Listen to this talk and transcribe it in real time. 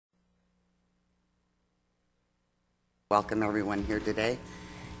Welcome everyone here today.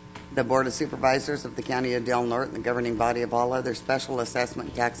 The Board of Supervisors of the County of Del Norte and the governing body of all other special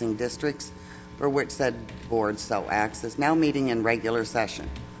assessment taxing districts for which said board so acts is now meeting in regular session.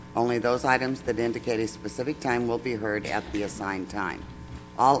 Only those items that indicate a specific time will be heard at the assigned time.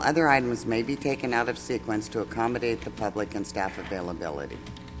 All other items may be taken out of sequence to accommodate the public and staff availability.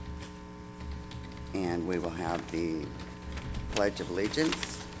 And we will have the Pledge of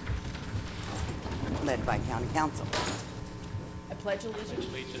Allegiance led by County Council. I pledge allegiance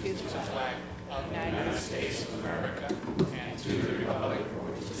to the flag of the United States of America and to the republic for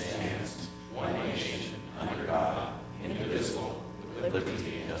which it stands, one nation, under God, indivisible, with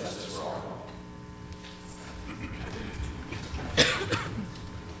liberty and justice for all.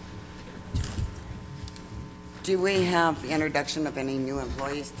 Do we have the introduction of any new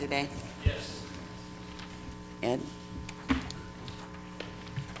employees today? Yes. Ed?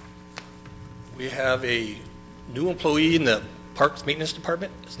 We have a new employee in the Parks Maintenance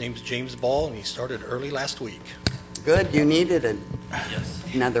Department. His name's James Ball, and he started early last week. Good, you needed Yes.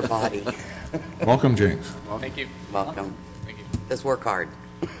 another body. Welcome, James. Well, thank you. Welcome. Thank you. Just work hard.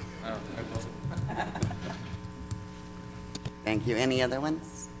 I will. Thank you. Any other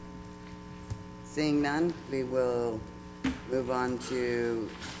ones? Seeing none, we will move on to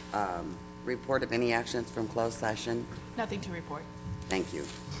report of any actions from closed session. Nothing to report. Thank you.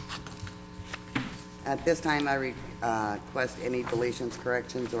 At this time, I request any deletions,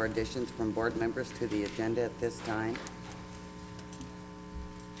 corrections, or additions from board members to the agenda at this time.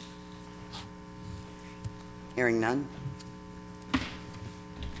 Hearing none.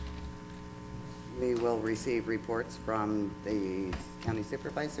 We will receive reports from the county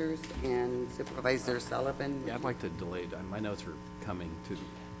supervisors and Supervisor Sullivan. Yeah, I'd like to delay. My notes are coming to the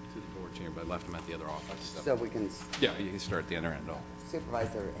board chamber, but I left them at the other office. So we can, Yeah, you can start at the other end.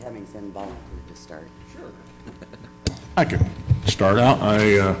 Supervisor Hemmingson volunteered to start. Sure. I can start out.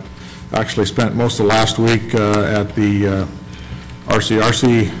 I actually spent most of last week at the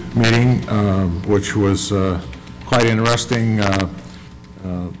RCRC meeting, which was quite interesting.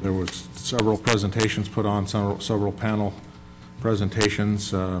 There was several presentations put on, several panel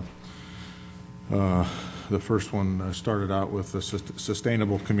presentations. The first one started out with the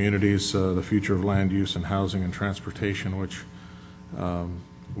sustainable communities, the future of land use and housing and transportation, which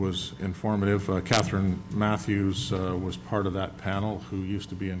was informative. Catherine Matthews was part of that panel, who used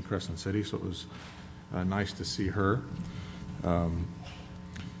to be in Crescent City, so it was nice to see her.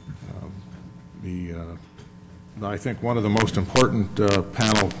 I think one of the most important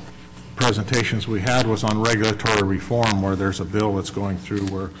panel presentations we had was on regulatory reform, where there's a bill that's going through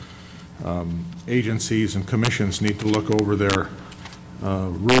where agencies and commissions need to look over their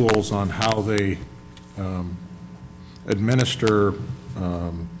rules on how they administer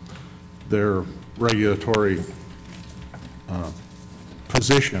their regulatory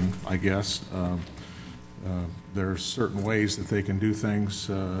position, I guess. There's certain ways that they can do things.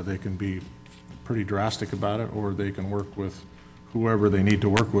 They can be pretty drastic about it, or they can work with whoever they need to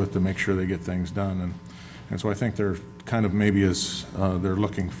work with to make sure they get things done. And so I think they're kind of maybe as they're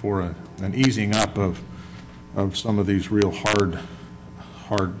looking for an easing up of some of these real hard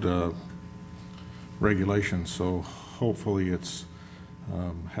regulations. So hopefully it's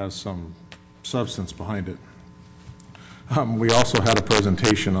has some substance behind it. We also had a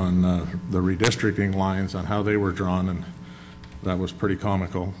presentation on the redistricting lines, on how they were drawn, and that was pretty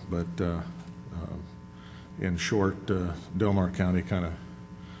comical. But in short, Del Norte County kind of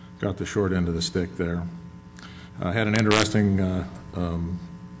got the short end of the stick there. I had an interesting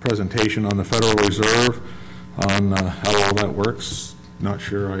presentation on the Federal Reserve, on how all that works. Not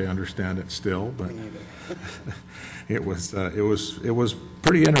sure I understand it still, but it was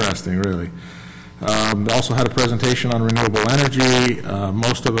pretty interesting, really. Also had a presentation on renewable energy.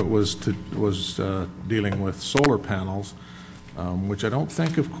 Most of it was dealing with solar panels, which I don't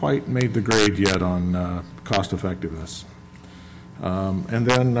think have quite made the grade yet on cost effectiveness. And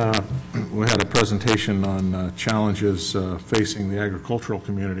then we had a presentation on challenges facing the agricultural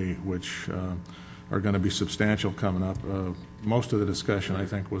community, which are going to be substantial coming up. Most of the discussion, I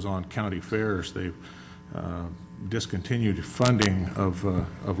think, was on county fairs. They've discontinued funding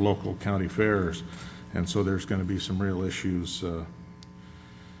of local county fairs, and so there's going to be some real issues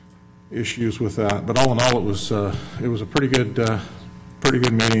with that. But all in all, it was a pretty good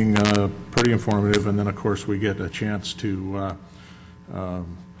meeting, pretty informative. And then, of course, we get a chance to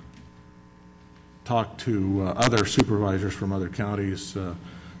talk to other supervisors from other counties.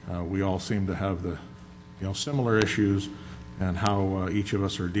 We all seem to have the similar issues, and how each of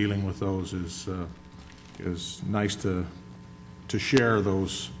us are dealing with those is nice to share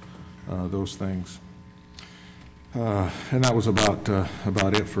those things. And that was about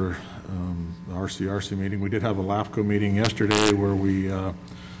it for the RCRC meeting. We did have a LAFCO meeting yesterday where we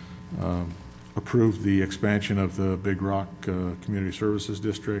approved the expansion of the Big Rock Community Services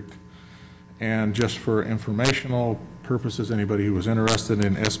District. And just for informational purposes, anybody who was interested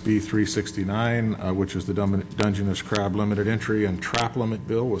in SB 369, which is the Dungeness Crab Limited Entry and Trap Limit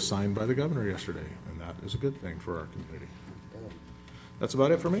Bill, was signed by the governor yesterday, and that is a good thing for our community. That's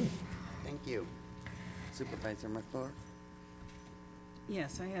about it for me. Thank you. Supervisor McClure?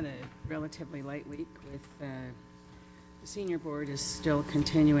 Yes, I had a relatively light week with the senior board is still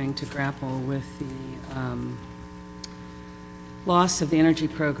continuing to grapple with the loss of the energy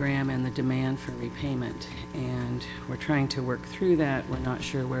program and the demand for repayment, and we're trying to work through that. We're not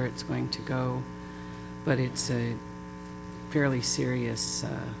sure where it's going to go, but it's a fairly serious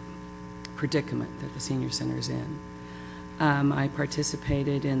predicament that the senior center is in. I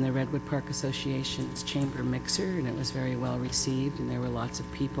participated in the Redwood Park Association's chamber mixer, and it was very well received, and there were lots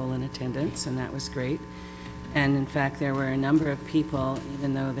of people in attendance, and that was great. And in fact, there were a number of people,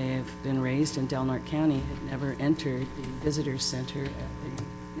 even though they have been raised in Del Norte County, had never entered the Visitors Center at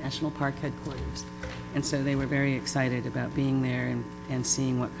the National Park headquarters. And so they were very excited about being there and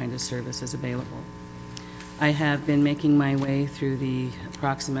seeing what kind of service is available. I have been making my way through the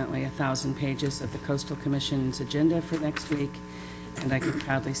approximately 1,000 pages of the Coastal Commission's agenda for next week, and I can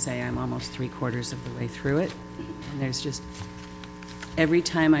proudly say I'm almost 3/4 of the way through it. And there's just, every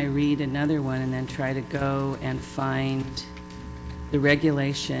time I read another one and then try to go and find the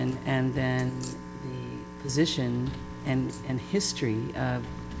regulation and then the position and history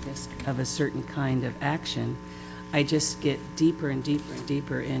of a certain kind of action, I just get deeper and deeper and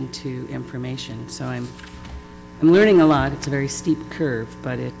deeper into information. So I'm learning a lot. It's a very steep curve,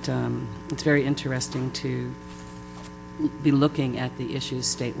 but it's very interesting to be looking at the issues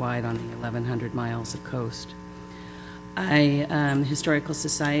statewide on the 1,100 miles of coast. Historical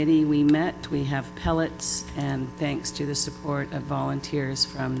Society, we met. We have pellets, and thanks to the support of volunteers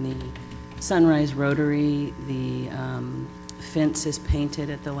from the Sunrise Rotary, the fence is painted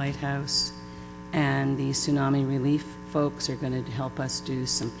at the lighthouse, and the tsunami relief folks are going to help us do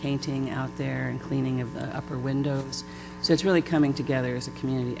some painting out there and cleaning of the upper windows. So it's really coming together as a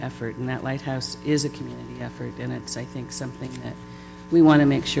community effort, and that lighthouse is a community effort, and it's, I think, something that we want to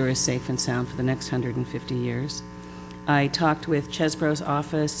make sure is safe and sound for the next 150 years. I talked with Chesbro's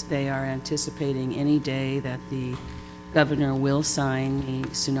office. They are anticipating any day that the governor will sign the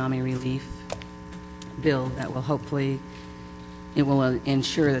tsunami relief bill that will hopefully, it will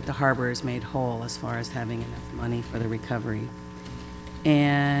ensure that the harbor is made whole as far as having enough money for the recovery.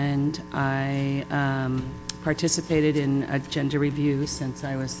 And I participated in agenda review since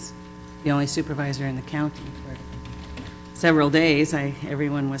I was the only supervisor in the county for several days.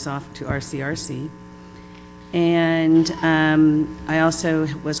 Everyone was off to RCRC. And I also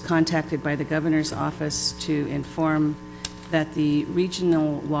was contacted by the governor's office to inform that the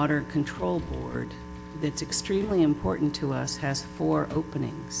Regional Water Control Board, that's extremely important to us, has 4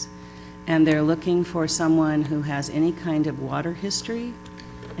 openings. And they're looking for someone who has any kind of water history,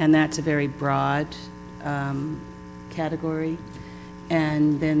 and that's a very broad category.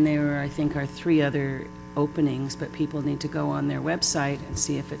 And then there, I think, are 3 other openings, but people need to go on their website and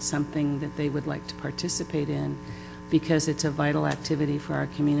see if it's something that they would like to participate in, because it's a vital activity for our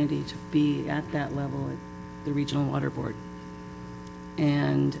community to be at that level at the Regional Water Board.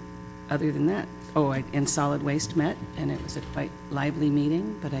 And other than that, and solid waste met, and it was a quite lively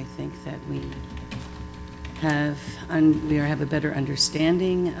meeting, but I think that we have a better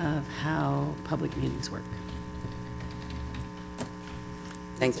understanding of how public meetings work.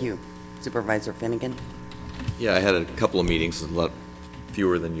 Thank you. Supervisor Finnegan? Yeah, I had a couple of meetings, a lot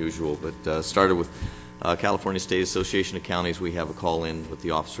fewer than usual, but started with California State Association of Counties. We have a call-in with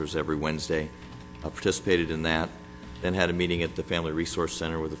the officers every Wednesday. Participated in that. Then had a meeting at the Family Resource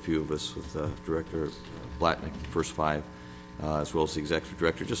Center with a few of us, with Director Blatnick, the first 5, as well as the Executive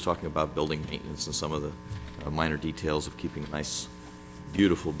Director, just talking about building maintenance and some of the minor details of keeping a nice,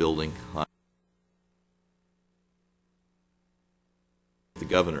 beautiful building. The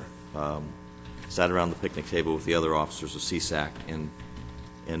governor sat around the picnic table with the other officers of CSAC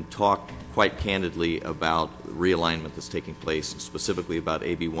and talked quite candidly about the realignment that's taking place, and specifically about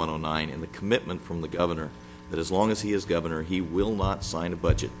AB 109 and the commitment from the governor that as long as he is governor, he will not sign a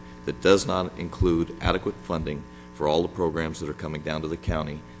budget that does not include adequate funding for all the programs that are coming down to the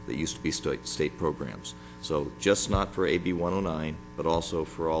county that used to be state programs. So just not for AB 109, but also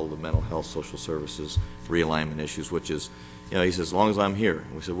for all the mental health, social services, realignment issues, which is, you know, he says, as long as I'm here.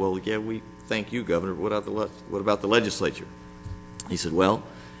 And we said, well, yeah, we thank you, Governor. What about the legislature? He said, well,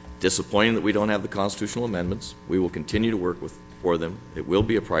 Disappointing that we don't have the constitutional amendments. We will continue to work for them. It will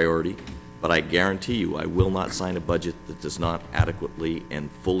be a priority, but I guarantee you I will not sign a budget that does not adequately and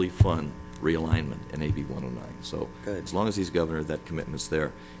fully fund realignment in AB 109. So Good. as long as he's governor, that commitment's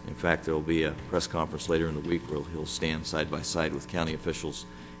there. In fact, there will be a press conference later in the week where he'll stand side by side with county officials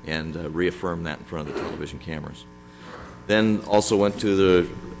and reaffirm that in front of the television cameras. Then also went to the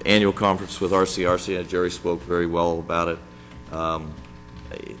annual conference with RCRC, and Jerry spoke very well about it.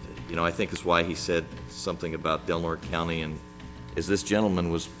 You know, I think is why he said something about Del Norte County, and is this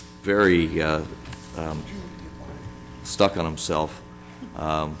gentleman was very stuck on himself.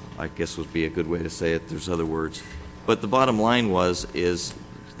 I guess would be a good way to say it. There's other words. But the bottom line is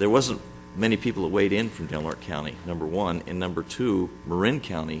there wasn't many people that weighed in from Del Norte County, number one. And number two, Marin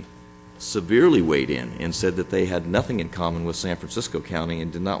County severely weighed in and said that they had nothing in common with San Francisco County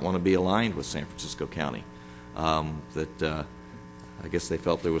and did not want to be aligned with San Francisco County. I guess they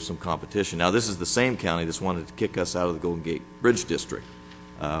felt there was some competition. Now, this is the same county that's wanted to kick us out of the Golden Gate Bridge District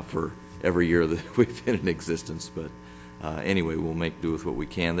for every year that we've been in existence. But anyway, we'll make do with what we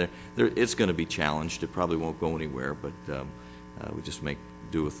can. It's going to be challenged. It probably won't go anywhere, but we just make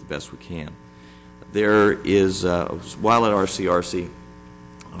do with the best we can. There is, while at RCRC,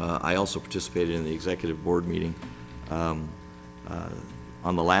 I also participated in the executive board meeting on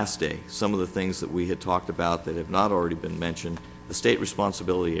the last day. Some of the things that we had talked about that have not already been mentioned, the state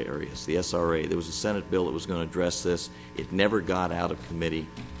responsibility areas, the SRA. There was a Senate bill that was going to address this. It never got out of committee.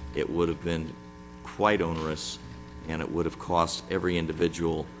 It would have been quite onerous, and it would have cost every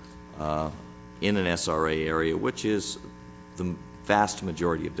individual in an SRA area, which is the vast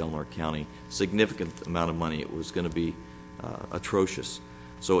majority of Del Norte County, significant amount of money. It was going to be atrocious.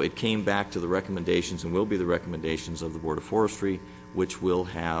 So it came back to the recommendations, and will be the recommendations of the Board of Forestry, which will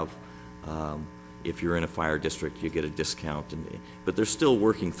have, if you're in a fire district, you get a discount. But they're still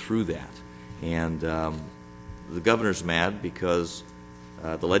working through that. And the governor's mad because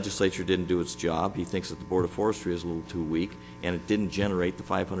the legislature didn't do its job. He thinks that the Board of Forestry is a little too weak, and it didn't generate the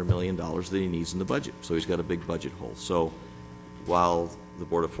 $500 million that he needs in the budget. So he's got a big budget hole. So while the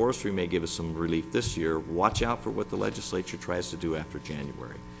Board of Forestry may give us some relief this year, watch out for what the legislature tries to do after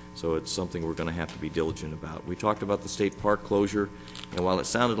January. So it's something we're going to have to be diligent about. We talked about the state park closure, and while it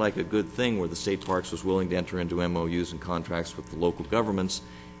sounded like a good thing where the state parks was willing to enter into MOUs and contracts with the local governments,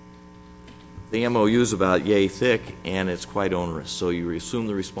 the MOU is about yay thick, and it's quite onerous. So you assume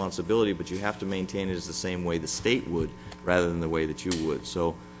the responsibility, but you have to maintain it as the same way the state would rather than the way that you would.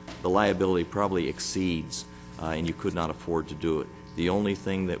 So the liability probably exceeds, and you could not afford to do it. The only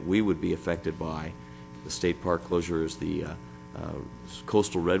thing that we would be affected by the state park closure is the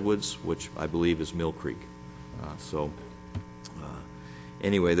coastal redwoods, which I believe is Mill Creek.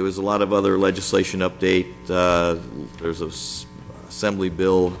 Anyway, there was a lot of other legislation update. There's a Assembly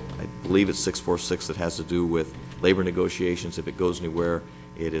bill, I believe it's 646, that has to do with labor negotiations. If it goes anywhere,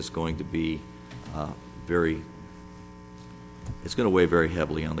 it is going to be it's going to weigh very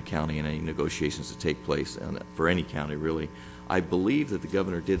heavily on the county in any negotiations that take place, and for any county, really. I believe that the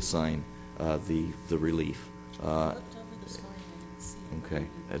governor did sign the relief. Okay.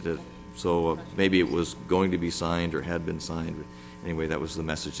 So maybe it was going to be signed or had been signed. But anyway, that was the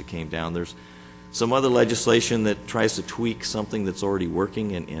message that came down. There's some other legislation that tries to tweak something that's already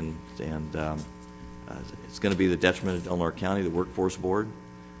working, and it's going to be the detriment of Del Norte County, the Workforce Board,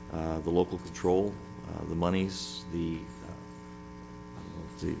 the local control, the monies, the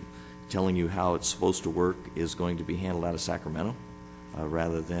telling you how it's supposed to work is going to be handled out of Sacramento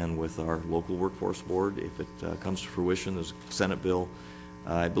rather than with our local Workforce Board. If it comes to fruition, there's a Senate bill.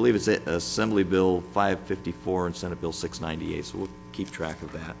 I believe it's Assembly Bill 554 and Senate Bill 698, so we'll keep track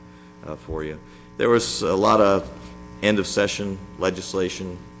of that for you. There was a lot of end-of-session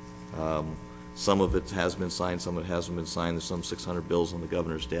legislation. Some of it has been signed, some of it hasn't been signed. There's some 600 bills on the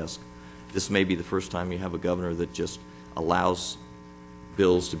governor's desk. This may be the first time you have a governor that just allows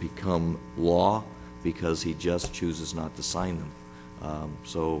bills to become law because he just chooses not to sign them.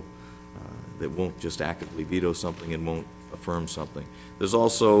 That won't just actively veto something and won't affirm something. There's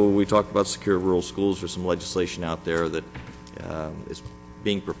also, we talked about secure rural schools. There's some legislation out there that is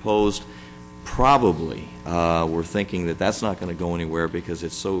being proposed. Probably, we're thinking that that's not going to go anywhere because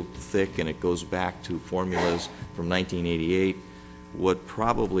it's so thick and it goes back to formulas from 1988. What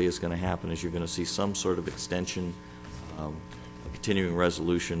probably is going to happen is you're going to see some sort of extension, a continuing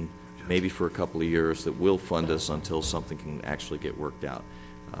resolution, maybe for a couple of years, that will fund us until something can actually get worked out.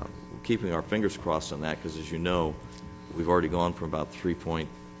 We're keeping our fingers crossed on that because, as you know, we've already gone from about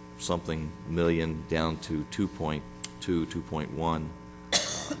 3-point-something million down to 2.2, 2.1,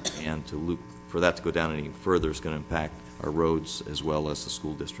 and for that to go down any further is going to impact our roads as well as the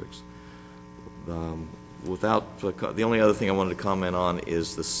school districts. The only other thing I wanted to comment on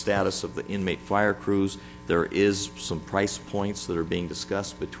is the status of the inmate fire crews. There is some price points that are being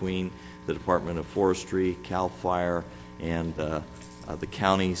discussed between the Department of Forestry, CAL FIRE, and the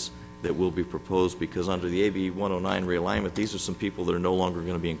counties that will be proposed, because under the AB 109 realignment, these are some people that are no longer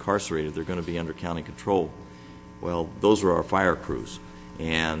going to be incarcerated. They're going to be under county control. Well, those are our fire crews,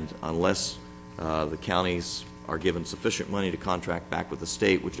 and unless the counties are given sufficient money to contract back with the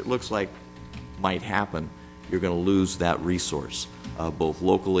state, which it looks like might happen, you're going to lose that resource, both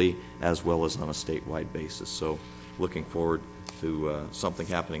locally as well as on a statewide basis. So looking forward to something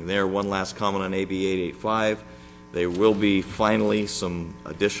happening there. One last comment on AB 885. There will be finally some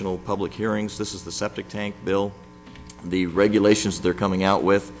additional public hearings. This is the septic tank bill. The regulations they're coming out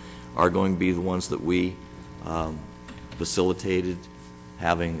with are going to be the ones that we facilitated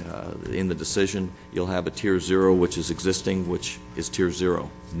having in the decision. You'll have a Tier 0, which is existing, which is Tier 0,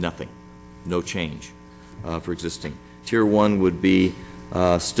 nothing, no change for existing. Tier 1 would be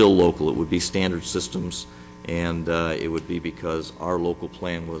still local. It would be standard systems, and it would be because our local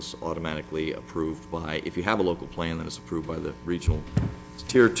plan was automatically approved by, if you have a local plan, then it's approved by the regional.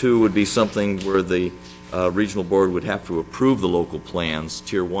 Tier 2 would be something where the regional board would have to approve the local plans.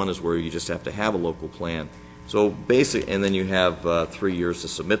 Tier 1 is where you just have to have a local plan. So basic, and then you have 3 years to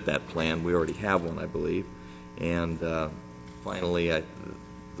submit that plan. We already have one, I believe. And finally,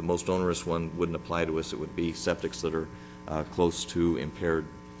 the most onerous one wouldn't apply to us. It would be septics that are close to impaired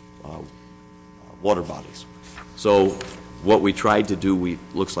water bodies. So what we tried to do,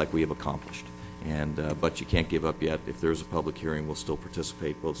 looks like we have accomplished. And but you can't give up yet. If there's a public hearing, we'll still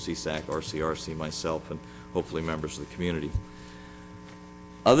participate, both CSAC, RCRC, myself, and hopefully members of the community.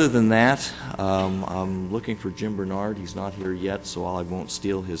 Other than that, I'm looking for Jim Bernard. He's not here yet, so I won't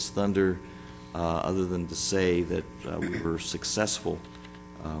steal his thunder, other than to say that we were successful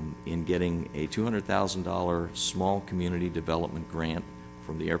in getting a $200,000 small community development grant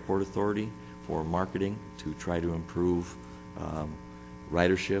from the Airport Authority for marketing to try to improve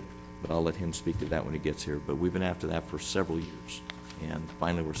ridership, but I'll let him speak to that when he gets here. But we've been after that for several years, and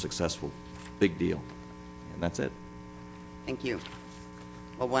finally we're successful. Big deal. And that's it. Thank you.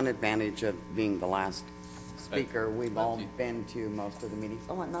 Well, one advantage of being the last speaker, we've all been to most of the meetings.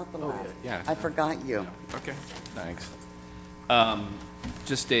 Oh, not the last. yeah. I forgot you. Okay, thanks.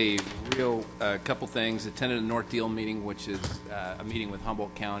 Just a real couple things. Attended a North Deal meeting, which is a meeting with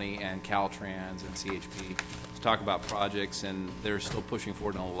Humboldt County and Caltrans and CHP to talk about projects, and they're still pushing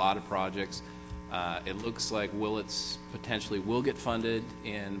forward on a lot of projects. It looks like Willits potentially will get funded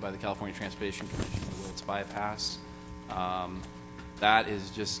by the California Transportation Commission, the Willits bypass. That is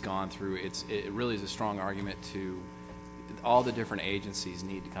just gone through. It really is a strong argument to all the different agencies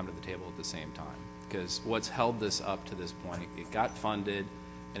need to come to the table at the same time, because what's held this up to this point, it got funded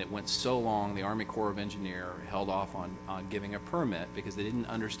and it went so long, the Army Corps of Engineers held off on giving a permit because they didn't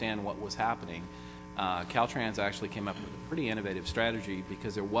understand what was happening. Caltrans actually came up with a pretty innovative strategy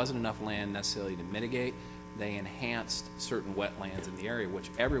because there wasn't enough land necessarily to mitigate. They enhanced certain wetlands in the area,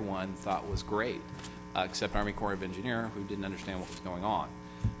 which everyone thought was great, except Army Corps of Engineers, who didn't understand what was going on.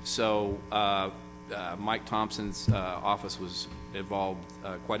 So Mike Thompson's office was involved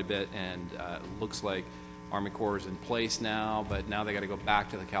quite a bit, and it looks like Army Corps is in place now, but now they got to go back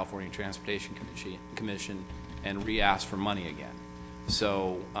to the California Transportation Commission and re-ask for money again.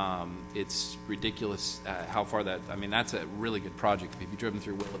 So it's ridiculous how far that, I mean, that's a really good project. If you've driven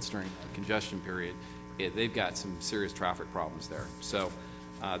through Willits during the congestion period, they've got some serious traffic problems there. So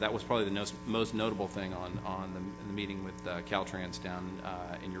that was probably the most notable thing on the meeting with Caltrans down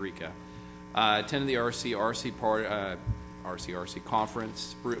in Eureka. Attended the RCRC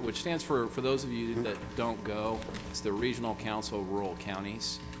conference, which stands for those of you that don't go, it's the Regional Council of Rural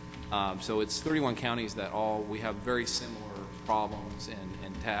Counties. So it's 31 counties that we have very similar problems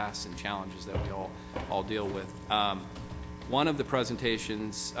and tasks and challenges that we all deal with. One of the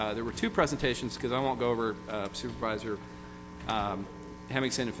presentations, there were two presentations, because I won't go over Supervisor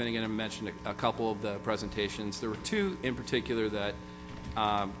Hemmingson and Finnegan have mentioned a couple of the presentations. There were two in particular that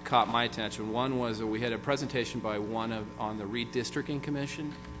caught my attention. One was that we had a presentation by on the Redistricting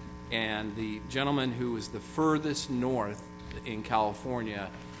Commission, and the gentleman who was the furthest north in California,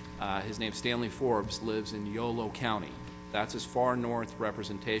 his name's Stanley Forbes, lives in Yolo County. That's as far north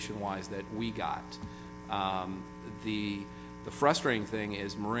representation-wise that we got. The frustrating thing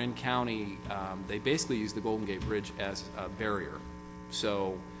is Marin County, they basically used the Golden Gate Bridge as a barrier.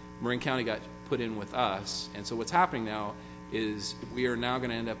 So Marin County got put in with us, and so what's happening now is we are now going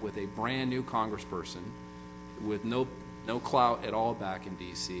to end up with a brand new congressperson with no no clout at all back in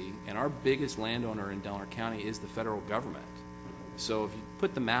D.C., and our biggest landowner in Delaware County is the federal government. So if you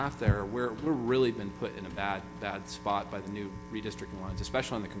put the math there, we're really been put in a bad spot by the new redistricting lines,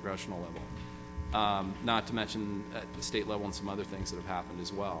 especially on the congressional level. Not to mention at the state level and some other things that have happened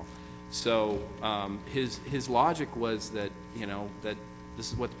as well. So his logic was that, you know, that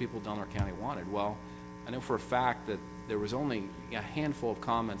this is what the people of Delaware County wanted. Well, I know for a fact that there was only a handful of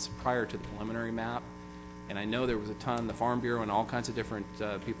comments prior to the preliminary map, and I know there was a ton. The Farm Bureau and all kinds of different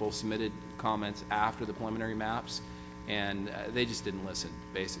people submitted comments after the preliminary maps, and they just didn't listen,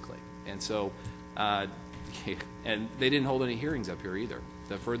 basically. And so, and they didn't hold any hearings up here either.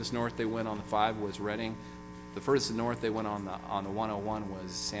 The furthest north they went on the 5 was Reading. The furthest north they went on the 101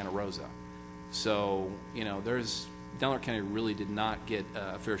 was Santa Rosa. So, you know, Delaware County really did not get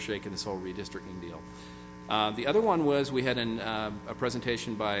a fair shake in this whole redistricting deal. The other one was we had a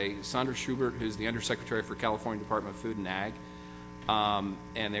presentation by Sandra Schubert, who's the Undersecretary for California Department of Food and Ag,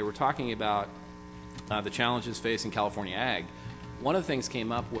 and they were talking about the challenges facing California ag. One of the things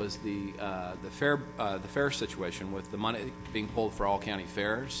came up was the fair situation with the money being pulled for all county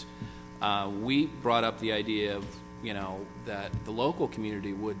fairs. We brought up the idea of, you know, that the local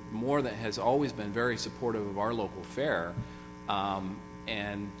community has always been very supportive of our local fair,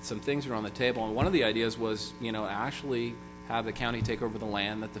 and some things are on the table. And one of the ideas was, you know, actually have the county take over the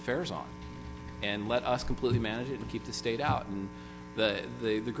land that the fair's on, and let us completely manage it and keep the state out. And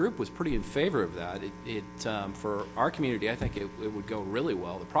the group was pretty in favor of that. For our community, I think it would go really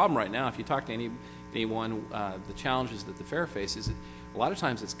well. The problem right now, if you talk to anyone, the challenges that the fair faces, a lot of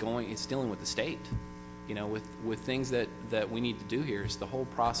times it's dealing with the state. You know, with things that we need to do here, is the whole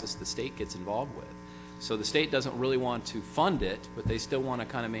process the state gets involved with. So the state doesn't really want to fund it, but they still want to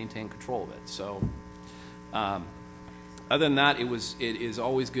kind of maintain control of it. So other than that, it is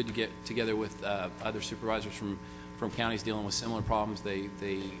always good to get together with other supervisors from counties dealing with similar problems.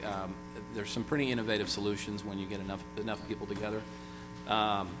 There's some pretty innovative solutions when you get enough people together.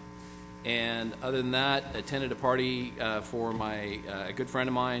 And other than that, attended a party for a good friend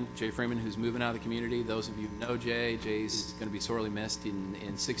of mine, Jay Freeman, who's moving out of the community. Those of you who know Jay's going to be sorely missed.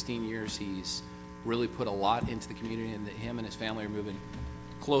 In 16 years, he's really put a lot into the community, and him and his family are moving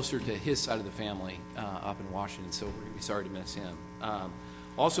closer to his side of the family up in Washington, so we're going to be sorry to miss him.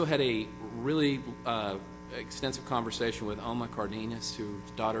 Also had a really extensive conversation with Alma Cardenas, whose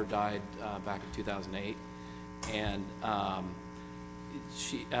daughter died back in 2008, and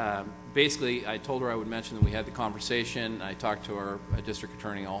she basically, I told her I would mention that we had the conversation. I talked to our district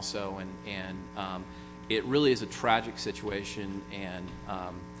attorney also, and it really is a tragic situation, and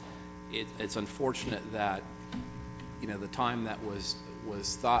it's unfortunate that, you know, the time that was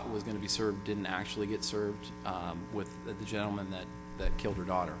thought was going to be served didn't actually get served with the gentleman that killed her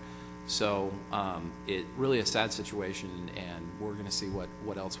daughter. So it really a sad situation, and we're going to see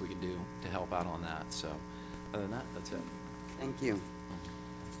what else we can do to help out on that. So other than that, that's it. Thank you.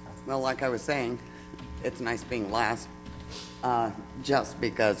 Well, like I was saying, it's nice being last, just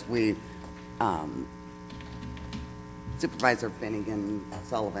because we, Supervisor Finnegan,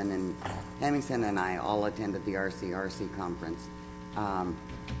 Sullivan, and Hemmingson and I all attended the RCRC conference.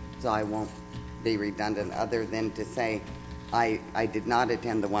 So I won't be redundant other than to say I did not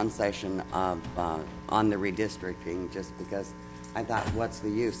attend the one session of on the redistricting, just because I thought, what's the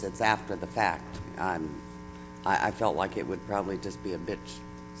use? It's after the fact. I felt like it would probably just be a bitch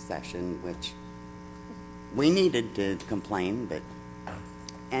session, which we needed to complain, but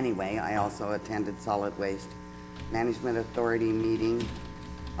anyway, I also attended Solid Waste Management Authority meeting,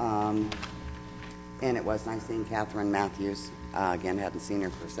 and it was nice seeing Catherine Matthews. Again, hadn't seen her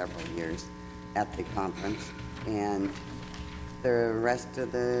for several years at the conference, and the rest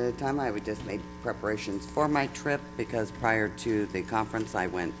of the time I would just made preparations for my trip, because prior to the conference I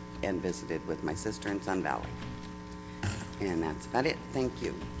went and visited with my sister in Sun Valley. And that's about it. Thank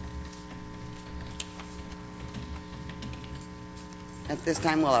you. At this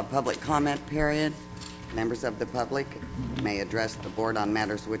time, we'll have public comment period. Members of the public may address the board on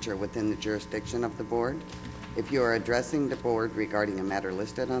matters which are within the jurisdiction of the board. If you are addressing the board regarding a matter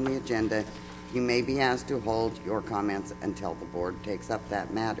listed on the agenda, you may be asked to hold your comments until the board takes up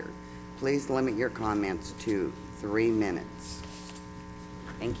that matter. Please limit your comments to 3 minutes.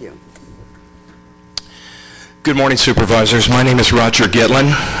 Thank you. Good morning, Supervisors. My name is Roger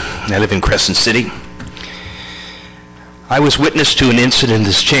Gitlin. I live in Crescent City. I was witness to an incident in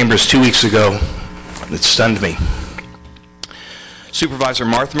this chambers 2 weeks ago that stunned me. Supervisor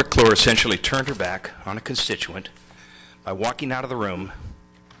Martha McClure essentially turned her back on a constituent by walking out of the room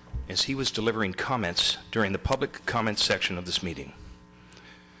as he was delivering comments during the public comment section of this meeting.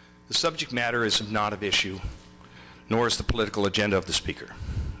 The subject matter is not of issue, nor is the political agenda of the speaker.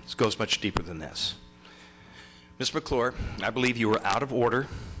 This goes much deeper than this. Ms. McClure, I believe you were out of order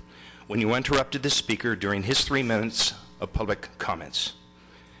when you interrupted the speaker during his 3 minutes of public comments.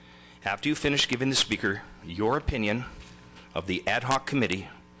 After you finished giving the speaker your opinion of the ad hoc committee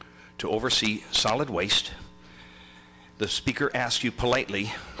to oversee solid waste, the speaker asked you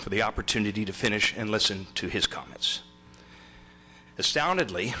politely for the opportunity to finish and listen to his comments.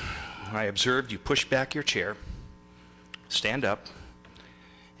 Astoundedly, I observed you push back your chair, stand up,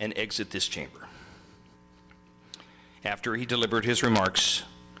 and exit this chamber. After he delivered his remarks,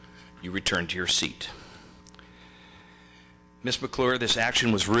 you returned to your seat. Ms. McClure, this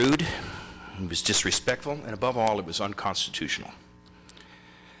action was rude, it was disrespectful, and above all, it was unconstitutional.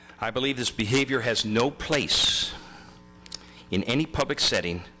 I believe this behavior has no place in any public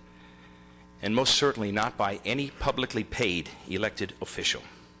setting, and most certainly not by any publicly paid elected official.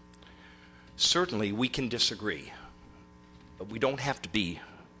 Certainly, we can disagree, but we don't have to be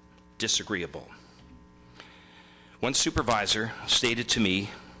disagreeable. One supervisor stated to me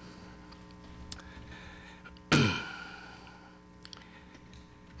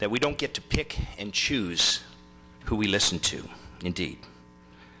that we don't get to pick and choose who we listen to. Indeed.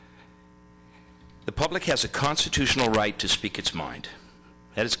 The public has a constitutional right to speak its mind.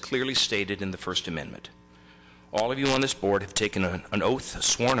 That is clearly stated in the First Amendment. All of you on this board have taken an oath, a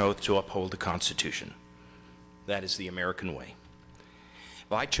sworn oath, to uphold the Constitution. That is the American way.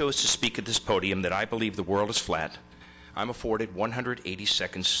 If I chose to speak at this podium that I believe the world is flat, I'm afforded 180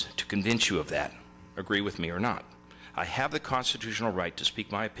 seconds to convince you of that, agree with me or not. I have the constitutional right to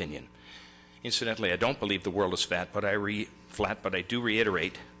speak my opinion. Incidentally, I don't believe the world is flat, but I do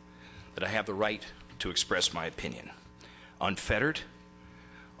reiterate that I have the right to express my opinion, unfettered,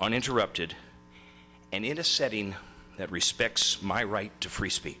 uninterrupted, and in a setting that respects my right to free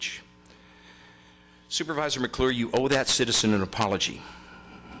speech. Supervisor McClure, you owe that citizen an apology.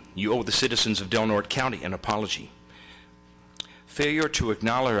 You owe the citizens of Del Norte County an apology. Failure to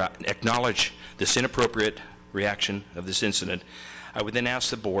acknowledge this inappropriate reaction of this incident, I would then ask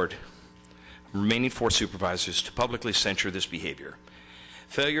the board, remaining 4 supervisors, to publicly censure this behavior.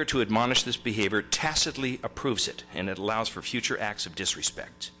 Failure to admonish this behavior tacitly approves it, and it allows for future acts of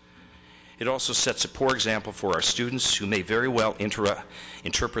disrespect. It also sets a poor example for our students, who may very well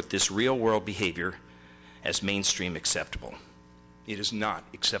interpret this real-world behavior as mainstream acceptable. It is not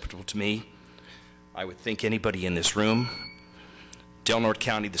acceptable to me. I would think anybody in this room, Del Norte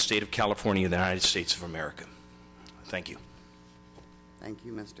County, the state of California, the United States of America. Thank you. Thank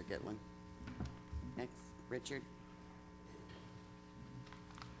you, Mr. Gitlin. Next, Richard.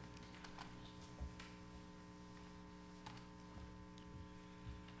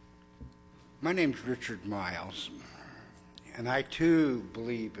 My name's Richard Miles, and I too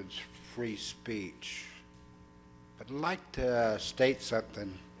believe it's free speech. But I'd like to state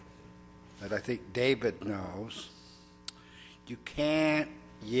something that I think David knows. You can't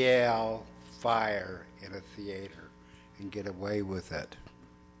yell fire in a theater and get away with it.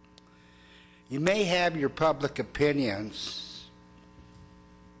 You may have your public opinions,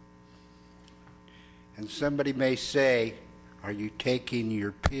 and somebody may say, "Are you taking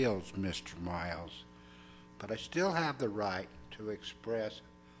your pills, Mr. Miles?" But I still have the right to express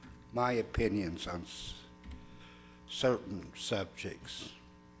my opinions on certain subjects.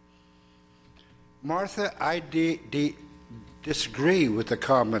 Martha, I disagree with the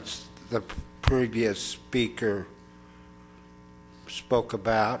comments the previous speaker spoke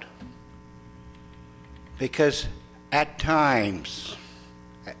about, because at times,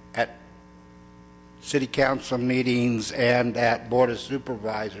 at city council meetings and at Board of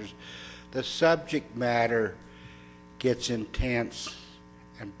Supervisors, the subject matter gets intense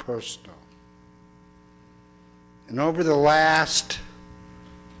and personal. And over the last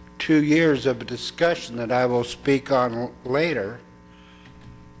 2 years of a discussion that I will speak on later,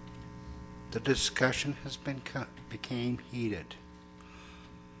 the discussion has became heated.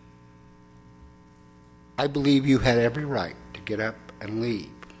 I believe you had every right to get up and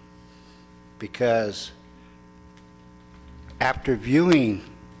leave, because after viewing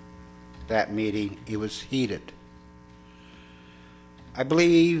that meeting, it was heated. I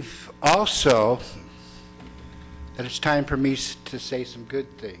believe also that it's time for me to say some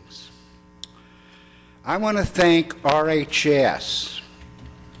good things. I want to thank RHS.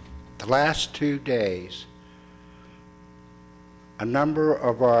 The last 2 days, a number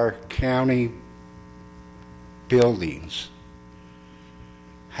of our county buildings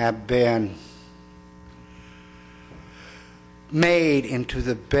have been made into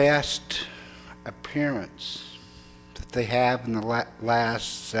the best appearance that they have in the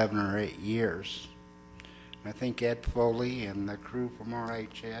last 7 or 8 years. I think Ed Foley and the crew from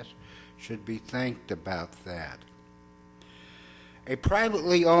RHS should be thanked about that. A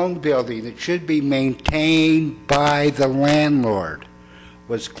privately owned building that should be maintained by the landlord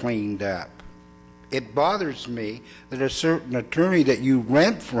was cleaned up. It bothers me that a certain attorney that you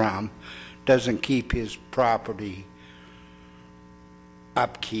rent from doesn't keep his property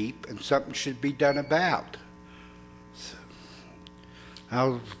upkeep, and something should be done about.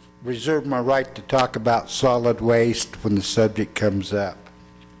 I'll reserve my right to talk about solid waste when the subject comes up.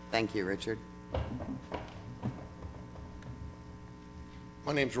 Thank you, Richard.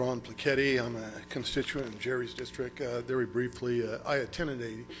 My name's Ron Placetti. I'm a constituent in Jerry's district. Very briefly, I attended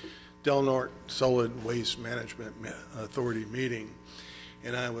a Del Norte Solid Waste Management Authority meeting,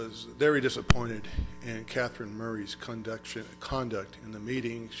 and I was very disappointed in Catherine Murray's conduct in the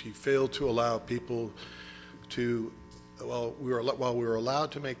meeting. She failed to allow people to, while we were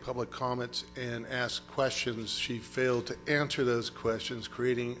allowed to make public comments and ask questions, she failed to answer those questions,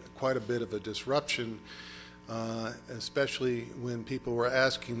 creating quite a bit of a disruption, especially when people were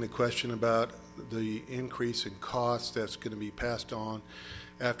asking the question about the increase in costs that's going to be passed on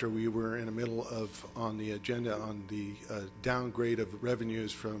after we were in the middle of, on the agenda, on the downgrade of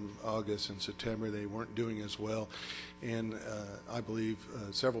revenues from August and September. They weren't doing as well. And I believe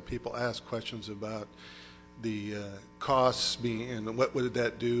several people asked questions about the costs being, and what would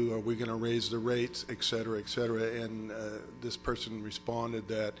that do? Are we going to raise the rates, et cetera, et cetera? And this person responded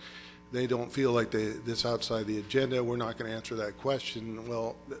that they don't feel like this outside the agenda. We're not going to answer that question.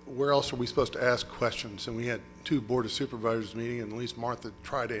 Well, where else are we supposed to ask questions? And we had 2 Board of Supervisors meeting, and at least Martha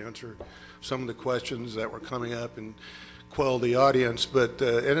tried to answer some of the questions that were coming up and quell the audience, but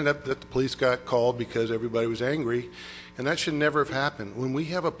ended up that the police got called because everybody was angry, and that should never have happened. When we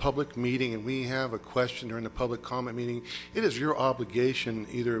have a public meeting and we have a question during the public comment meeting, it is your obligation,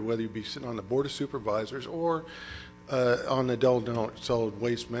 either whether you be sitting on the Board of Supervisors or on the Del Norte Solid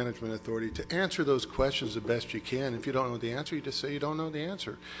Waste Management Authority, to answer those questions the best you can. If you don't know the answer, you just say you don't know the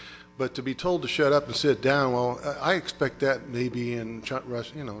answer. But to be told to shut up and sit down, well, I expect that maybe in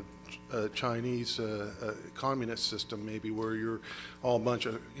Chinese communist system, maybe, where you're all a bunch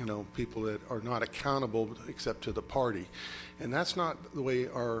of people that are not accountable except to the party, and that's not the way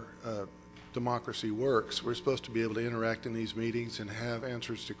our democracy works. We're supposed to be able to interact in these meetings and have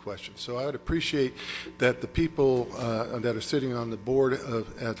answers to questions. So I would appreciate that the people that are sitting on the board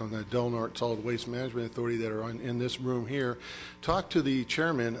on the Del Norte Solid Waste Management Authority that are in this room here, talk to the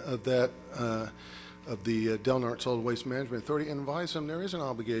chairman of that of the Del Norte Solid Waste Management Authority and advise them there is an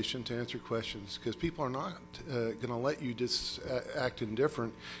obligation to answer questions, because people are not going to let you just act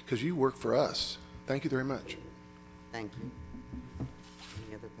indifferent, because you work for us. Thank you very much. Thank you.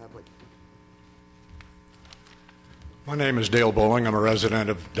 Any other public? My name is Dale Bowling. I'm a resident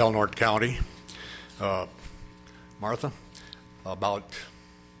of Del Norte County. Martha, about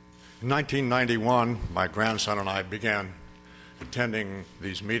in 1991, my grandson and I began attending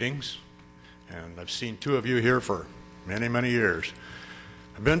these meetings, and I've seen 2 of you here for many, many years.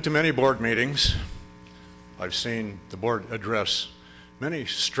 I've been to many board meetings. I've seen the board address many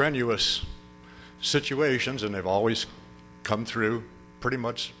strenuous situations, and they've always come through pretty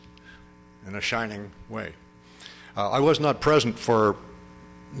much in a shining way. I was not present for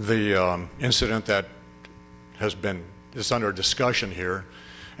the incident that is under discussion here,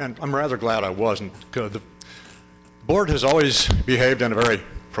 and I'm rather glad I wasn't. The board has always behaved in a very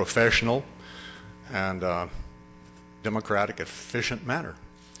professional and democratic, efficient manner.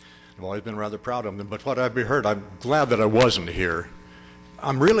 I've always been rather proud of them, but what I've heard, I'm glad that I wasn't here.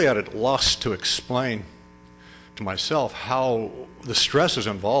 I'm really at a loss to explain to myself how the stresses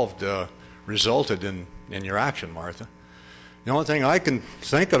involved resulted in your action, Martha. The only thing I can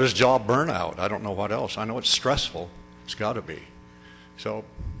think of is job burnout. I don't know what else. I know it's stressful. It's got to be. So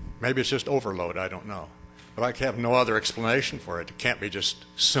maybe it's just overload. I don't know. But I have no other explanation for it. It can't be just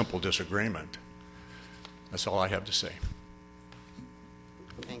simple disagreement. That's all I have to say.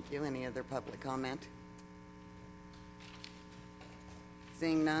 Thank you. Any other public comment?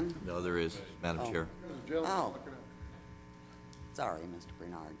 Seeing none? No, there is, Madam Chair. Oh. Sorry, Mr.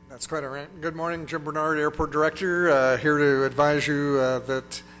 Bernard. That's quite all right. Good morning, Jim Bernard, Airport Director, here to advise you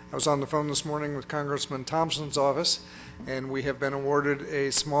that I was on the phone this morning with Congressman Thompson's office, and we have been awarded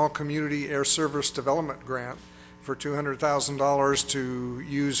a small community air service development grant for $200,000 to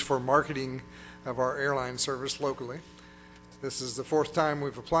use for marketing of our airline service locally. This is the 4th time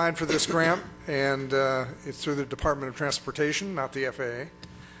we've applied for this grant, and it's through the Department of Transportation, not the FAA.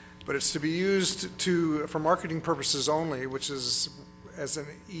 But it's to be used for marketing purposes only, which is as an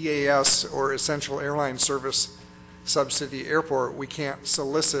EAS, or Essential Airline Service Subsidy Airport. We can't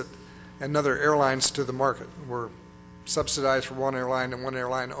solicit and other airlines to the market. We're subsidized for one airline and one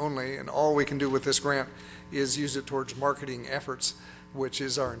airline only, and all we can do with this grant is use it towards marketing efforts, which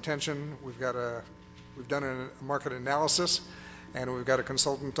is our intention. We've done a market analysis, and we've got a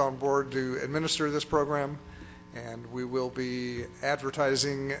consultant on board to administer this program, and we will be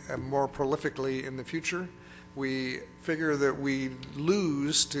advertising more prolifically in the future. We figure that we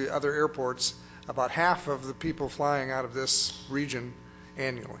lose to other airports about half of the people flying out of this region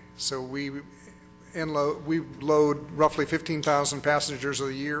annually. So we load roughly 15,000 passengers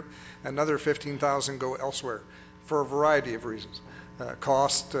a year. Another 15,000 go elsewhere for a variety of reasons,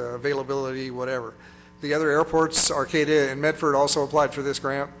 cost, availability, whatever. The other airports, Arcadia and Medford, also applied for this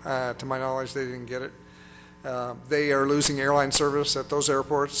grant. To my knowledge, they didn't get it. They are losing airline service at those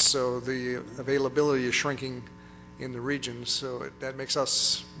airports, so the availability is shrinking in the region, so that makes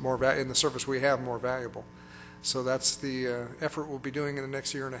us in the service we have more valuable. So that's the effort we'll be doing in the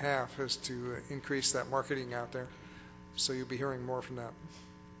next year and a half, is to increase that marketing out there. So you'll be hearing more from that.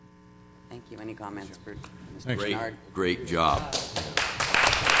 Thank you. Any comments for Mr. Great, Bernard? great job.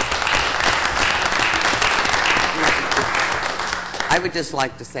 I would just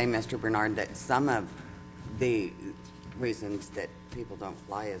like to say, Mr. Bernard, that some of the reasons that people don't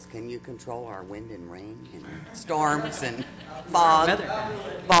fly is, can you control our wind and rain and storms and fog?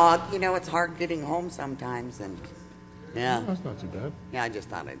 Fog, you know, it's hard getting home sometimes, and yeah. That's not too bad. Yeah, I just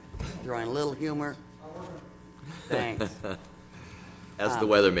thought I'd throw in a little humor. Thanks. As the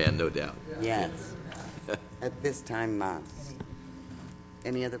weatherman, no doubt. Yes. At this time,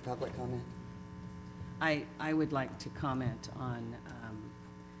 any other public comment? I would like to comment on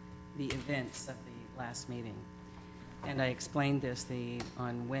the events of the last meeting. And I explained this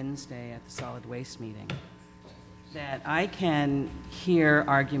on Wednesday at the solid waste meeting, that I can hear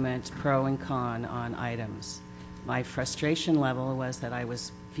arguments pro and con on items. My frustration level was that I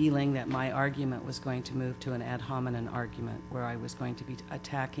was feeling that my argument was going to move to an ad hominem argument, where I was going to be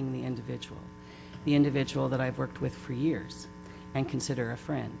attacking the individual that I've worked with for years and consider a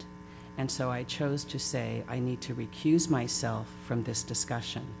friend. And so I chose to say I need to recuse myself from this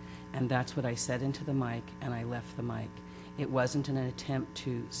discussion. And that's what I said into the mic, and I left the mic. It wasn't an attempt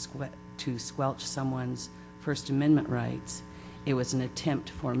to squelch someone's First Amendment rights. It was an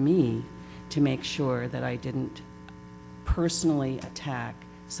attempt for me to make sure that I didn't personally attack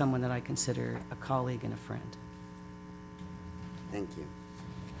someone that I consider a colleague and a friend. Thank you.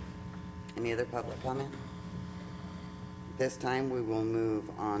 Any other public comment? This time we will move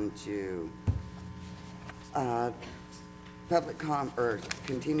on to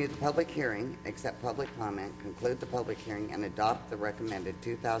continue the public hearing, accept public comment, conclude the public hearing, and adopt the recommended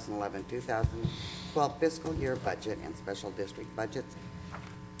 2011-2012 fiscal year budget and special district budgets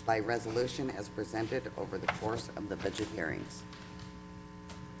by resolution as presented over the course of the budget hearings.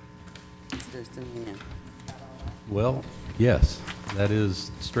 Mr. Simina. Well, yes, that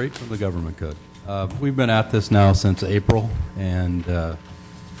is straight from the government code. We've been at this now since April, and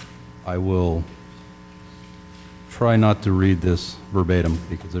I will try not to read this verbatim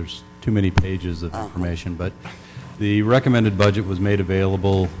because there's too many pages of information, but the recommended budget was made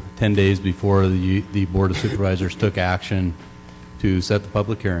available 10 days before the Board of Supervisors took action to set the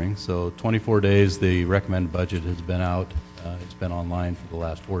public hearing. So 24 days the recommended budget has been out. It's been online for the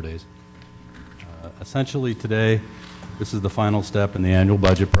last 4 days. Essentially today, this is the final step in the annual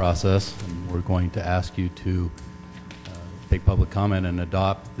budget process, and we're going to ask you to take public comment and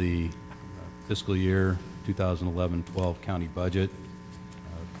adopt the fiscal year 2011-12 county budget.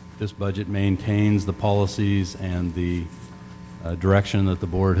 This budget maintains the policies and the direction that the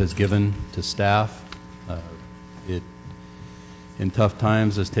board has given to staff. It, in tough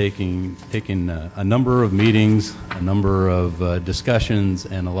times, has taken a number of meetings, a number of discussions,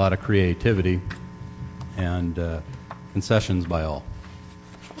 and a lot of creativity and concessions by all.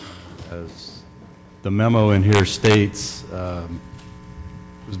 As the memo in here states,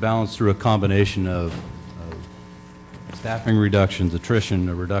 was balanced through a combination of staffing reductions, attrition,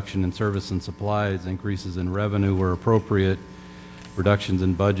 a reduction in service and supplies, increases in revenue where appropriate, reductions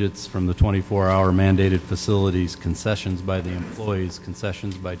in budgets from the 24-hour mandated facilities, concessions by the employees,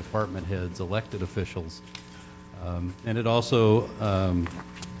 concessions by department heads, elected officials. And it also,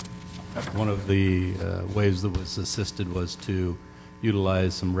 one of the ways that was assisted was to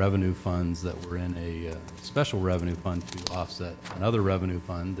utilize some revenue funds that were in a special revenue fund to offset another revenue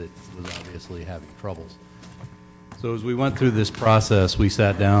fund that was obviously having troubles. So as we went through this process, we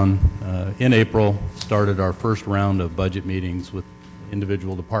sat down in April, started our first round of budget meetings with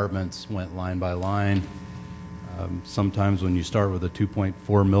individual departments, went line by line. Sometimes when you start with a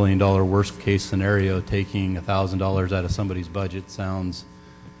 $2.4 million worst case scenario, taking $1,000 out of somebody's budget sounds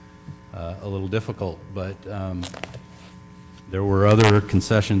a little difficult. But there were other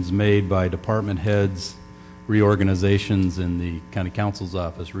concessions made by department heads, reorganizations in the county counsel's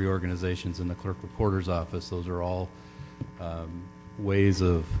office, reorganizations in the clerk recorder's office. Those are all ways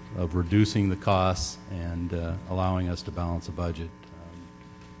of reducing the costs and allowing us to balance a budget.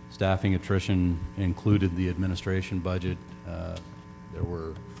 Staffing attrition included the administration budget. There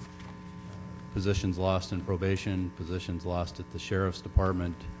were positions lost in probation, positions lost at the sheriff's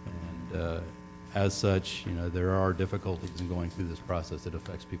department, and as such, there are difficulties in going through this process that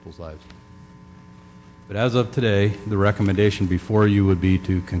affects people's lives. But as of today, the recommendation before you would be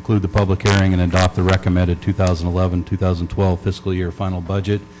to conclude the public hearing and adopt the recommended 2011-2012 fiscal year final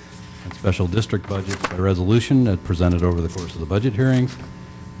budget and special district budget by resolution as presented over the course of the budget hearings.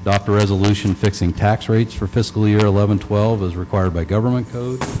 Adopt a resolution fixing tax rates for fiscal year 11-12 as required by government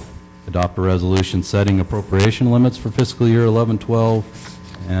code. Adopt a resolution setting appropriation limits for fiscal year 11-12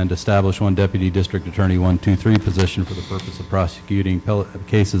 and establish one deputy district attorney 123 position for the purpose of prosecuting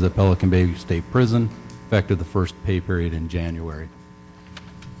cases at Pelican Bay State Prison, effective the first pay period in January.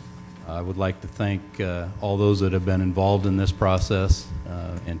 I would like to thank all those that have been involved in this process,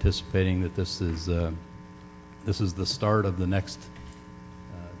 anticipating that this is the start of the next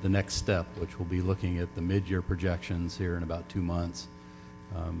step, which will be looking at the mid-year projections here in about 2 months.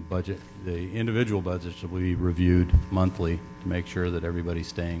 The individual budgets will be reviewed monthly to make sure that everybody's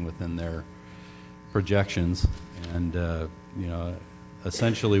staying within their projections. And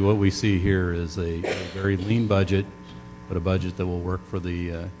essentially what we see here is a very lean budget, but a budget that will work for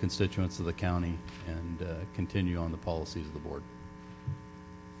the constituents of the county and continue on the policies of the board.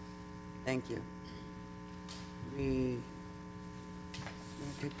 Thank you. We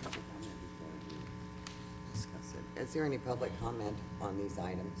take public comment before we discuss it. Is there any public comment on these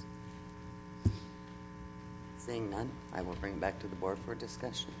items? Seeing none, I will bring it back to the board for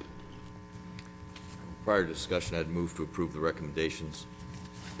discussion. Prior to discussion, I'd move to approve the recommendations.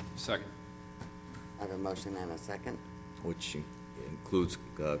 Second. I have a motion and a second. Which includes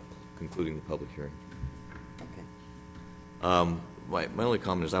concluding the public hearing. Okay. My only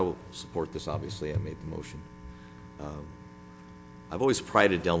comment is I will support this, obviously. I made the motion. I've always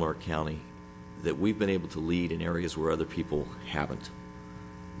prided Del Norte County that we've been able to lead in areas where other people haven't.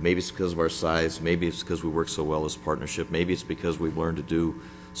 Maybe it's because of our size. Maybe it's because we work so well as a partnership. Maybe it's because we've learned to do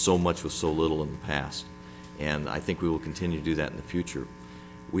so much with so little in the past. And I think we will continue to do that in the future.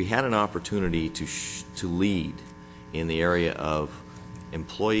 We had an opportunity to lead in the area of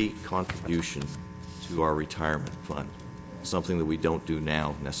employee contribution to our retirement fund, something that we don't do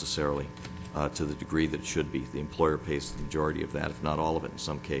now necessarily to the degree that it should be. The employer pays the majority of that, if not all of it in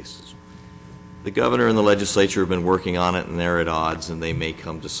some cases. The governor and the legislature have been working on it, and they're at odds, and they may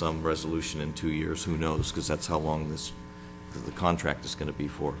come to some resolution in 2 years. Who knows, because that's how long the contract is going to be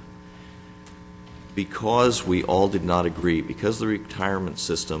for. Because we all did not agree, because the retirement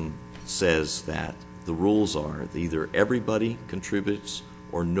system says that the rules are that either everybody contributes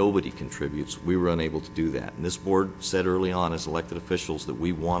or nobody contributes, we were unable to do that. And this board said early on as elected officials that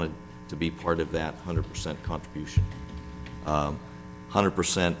we wanted to be part of that 100% contribution.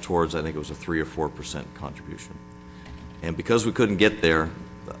 100% towards, I think it was a 3 or 4% contribution. And because we couldn't get there,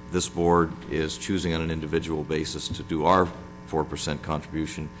 this board is choosing on an individual basis to do our 4%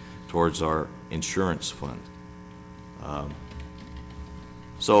 contribution towards our insurance fund.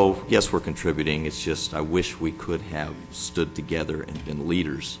 So yes, we're contributing. It's just I wish we could have stood together and been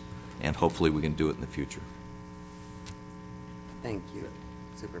leaders, and hopefully we can do it in the future. Thank you,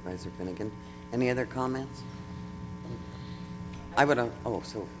 Supervisor Finnegan. Any other comments? I would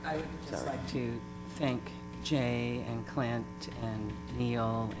just like to thank Jay and Clint and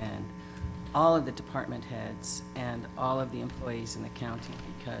Neil and all of the department heads and all of the employees in the county,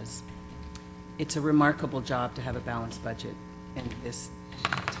 because it's a remarkable job to have a balanced budget in this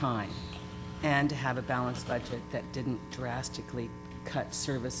time and to have a balanced budget that didn't drastically cut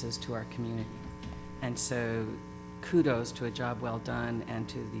services to our community. And so kudos to a job well done, and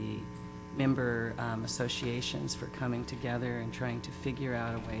to the member associations for coming together and trying to figure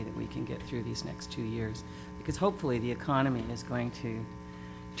out a way that we can get through these next 2 years, because hopefully the economy is going to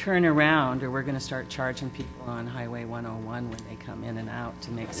turn around, or we're going to start charging people on Highway 101 when they come in and out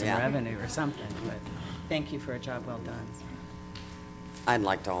to make some revenue or something. But thank you for a job well done. I'd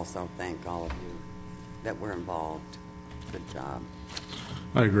like to also thank all of you that were involved. Good job.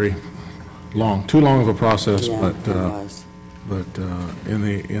 I agree. Too long of a process, Yeah, but it was. In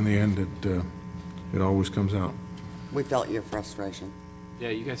the end, it always comes out. We felt your frustration. Yeah,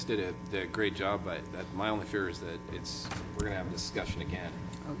 you guys did a great job. My only fear is that we're going to have a discussion again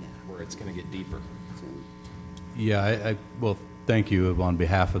Oh, yeah. where it's going to get deeper. Yeah, well, thank you on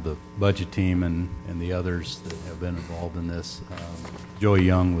behalf of the budget team and the others that have been involved in this. Joey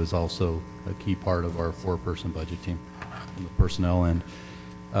Young was also a key part of our 4-person budget team on the personnel end.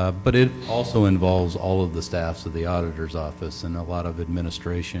 But it also involves all of the staffs of the auditor's office and a lot of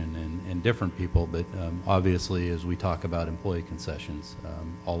administration and different people. But obviously, as we talk about employee concessions,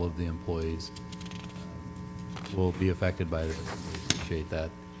 all of the employees will be affected by this. We appreciate that.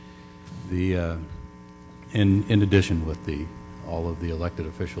 In addition with all of the elected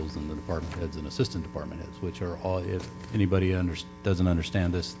officials and the department heads and assistant department heads, which are all, if anybody doesn't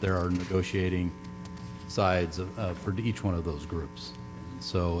understand this, there are negotiating sides for each one of those groups.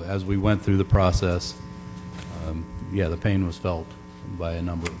 So as we went through the process, yeah, the pain was felt by a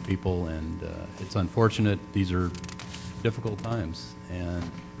number of people, and it's unfortunate. These are difficult times, and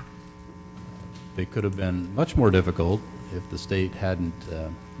they could have been much more difficult if the state hadn't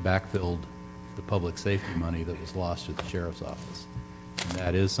backfilled the public safety money that was lost to the sheriff's office. And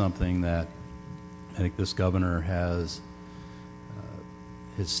that is something that I think this governor has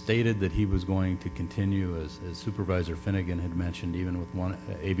stated that he was going to continue, as Supervisor Finnegan had mentioned, even with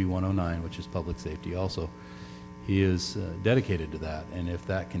AB 109, which is public safety also. He is dedicated to that, and if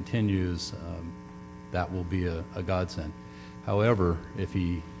that continues, that will be a godsend. However,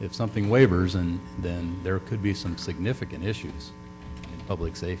 if something wavers, then there could be some significant issues in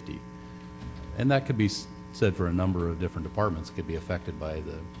public safety. And that could be said for a number of different departments. It could be affected by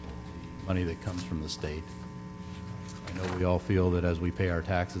the money that comes from the state. I know we all feel that as we pay our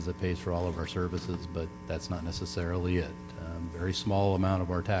taxes, it pays for all of our services, but that's not necessarily it. Very small amount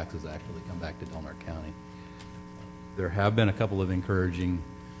of our taxes actually come back to Del Norte County. There have been a couple of encouraging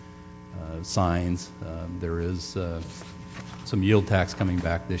signs. There is some yield tax coming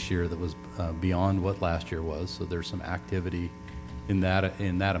back this year that was beyond what last year was, so there's some activity in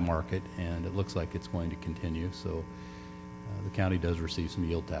that market, and it looks like it's going to continue. So the county does receive some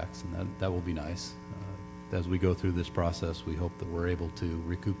yield tax, and that will be nice. As we go through this process, we hope that we're able to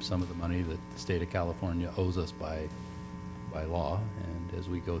recoup some of the money that the state of California owes us by law, and as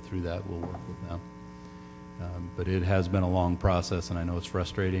we go through that, we'll work with them. But it has been a long process, and I know it's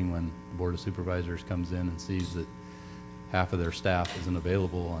frustrating when the Board of Supervisors comes in and sees that half of their staff isn't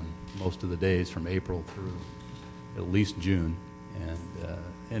available on most of the days from April through at least June,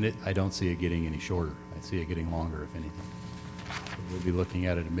 and I don't see it getting any shorter. I see it getting longer, if anything. So we'll be looking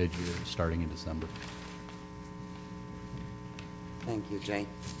at it at mid-year, starting in December. Thank you, Jay.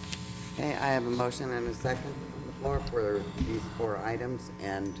 Okay, I have a motion and a second on the floor for these 4 items,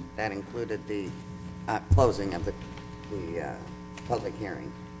 and that included the closing of the public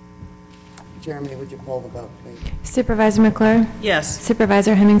hearing. Jeremy, would you poll the vote, please? Supervisor McClure? Yes.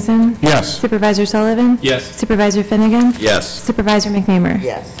 Supervisor Hemmingson? Yes. Supervisor Sullivan? Yes. Supervisor Finnegan? Yes. Supervisor McNamara?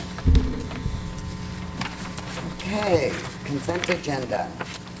 Yes. Okay, consent agenda.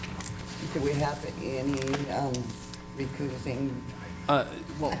 Do we have any recusing?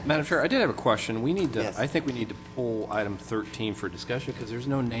 Well, Madam Chair, I did have a question. We need to, Yes. I think we need to pull item 13 for discussion because there's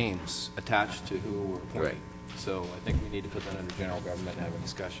no names attached to who we're appointing. Right. So I think we need to put that under general government and have a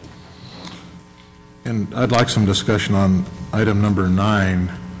discussion. And I'd like some discussion on item number 9,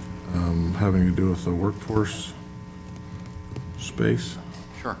 having to do with the workforce space.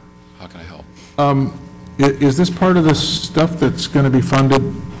 Sure. How can I help? Is this part of the stuff that's going to be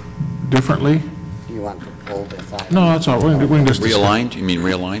funded differently? Do you want to pull this item? No, that's all. We can just discuss. Realigned? You mean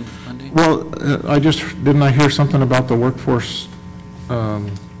realigned funding? Well, didn't I hear something about the workforce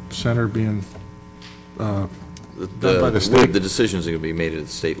center being done by the state? The decisions are going to be made at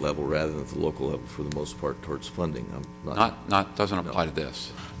the state level rather than at the local level for the most part towards funding. Doesn't apply to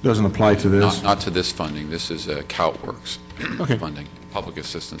this. Doesn't apply to this? Not to this funding. This is CalWorks Okay. funding, public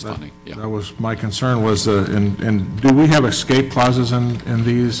assistance funding. Yeah. That was, my concern was, and do we have escape clauses in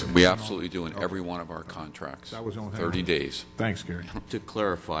these? We absolutely do in every one of our contracts. That was the only thing. 30 days. Thanks, Gary. To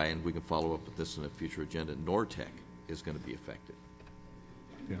clarify, and we can follow up with this in a future agenda, Nortec is going to be affected.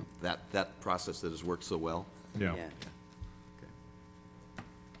 Yeah. That process that has worked so well. Yeah.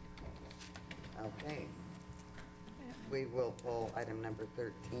 Okay. We will pull item number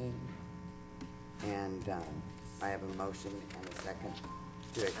 13, and I have a motion and a second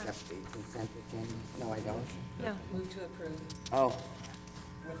to accept the consent agenda. No, I don't. No. Move to approve Oh,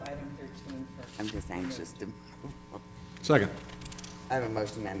 with item 13 first. I'm just anxious to. Second. I have a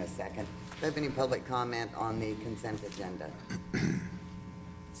motion and a second. Do you have any public comment on the consent agenda?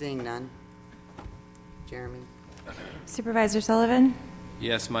 Seeing none. Jeremy? Supervisor Sullivan?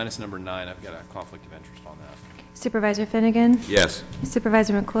 Yes, minus number 9. I've got a conflict of interest on that. Supervisor Finnegan? Yes.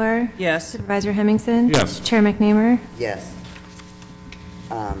 Supervisor McClure? Yes. Supervisor Hemmingson? Yes. Chair McNamara? Yes.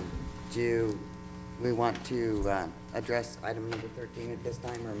 Do we want to address item number 13 at this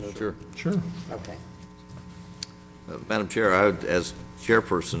time, or move it? Sure. Sure. Okay. Madam Chair, I would, as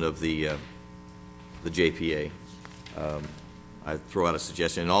chairperson of the JPA, I'd throw out a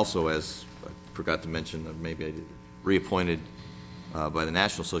suggestion, and also, as I forgot to mention, maybe I did, reappointed by the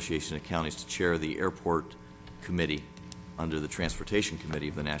National Association of Counties to chair the Airport Committee under the Transportation Committee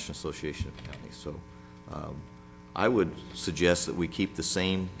of the National Association of Counties. So I would suggest that we keep the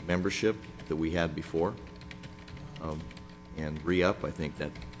same membership that we had before and re-up. I think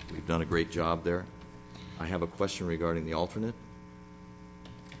that we've done a great job there. I have a question regarding the alternate.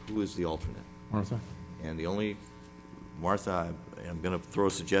 Who is the alternate? Martha? And the only, Martha, I'm going to throw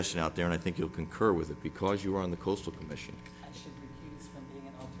a suggestion out there, and I think you'll concur with it. Because you are on the Coastal Commission, I should recuse from being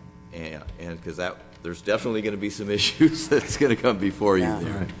an alternate. and because there's definitely going to be some issues that's going to come before you Yeah.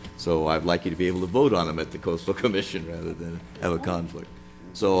 there. Right. So I'd like you to be able to vote on them at the Coastal Commission rather than have a conflict.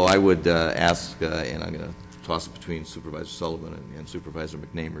 So I would ask, and I'm going to toss it between Supervisor Sullivan and Supervisor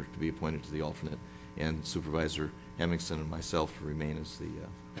McNamer to be appointed to the alternate, and Supervisor Hemmingson and myself to remain as the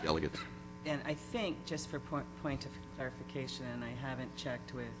delegates. And I think, just for point of clarification, and I haven't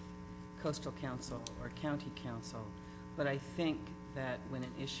checked with Coastal Council or County Council, but I think that when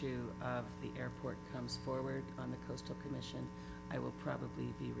an issue of the airport comes forward on the Coastal Commission, I will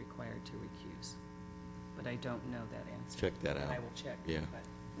probably be required to recuse. But I don't know that answer. Check that out. I will check. Yeah. But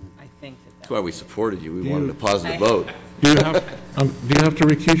I think that. That's why we supported you. We Do wanted you- a positive vote. Do you have to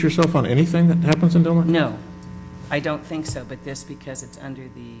recuse yourself on anything that happens in Del Mar? No, I don't think so, but this because it's under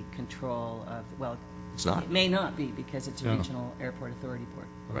the control of, well, It's not. it may not be because it's a Yeah. Regional Airport Authority Board.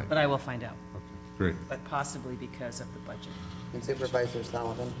 Right. But I will find out, Great. but possibly because of the budget. And Supervisor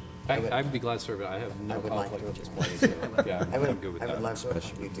Sullivan? I'd be glad to serve it. I have I no would like conflict to. at this point, so, yeah, I would, I'm good with I that. would love to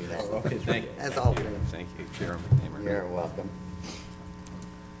have you do that. Okay, thank you. As alternate. Thank you, Chair McNamer. You're welcome.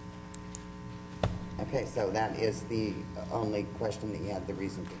 Okay, so that is the only question that you had, the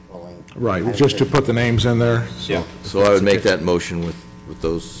reason for pulling. Right, just to put the names in there. Yeah. So I would make that motion with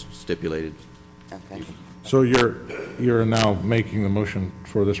those stipulated. Okay. So you're now making the motion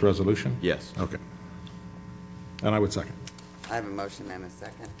for this resolution? Yes. Okay. And I would second. I have a motion and a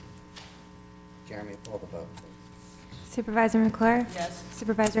second. Jeremy, pull the vote, please. Supervisor McClure? Yes.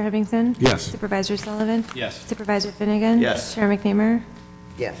 Supervisor Hemmingson? Yes. Supervisor Sullivan? Yes. Supervisor Finnegan? Yes. Chair McNamer?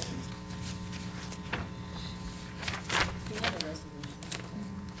 Yes.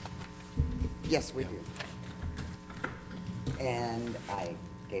 Yes, we do. And I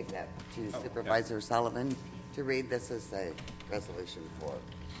gave that to Supervisor Sullivan to read. This is a resolution for, what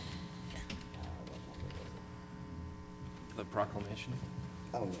number was The proclamation? it?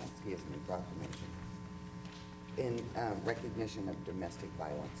 Oh, no, excuse me, proclamation. In recognition of domestic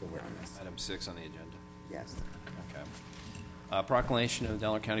violence awareness. Item 6 on the agenda. Yes. Okay. Proclamation of the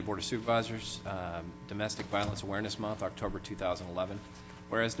Delaware County Board of Supervisors, Domestic Violence Awareness Month, October 2011.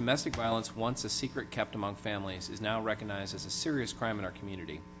 Whereas domestic violence, once a secret kept among families, is now recognized as a serious crime in our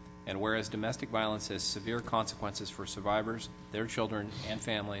community. And whereas domestic violence has severe consequences for survivors, their children, and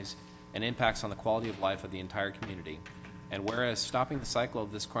families, and impacts on the quality of life of the entire community. And whereas stopping the cycle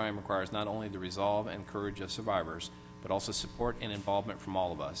of this crime requires not only the resolve and courage of survivors, but also support and involvement from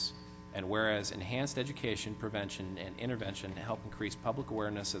all of us. And whereas enhanced education, prevention, and intervention help increase public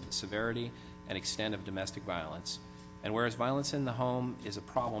awareness of the severity and extent of domestic violence. And whereas violence in the home is a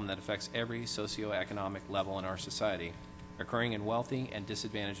problem that affects every socioeconomic level in our society, occurring in wealthy and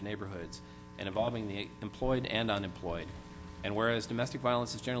disadvantaged neighborhoods, and involving the employed and unemployed. And whereas domestic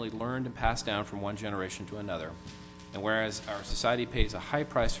violence is generally learned and passed down from one generation to another. And whereas our society pays a high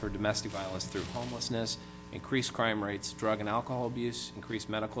price for domestic violence through homelessness, increased crime rates, drug and alcohol abuse, increased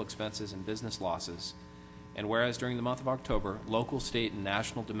medical expenses, and business losses. And whereas during the month of October, local, state, and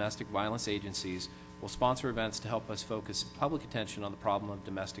national domestic violence agencies will sponsor events to help us focus public attention on the problem of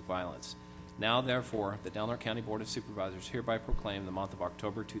domestic violence. Now, therefore, the Delaware County Board of Supervisors hereby proclaim the month of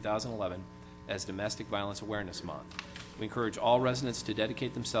October 2011 as Domestic Violence Awareness Month. We encourage all residents to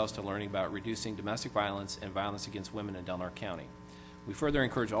dedicate themselves to learning about reducing domestic violence and violence against women in Delaware County. We further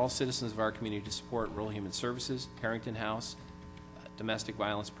encourage all citizens of our community to support Rural Human Services, Harrington House, domestic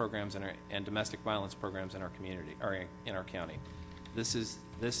violence programs and domestic violence programs in our community, or in our county. This is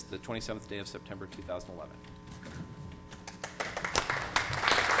the 27th day of September 2011.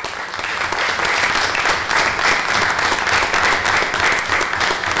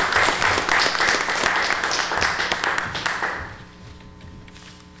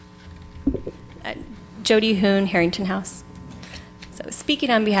 Jody Hoon, Harrington House. So speaking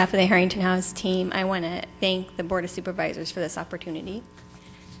on behalf of the Harrington House team, I want to thank the Board of Supervisors for this opportunity.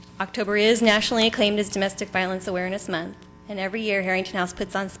 October is nationally acclaimed as Domestic Violence Awareness Month, and every year Harrington House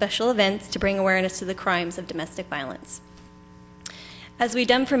puts on special events to bring awareness to the crimes of domestic violence. As we've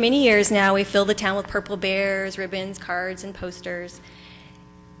done for many years now, we fill the town with purple bears, ribbons, cards, and posters.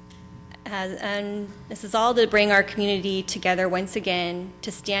 And this is all to bring our community together once again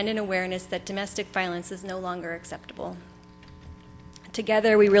to stand in awareness that domestic violence is no longer acceptable.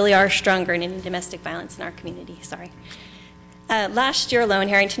 Together, we really are stronger in ending domestic violence in our community. Last year alone,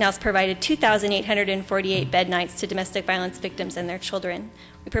 Harrington House provided 2,848 bed nights to domestic violence victims and their children.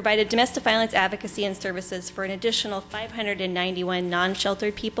 We provided domestic violence advocacy and services for an additional 591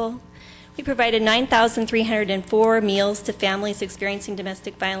 non-sheltered people. We provided 9,304 meals to families experiencing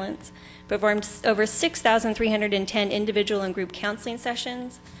domestic violence, performed over 6,310 individual and group counseling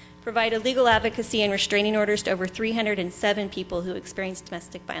sessions, provided legal advocacy and restraining orders to over 307 people who experienced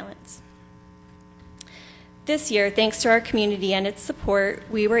domestic violence. This year, thanks to our community and its support,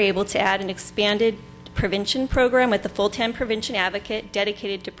 we were able to add an expanded prevention program with a full-time prevention advocate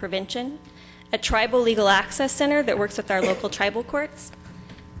dedicated to prevention, a tribal legal access center that works with our local tribal courts,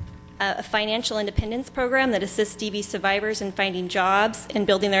 a financial independence program that assists DV survivors in finding jobs and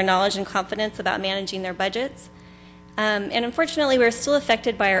building their knowledge and confidence about managing their budgets. And unfortunately, we're still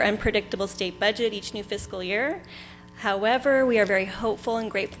affected by our unpredictable state budget each new fiscal year. However, we are very hopeful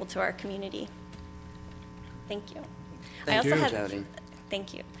and grateful to our community. Thank you. Thank you, Jody.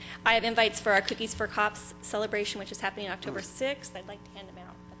 Thank you. I have invites for our Cookies for Cops celebration, which is happening October 6th. I'd like to hand them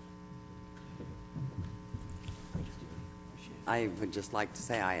out. I would just like to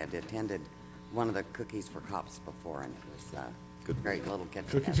say I had attended one of the Cookies for Cops before, and it was a great little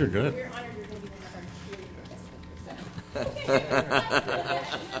get-together. Cookies are good. We're honored you're going to be one of our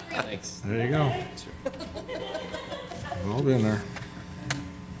cheerleaders. Thanks. There you go. We've all been there.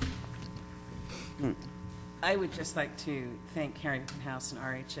 I would just like to thank Harrington House and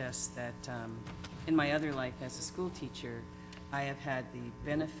RHS that in my other life as a school teacher, I have had the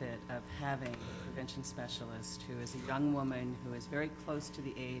benefit of having a prevention specialist who is a young woman who is very close to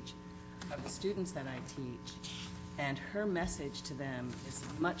the age of the students that I teach, and her message to them is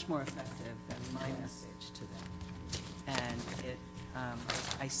much more effective than my message to them. And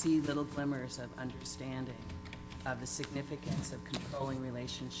I see little glimmers of understanding of the significance of controlling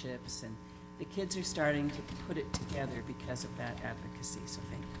relationships, and the kids are starting to put it together because of that advocacy, so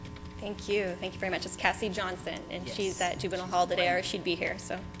thank you. Thank you. Thank you very much. It's Cassie Johnson, and Yes. she's at Juvenile Hall today, or she'd be here,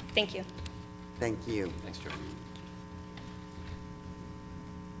 so thank you. Thank you. Thanks, Joe.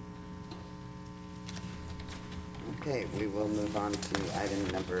 Okay, we will move on to item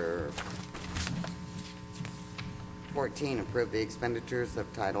number 14, approve the expenditures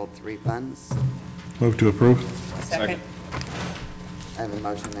of Title III funds. Move to approve. Second. I have a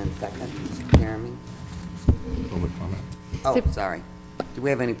motion and a second. Jeremy? Public comment. Oh, Sup- sorry. Do we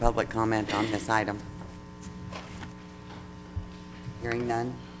have any public comment on this item? Hearing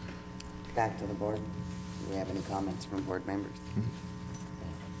none. Back to the board. Do we have any comments from board members?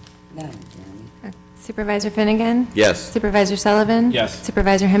 None, Jeremy. Supervisor Finnegan? Yes. Supervisor Sullivan? Yes.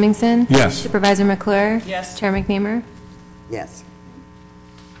 Supervisor Hemmingson? Yes. Supervisor McClure? Yes. Chair McNeamer? Yes.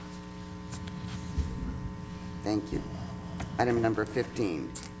 Thank you. Item number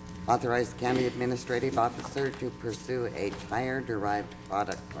 15, authorize county administrative officer to pursue a tire-derived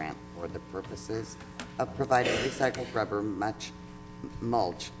product grant for the purposes of providing recycled rubber mulch,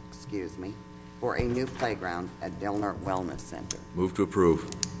 for a new playground at Del Norte Wellness Center. Move to approve.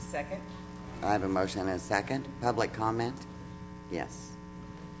 Second. I have a motion and a second. Public comment? Yes.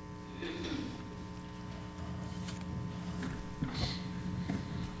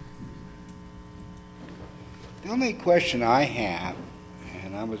 The only question I have,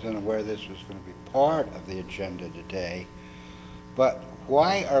 and I was unaware this was going to be part of the agenda today, but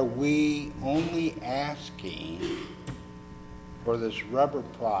why are we only asking for this rubber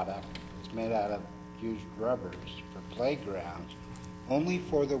product that's made out of used rubbers for playgrounds only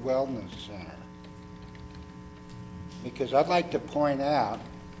for the wellness center? Because I'd like to point out,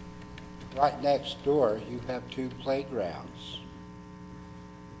 right next door, you have 2 playgrounds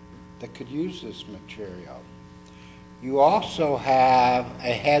that could use this material. You also have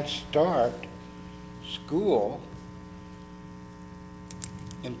a Head Start school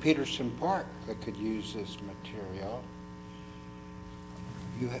in Peterson Park that could use this material.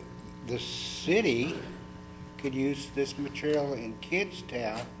 The city could use this material in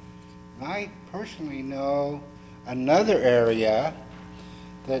Kidstown. And I personally know another area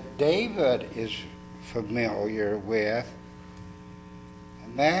that David is familiar with,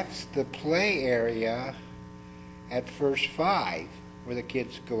 and that's the play area at First 5, where the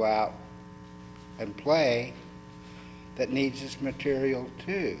kids go out and play, that needs this material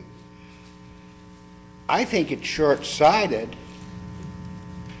too. I think it's short-sighted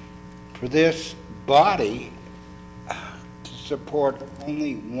for this body to support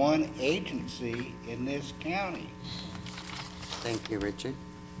only one agency in this county. Thank you, Richard.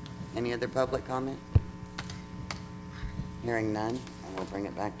 Any other public comment? Hearing none, I will bring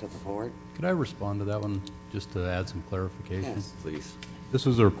it back to the board. Could I respond to that one, just to add some clarification? Yes. Please. This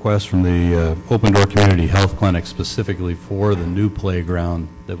was a request from the Open Door Community Health Clinic specifically for the new playground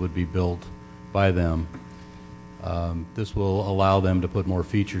that would be built by them. This will allow them to put more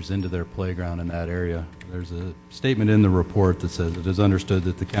features into their playground in that area. There's a statement in the report that says it is understood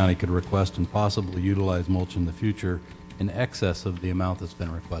that the county could request and possibly utilize mulch in the future in excess of the amount that's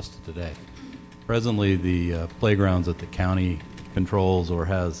been requested today. Presently, the playgrounds that the county controls or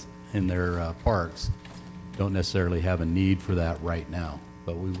has in their parks don't necessarily have a need for that right now,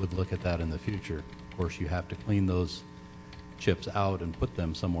 but we would look at that in the future. Of course, you have to clean those chips out and put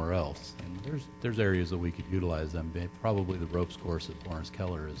them somewhere else. And there's areas that we could utilize them. Probably the ropes course at Lawrence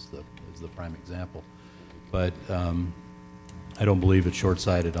Keller is the prime example. But I don't believe it's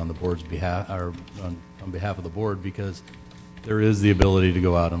short-sighted on the board's behalf, or on behalf of the board, because there is the ability to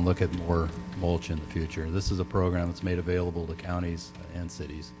go out and look at more mulch in the future. This is a program that's made available to counties and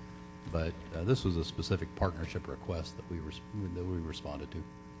cities, but this was a specific partnership request that we responded to.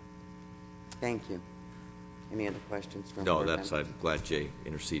 Thank you. Any other questions from No, board that's, members? I'm glad Jay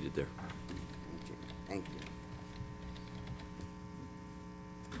interceded there. Thank you. Thank you.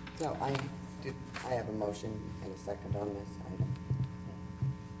 So I have a motion and a second on this item.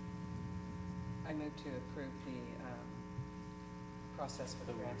 I move to approve the process for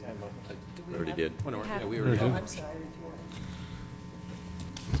the grant. We already did. Yeah, we already Oh, did. I'm sorry.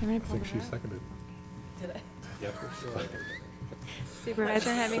 Do you want me to pull the vote? seconded. Did I?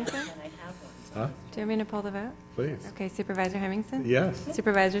 Supervisor Hemmingson? Huh? Do you want me to pull the vote? Please. Okay, Supervisor Hemmingson? Yes.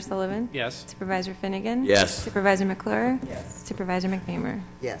 Supervisor Sullivan? Yes. Supervisor Finnegan? Yes. Supervisor McClure? Yes. Supervisor McNamara?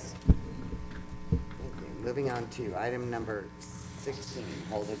 Yes. Thank you. Moving on to item number 16,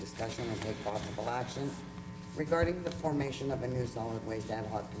 hold a discussion and take possible action regarding the formation of a new solid waste ad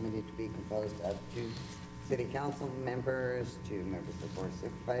hoc committee to be composed of 2 city council members, 2 members of the board of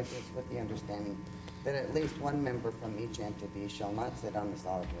supervisors, with the understanding that at least 1 member from each entity shall not sit on the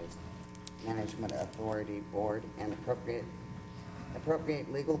solid waste management authority board, and appropriate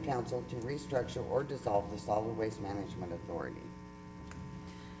legal counsel to restructure or dissolve the solid waste management authority.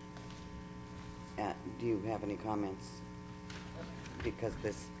 Do you have any comments? Because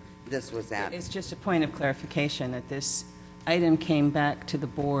this was at... It's just a point of clarification that this item came back to the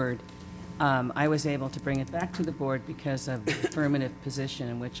board. I was able to bring it back to the board because of the affirmative position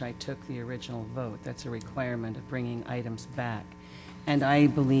in which I took the original vote. That's a requirement of bringing items back. And I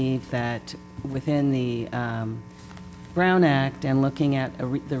believe that within the Brown Act and looking at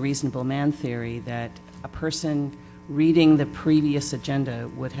the reasonable man theory, that a person reading the previous agenda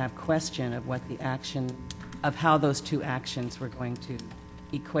would have question of what the action, of how those 2 actions were going to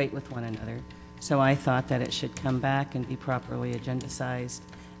equate with one another. So I thought that it should come back and be properly agendized,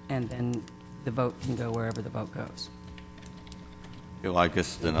 and then the vote can go wherever the vote goes. Well, I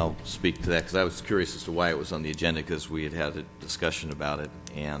guess then I'll speak to that, because I was curious as to why it was on the agenda, because we had had a discussion about it,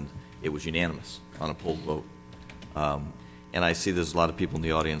 and it was unanimous on a poll vote. And I see there's a lot of people in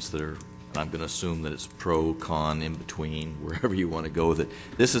the audience that are, and I'm going to assume that it's pro, con, in between, wherever you want to go with it.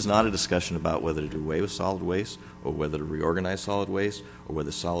 This is not a discussion about whether to do away with solid waste, or whether to reorganize solid waste, or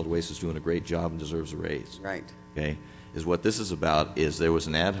whether solid waste is doing a great job and deserves a raise. Right. Okay? Is what this is about is there was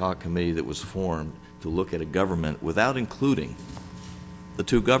an ad hoc committee that was formed to look at a government without including the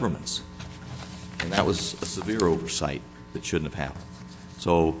 2 governments. And that was a severe oversight that shouldn't have happened.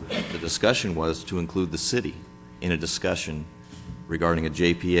 So the discussion was to include the city in a discussion regarding a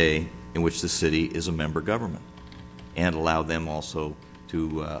JPA in which the city is a member government, and allow them also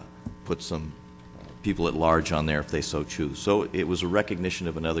to put some people at large on there if they so choose. So it was a recognition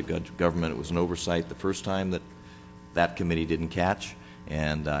of another government. It was an oversight the first time that committee didn't catch,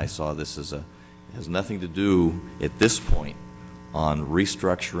 and I saw this as it has nothing to do at this point on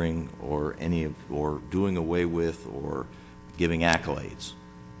restructuring or doing away with or giving accolades,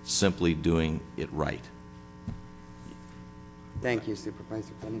 simply doing it right. Thank you,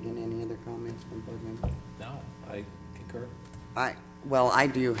 Supervisor Finnegan. Any other comments from board members? No, I concur. I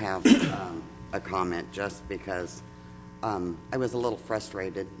do have a comment, just because I was a little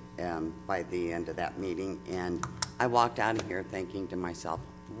frustrated by the end of that meeting, and I walked out of here thinking to myself,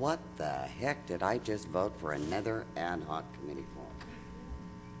 what the heck did I just vote for another ad hoc committee for?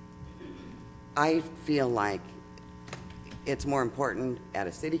 I feel like it's more important at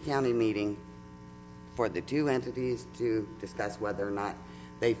a city-county meeting for the 2 entities to discuss whether or not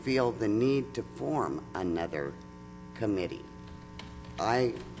they feel the need to form another committee.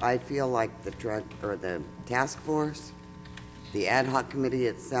 I feel like the task force, the ad hoc committee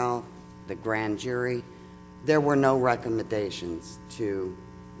itself, the grand jury, there were no recommendations to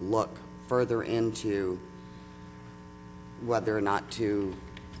look further into whether or not to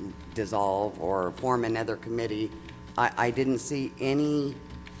dissolve or form another committee. I didn't see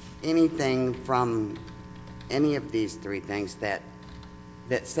anything from any of these three things that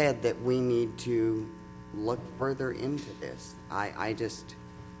said that we need to look further into this. I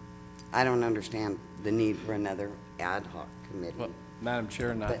don't understand the need for another ad hoc committee. Well, Madam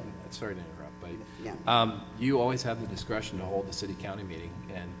Chair, sorry to interrupt, but Yeah. you always have the discretion to hold the city-county meeting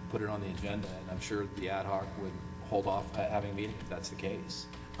and put it on the agenda, and I'm sure the ad hoc would hold off having a meeting if that's the case.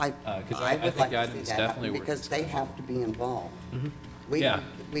 I would would think like to see items that definitely happen worth because they discussion. have to be involved. Yeah.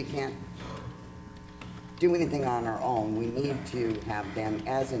 We can't do anything on our own. We need to have them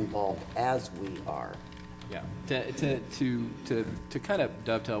as involved as we are. Yeah, to kind of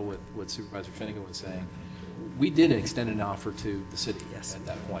dovetail with what Supervisor Finnegan was saying, we did extend an offer to the city at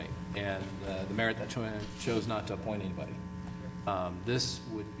that point, and the mayor at that chose not to appoint anybody. This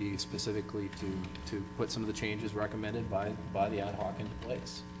would be specifically to put some of the changes recommended by the ad hoc into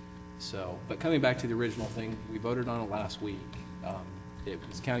place. So, but coming back to the original thing, we voted on it last week. It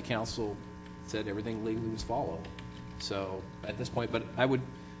was county council said everything legally was followed. So at this point, but I would,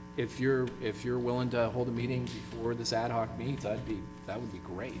 if you're willing to hold a meeting before this ad hoc meets, that would be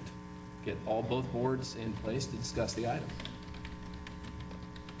great. Get both boards in place to discuss the item.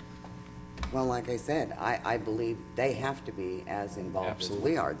 Well, like I said, I believe they have to be as involved as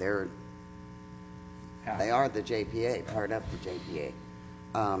we are. They are the JPA, part of the JPA.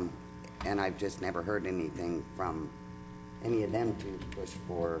 And I've just never heard anything from any of them to push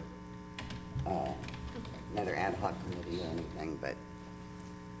for another ad hoc committee or anything, but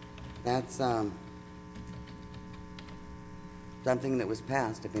that's something that was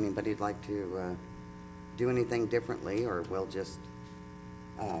passed. If anybody'd like to do anything differently, or we'll just...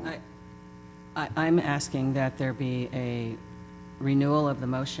 I'm asking that there be a renewal of the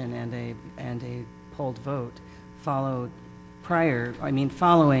motion and a polled vote following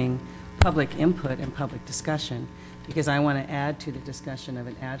public input and public discussion, because I want to add to the discussion of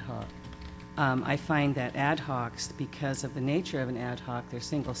an ad hoc. I find that ad hocs, because of the nature of an ad hoc, they're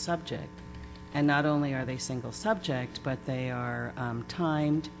single subject. And not only are they single subject, but they are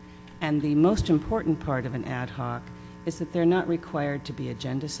timed. And the most important part of an ad hoc is that they're not required to be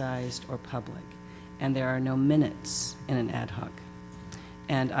agendized or public. And there are no minutes in an ad hoc.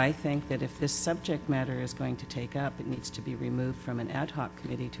 And I think that if this subject matter is going to take up, it needs to be removed from an ad hoc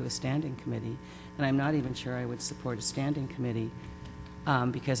committee to a standing committee. And I'm not even sure I would support a standing committee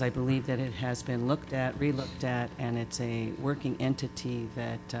because I believe that it has been looked at, re-looked at, and it's a working entity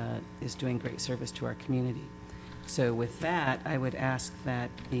that is doing great service to our community. So with that, I would ask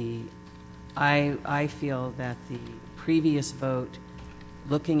that I feel that the previous vote,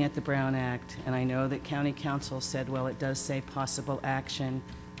 looking at the Brown Act, and I know that County Council said, well, it does say possible action,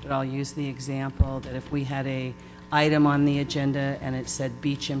 but I'll use the example that if we had a item on the agenda and it said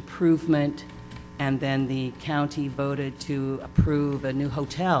beach improvement, and then the county voted to approve a new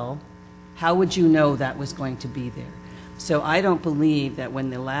hotel, how would you know that was going to be there? So I don't believe that when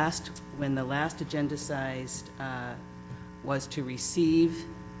the last agendized was to receive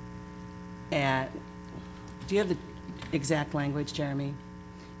do you have the exact language, Jeremy?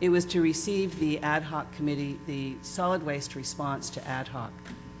 It was to receive the ad hoc committee, the solid waste response to ad hoc.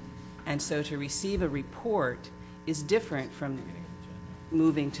 And so to receive a report is different from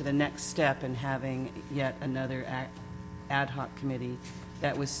moving to the next step and having yet another ad hoc committee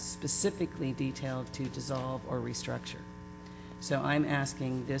that was specifically detailed to dissolve or restructure. So I'm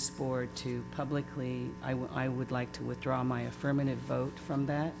asking this board to publicly, I would like to withdraw my affirmative vote from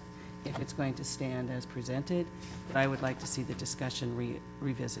that if it's going to stand as presented, but I would like to see the discussion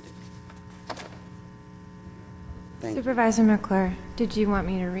revisited. Thank you. Supervisor McClure, did you want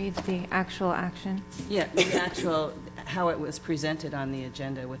me to read the actual action? Yeah, the actual, how it was presented on the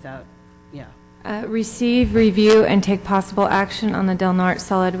agenda without, yeah. Receive, review, and take possible action on the Del Norte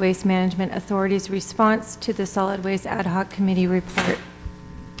Solid Waste Management Authority's response to the Solid Waste Ad Hoc Committee report.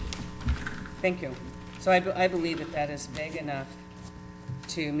 Thank you. So I believe that that is vague enough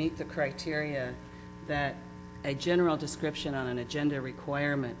to meet the criteria that a general description on an agenda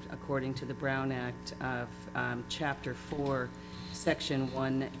requirement, according to the Brown Act of Chapter 4, Section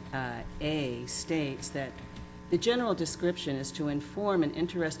 1A, states that the general description is to inform an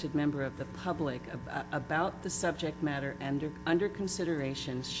interested member of the public about the subject matter under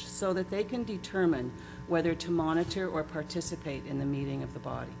consideration so that they can determine whether to monitor or participate in the meeting of the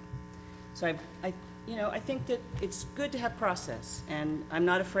body. So I think that it's good to have process, and I'm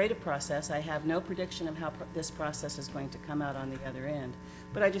not afraid of process. I have no prediction of how this process is going to come out on the other end,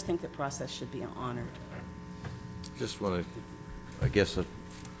 but I just think that process should be honored. Just want to, I guess, to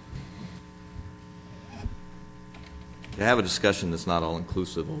have a discussion that's not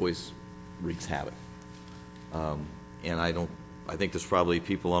all-inclusive always wreaks havoc. And I think there's probably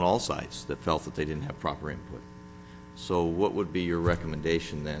people on all sides that felt that they didn't have proper input. So what would be your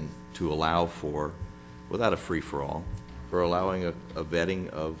recommendation then to allow for, without a free-for-all, for allowing a vetting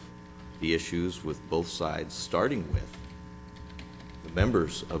of the issues with both sides, starting with the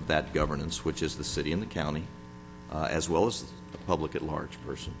members of that governance, which is the city and the county, as well as the public at large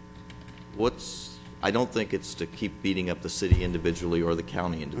person? I don't think it's to keep beating up the city individually or the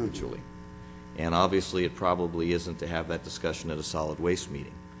county individually. And obviously, it probably isn't to have that discussion at a solid waste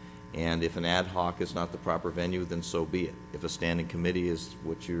meeting. And if an ad hoc is not the proper venue, then so be it. If a standing committee is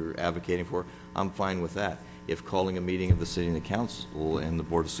what you're advocating for, I'm fine with that. If calling a meeting of the city and the council and the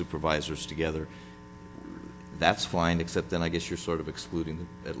board of supervisors together, that's fine, except then I guess you're sort of excluding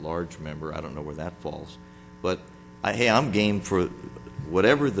the at-large member. I don't know where that falls. But, hey, I'm game for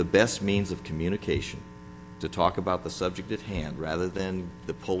whatever the best means of communication to talk about the subject at hand rather than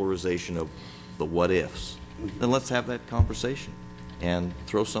the polarization of the what-ifs. Then let's have that conversation and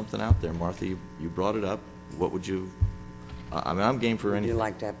throw something out there. Martha, you brought it up. What would you, I mean, I'm game for anything. Would you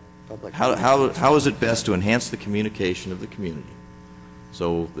like to have public? How is it best to enhance the communication of the community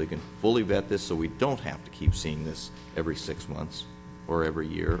so they can fully vet this so we don't have to keep seeing this every 6 months or every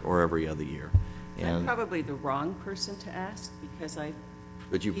year or every other year? And I'm probably the wrong person to ask because I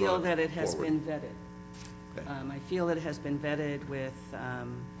But you feel brought that it has forward. been vetted. Okay. I feel that it has been vetted with,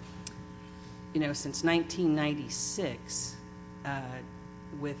 since 1996,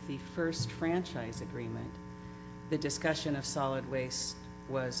 with the first franchise agreement, the discussion of solid waste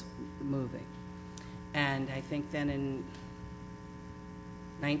was moving. And I think then in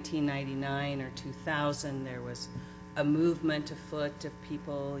 1999 or 2000, there was a movement afoot of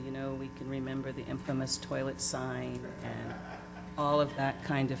people, we can remember the infamous toilet sign and all of that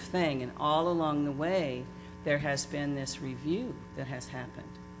kind of thing. And all along the way, there has been this review that has happened.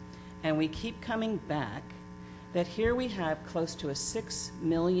 And we keep coming back that here we have close to a $6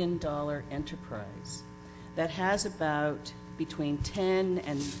 million enterprise that has about between 10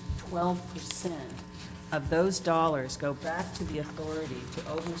 and 12% of those dollars go back to the authority to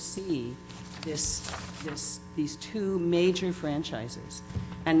oversee these two major franchises.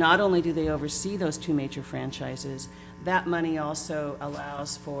 And not only do they oversee those two major franchises, that money also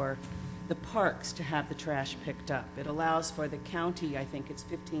allows for the parks to have the trash picked up. It allows for the county, I think it's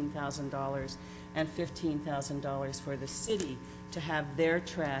 $15,000, and $15,000 for the city to have their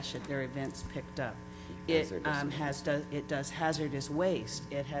trash at their events picked up. It does hazardous waste.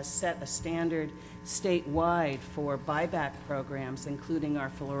 It has set a standard statewide for buyback programs, including our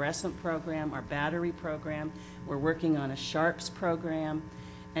fluorescent program, our battery program. We're working on a Sharps program.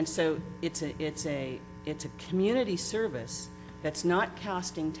 And so it's a community service that's not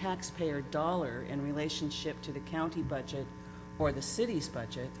costing taxpayer dollar in relationship to the county budget or the city's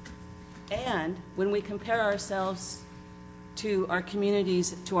budget. And when we compare ourselves to our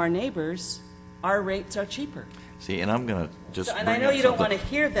communities, to our neighbors, our rates are cheaper. See, and I'm going to just And I know you don't want to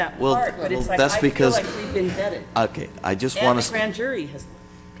hear that part, but it's like, that's I feel because, like we've been vetted. Okay, I just And want the us, grand jury has.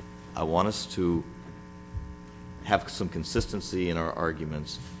 I want us to have some consistency in our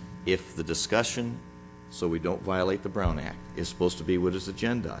arguments. If the discussion, so we don't violate the Brown Act, is supposed to be what is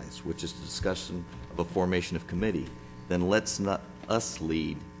agendized, which is the discussion of a formation of committee, then let's not us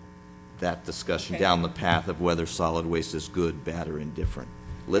lead that discussion Okay. down the path of whether solid waste is good, bad, or indifferent.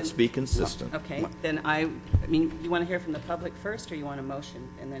 Let's be consistent. Okay, then you want to hear from the public first, or you want a motion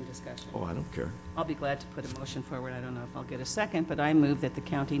and then discussion? Oh, I don't care. I'll be glad to put a motion forward. I don't know if I'll get a second, but I move that the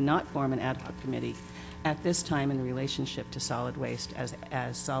county not form an ad hoc committee at this time in relationship to solid waste,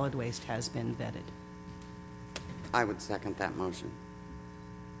 as solid waste has been vetted. I would second that motion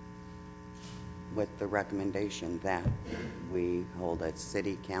with the recommendation that we hold a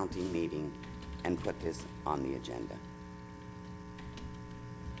city-county meeting and put this on the agenda.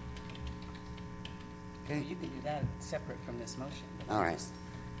 Okay. You can do that separate from this motion. All right. So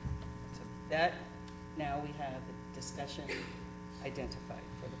that, now we have the discussion identified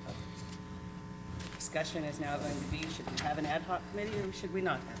for the public. Discussion is now going to be, should we have an ad hoc committee or should we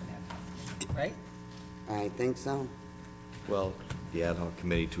not have an ad hoc committee, right? I think so. Well, the ad hoc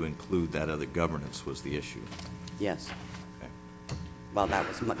committee to include that other governance was the issue. Yes. Okay. Well,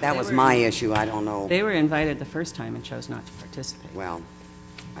 that was my issue. I don't know. They were invited the first time and chose not to participate. Well,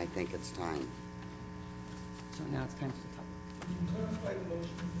 I think it's time. So now it's time for the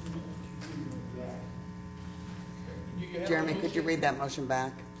public. Jeremy, could you read that motion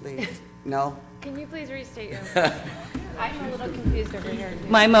back, please? No? Can you please restate your? I'm a little confused over here.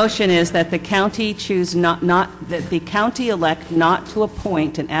 My motion is that the county choose that the county elect not to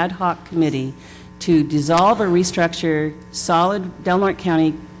appoint an ad hoc committee to dissolve or restructure Del Norte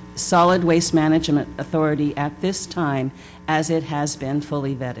County Solid Waste Management Authority at this time, as it has been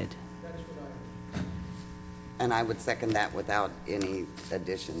fully vetted. And I would second that without any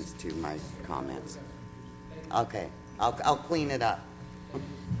additions to my comments. Okay, I'll clean it up.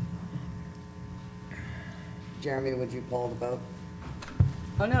 Jeremy, would you poll the vote?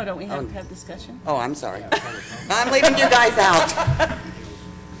 Oh, no, don't we have to have discussion? Oh, I'm sorry. I'm leaving you guys out.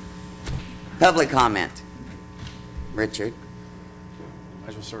 Public comment. Richard? Might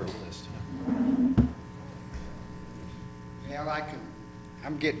as well serve a list. Well,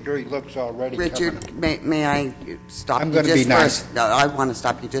 I'm getting dirty looks already. Richard, may I stop I'm you gonna just be for nice. No, I want to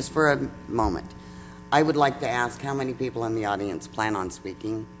stop you just for a moment. I would like to ask how many people in the audience plan on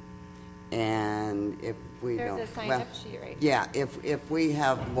speaking? And if we don't... There's a sign-up sheet right Yeah, if we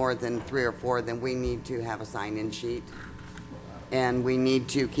have more than 3 or 4, then we need to have a sign-in sheet. And we need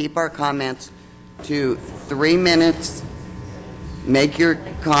to keep our comments to 3 minutes. Make your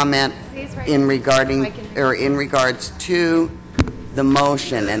comment in regards to the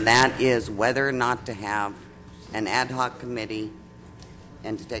motion, and that is whether or not to have an ad hoc committee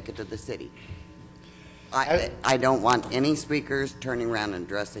and to take it to the city. I don't want any speakers turning around and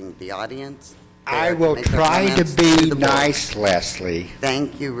addressing the audience. I will Make their try to comments be the board. nice, Leslie.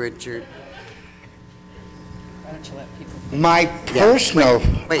 Thank you, Richard. Why don't you let people... My personal...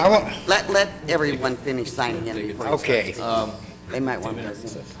 Wait, I want- let everyone finish signing in before you Okay. start. They might want to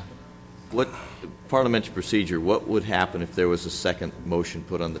listen. What parliamentary procedure, what would happen if there was a second motion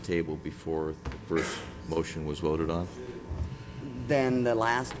put on the table before the first motion was voted on? Then the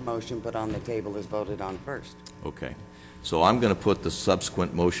last motion put on the table is voted on first. Okay. So I'm going to put the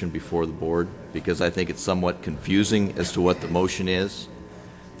subsequent motion before the board because I think it's somewhat confusing as to what the motion is.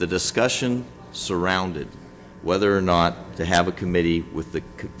 The discussion surrounded whether or not to have a committee with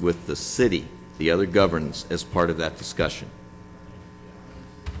the city, the other governance, as part of that discussion.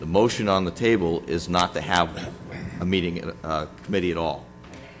 The motion on the table is not to have a meeting, committee at all.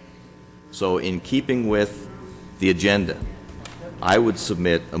 So in keeping with the agenda, I would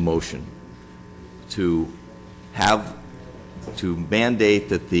submit a motion to mandate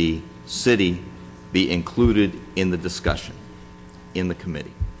that the city be included in the discussion, in the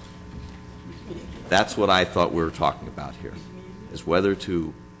committee. That's what I thought we were talking about here, is whether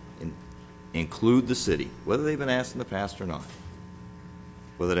to include the city, whether they've been asked in the past or not,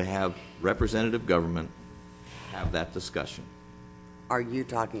 whether to have representative government have that discussion. Are you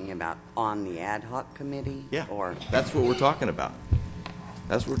talking about on the ad hoc committee? Yeah, Or that's what we're talking about.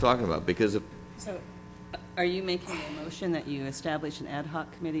 That's what we're talking about, because if, So, are you making a motion that you establish an ad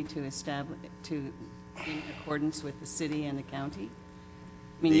hoc committee in accordance with the city and the county?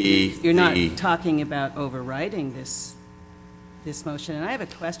 I mean, you're not talking about overriding this motion, and I have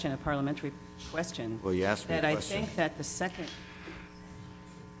a parliamentary question. Well, you asked me a That question. I think that the second,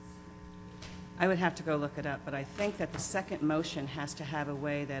 I would have to go look it up, but I think that the second motion has to have a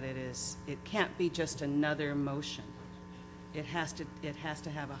way that it can't be just another motion. It has to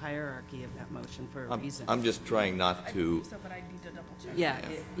have a hierarchy of that motion for a reason. I'm just trying not to, But I need to double check. Yeah,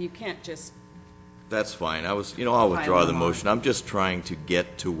 you can't just, that's fine. I'll withdraw the Pile them motion. I'm just trying to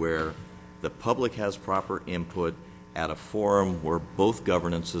get to where the public has proper input at a forum where both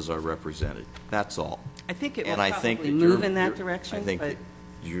governances are represented. That's all. I think it will And I think probably that move in that direction, I think but that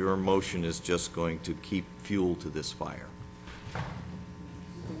your motion is just going to keep fuel to this fire.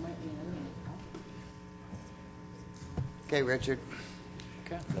 Okay, Richard.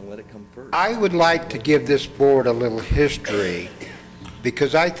 Then let it come first. I would like to give this board a little history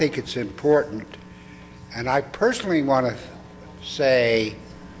because I think it's important. And I personally want to say,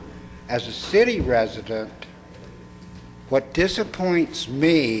 as a city resident, what disappoints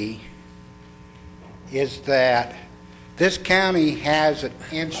me is that this county has an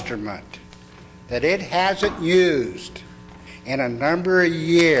instrument that it hasn't used in a number of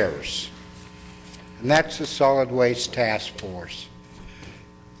years, and that's the Solid Waste Task Force.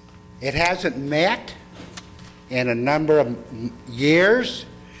 It hasn't met in a number of years.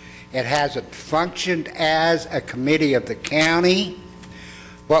 It hasn't functioned as a committee of the county.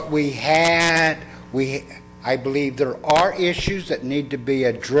 What we had, I believe there are issues that need to be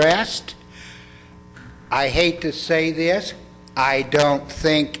addressed. I hate to say this, I don't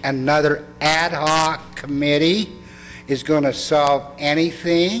think another ad hoc committee is going to solve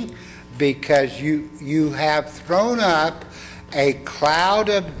anything because you have thrown up a cloud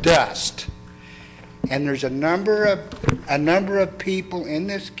of dust, and there's a number of people in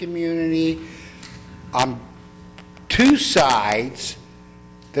this community on two sides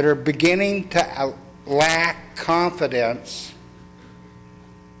that are beginning to lack confidence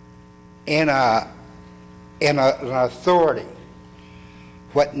in an authority.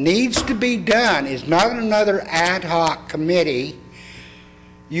 What needs to be done is not another ad hoc committee.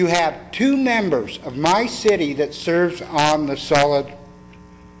 You have two members of my city that serves on the Solid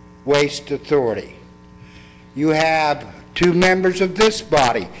Waste Authority. You have two members of this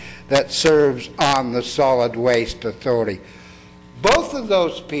body that serves on the Solid Waste Authority. Both of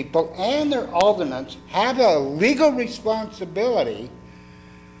those people and their alternates have a legal responsibility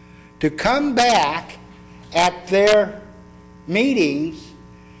to come back at their meetings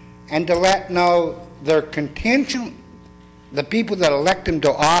and to let know their contingent, the people that elect them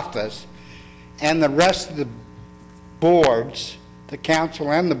to office, and the rest of the boards, the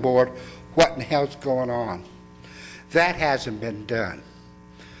council and the board, what in the hell's going on. That hasn't been done.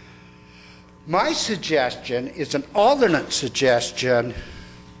 My suggestion is an alternate suggestion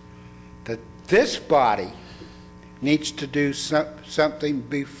that this body needs to do something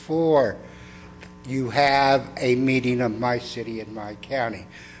before you have a meeting of my city and my county,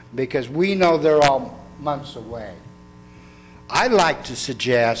 because we know they're all months away. I'd like to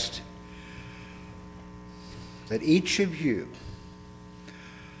suggest that each of you,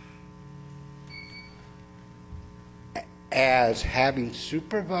 as having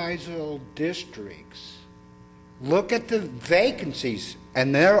supervisorial districts, look at the vacancies,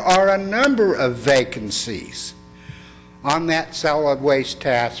 and there are a number of vacancies on that solid waste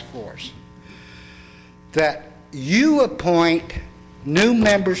task force, that you appoint new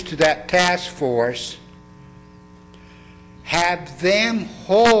members to that task force, have them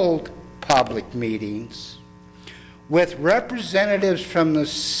hold public meetings with representatives from the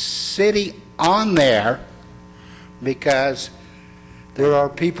city on there, because there are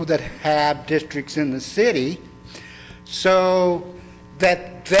people that have districts in the city, so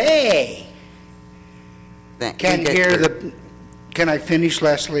that they can hear the, can I finish,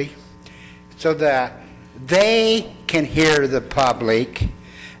 Leslie? So that they can hear the public,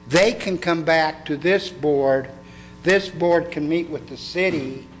 they can come back to this board can meet with the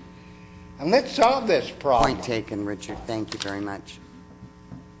city, and let's solve this problem. Point taken, Richard. Thank you very much.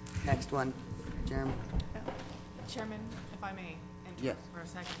 Next one, Jeremy. Chairman, if I may interrupt for a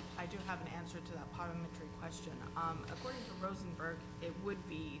second, I do have an answer to that parliamentary question. According to Rosenberg, it would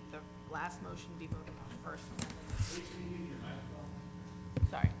be the last motion be voted on first.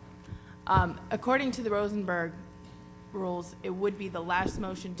 Sorry. According to the Rosenberg rules, it would be the last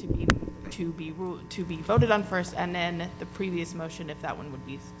motion to be voted on first, and then the previous motion, if that one would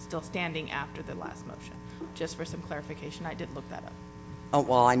be still standing after the last motion. Just for some clarification, I did look that up. Oh,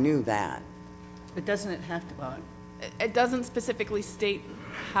 well, I knew that. But doesn't it have to, well, it doesn't specifically state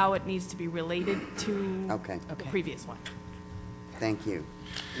how it needs to be related to the previous one. Thank you.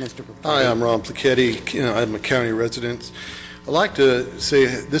 Mr. Hi, I'm Ron Placetti. I'm a county resident. I'd like to say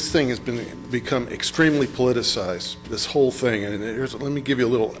this thing has become extremely politicized, this whole thing. And let me give you a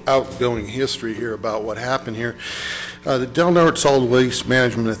little outgoing history here about what happened here. The Del Norte Solid Waste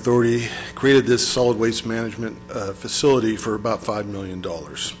Management Authority created this solid waste management facility for about $5 million.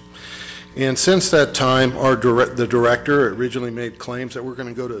 And since that time, the director originally made claims that we're going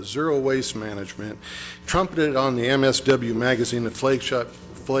to go to zero waste management, trumpeted on the MSW magazine, the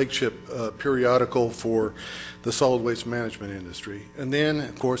flagship periodical for the solid waste management industry. And then,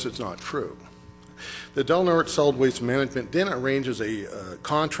 of course, it's not true. The Del Norte Solid Waste Management then arranges a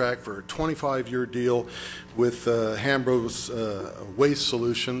contract for a 25-year deal with Hambros Waste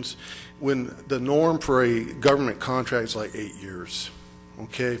Solutions, when the norm for a government contract is like 8 years.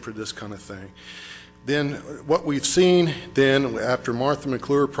 Okay, for this kind of thing. Then what we've seen then, after Martha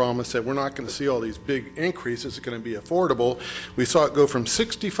McClure promised that we're not going to see all these big increases, it's going to be affordable, we saw it go from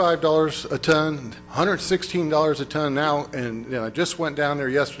 $65 a ton, $116 a ton now, and I just went down there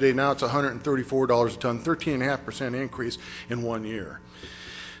yesterday, now it's $134 a ton, 13.5% increase in 1 year.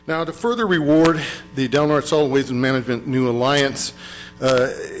 Now, to further reward the Del Norte Solid Waste Management New Alliance,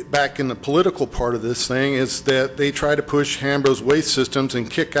 back in the political part of this thing, is that they try to push Hambros Waste Systems and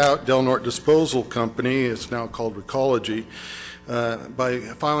kick out Del Norte Disposal Company, it's now called Recology, by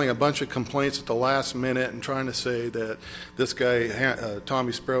filing a bunch of complaints at the last minute and trying to say that this guy,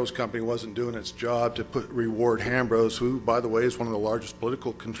 Tommy Sparrow's company, wasn't doing its job to reward Hambros, who, by the way, is one of the largest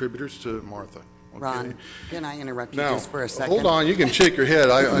political contributors to Martha. Okay. Ron, can I interrupt you now, just for a second? Hold on, you can shake your head.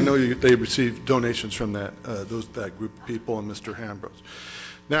 I know they received donations from that group of people and Mr. Hambros.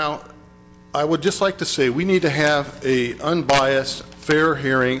 Now, I would just like to say we need to have a unbiased, fair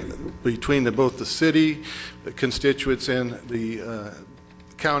hearing between both the city the constituents and the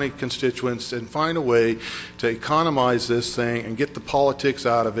county constituents, and find a way to economize this thing and get the politics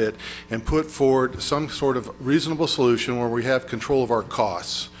out of it and put forward some sort of reasonable solution where we have control of our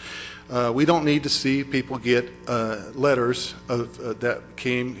costs. We don't need to see people get letters that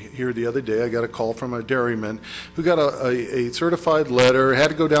came here the other day. I got a call from a dairyman who got a certified letter, had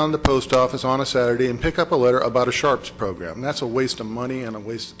to go down to the post office on a Saturday and pick up a letter about a Sharps program. And that's a waste of money and a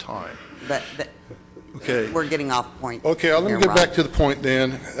waste of time. Okay. We're getting off point. Okay, let me get back to the point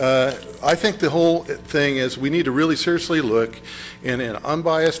then. I think the whole thing is we need to really seriously look in an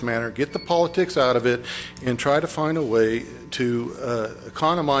unbiased manner, get the politics out of it, and try to find a way to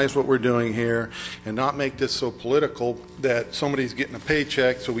economize what we're doing here and not make this so political that somebody's getting a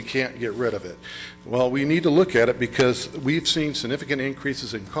paycheck so we can't get rid of it. Well, we need to look at it because we've seen significant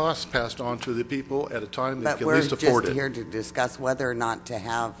increases in costs passed on to the people at a time that can at least afford it. But we're just here to discuss whether or not to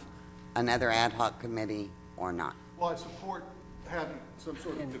have another ad hoc committee or not. Well, I support having some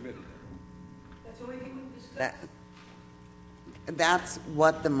sort of committee. That's the only thing we discussed. That's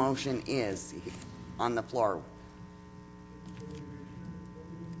what the motion is on the floor.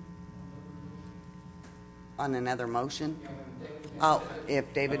 On another motion? Oh,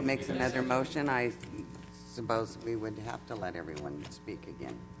 if David makes another motion, I suppose we would have to let everyone speak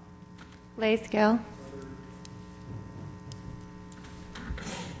again. Layscale.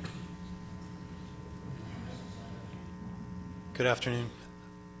 Good afternoon.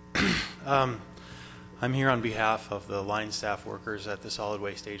 I'm here on behalf of the line staff workers at the Solid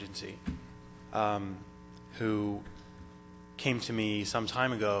Waste Agency who came to me some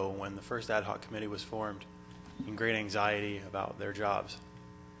time ago when the first ad hoc committee was formed in great anxiety about their jobs.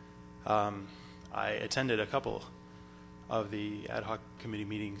 I attended a couple of the ad hoc committee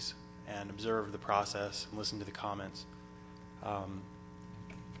meetings and observed the process and listened to the comments.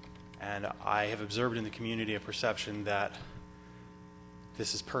 And I have observed in the community a perception that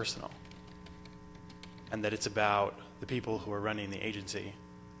this is personal and that it's about the people who are running the agency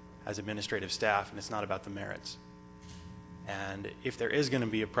as administrative staff, and it's not about the merits. And if there is going to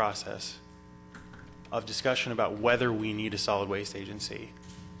be a process of discussion about whether we need a solid waste agency,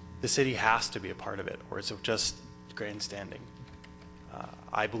 the city has to be a part of it, or it's just grandstanding.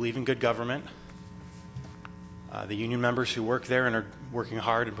 I believe in good government. The union members who work there and are working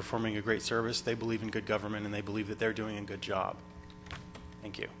hard and performing a great service, they believe in good government and they believe that they're doing a good job.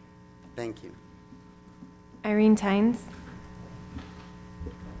 Thank you. Thank you. Irene Tynes.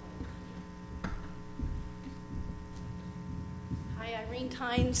 Hi, Irene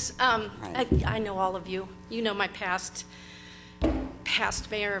Tynes. I know all of you. You know my past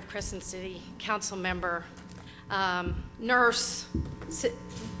mayor of Crescent City, council member, nurse,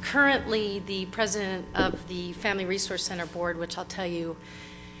 currently the president of the Family Resource Center board, which I'll tell you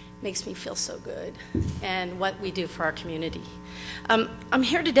makes me feel so good, and what we do for our community. I'm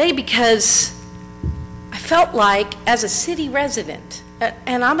here today because I felt like, as a city resident,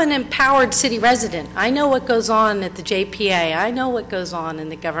 and I'm an empowered city resident, I know what goes on at the JPA, I know what goes on in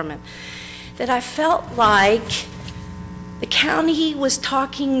the government, that I felt like the county was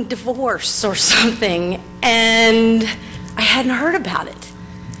talking divorce or something, and I hadn't heard about it.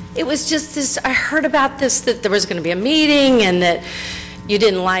 It was just this, I heard about this, that there was going to be a meeting, and that you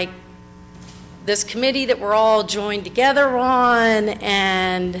didn't like this committee that we're all joined together on,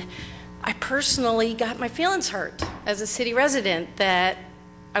 and I personally got my feelings hurt as a city resident that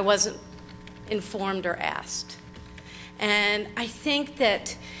I wasn't informed or asked. And I think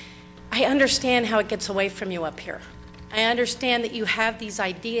that I understand how it gets away from you up here. I understand that you have these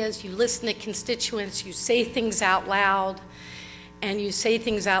ideas, you listen to constituents, you say things out loud, and you say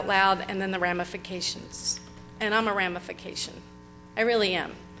things out loud, and then the ramifications. And I'm a ramification. I really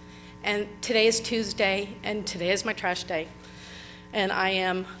am. And today is Tuesday, and today is my trash day. And I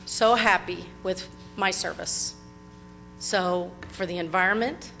am so happy with my service. So for the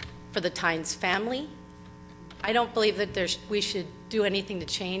environment, for the Tynes family, I don't believe that we should do anything to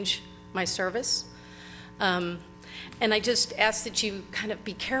change my service. And I just ask that you kind of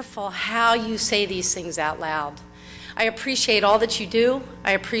be careful how you say these things out loud. I appreciate all that you do.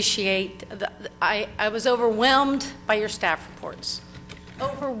 I appreciate, I was overwhelmed by your staff reports.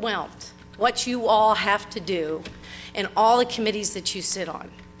 Overwhelmed what you all have to do and all the committees that you sit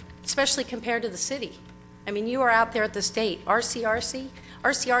on, especially compared to the city. I mean, you are out there at the state. RCRC,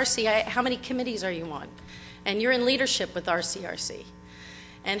 how many committees are you on? And you're in leadership with RCRC.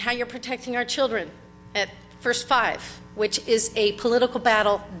 And how you're protecting our children at First Five, which is a political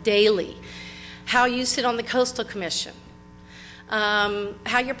battle daily. How you sit on the Coastal Commission.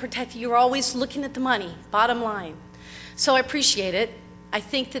 how you're protecting. You're always looking at the money, bottom line. So I appreciate it. I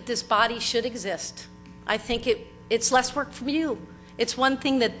think that this body should exist. I think it's less work for you. It's one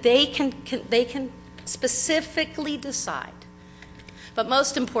thing that they can specifically decide. But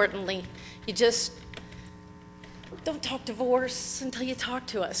most importantly, you just don't talk divorce until you talk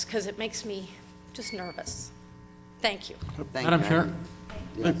to us, because it makes me just nervous. Thank you. Madam Chair,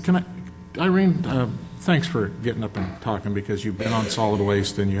 can I, Irene, thanks for getting up and talking, because you've been on solid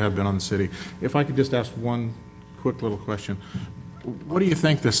waste and you have been on the city. If I could just ask one quick little question. What do you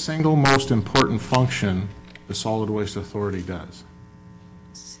think the single most important function the Solid Waste Authority does?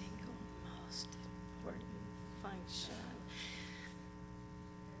 Single most important function.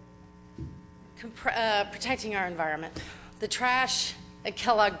 Protecting our environment. The trash at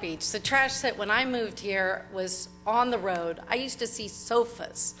Kellogg Beach, the trash that when I moved here was on the road. I used to see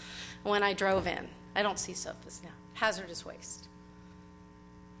sofas when I drove in. I don't see sofas now. Hazardous waste.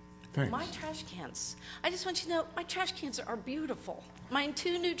 Thanks. My trash cans. I just want you to know, my trash cans are beautiful. My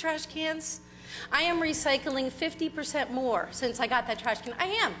 2 new trash cans. I am recycling 50% more since I got that trash can. I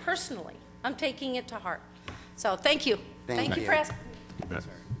am, personally. I'm taking it to heart. So thank you. Thank you for asking.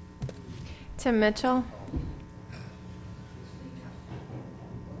 Tim Mitchell.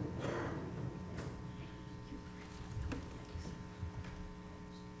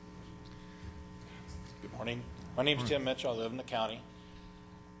 Good morning. My name is Tim Mitchell. I live in the county.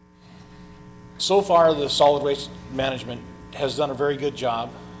 So far, the solid waste management has done a very good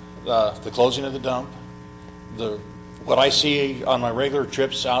job. The closing of the dump, what I see on my regular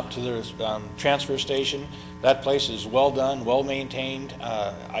trips out to the transfer station, that place is well done, well maintained.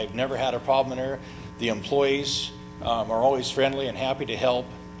 I've never had a problem in there. The employees are always friendly and happy to help.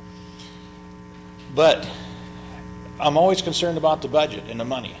 But I'm always concerned about the budget and the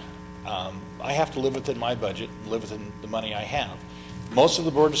money. I have to live within my budget, live within the money I have. Most of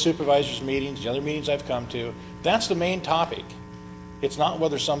the Board of Supervisors meetings, the other meetings I've come to, that's the main topic. It's not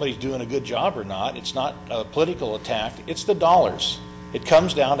whether somebody's doing a good job or not. It's not a political attack. It's the dollars. It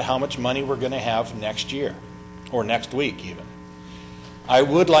comes down to how much money we're going to have next year, or next week even. I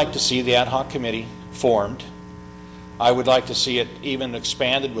would like to see the ad hoc committee formed. I would like to see it even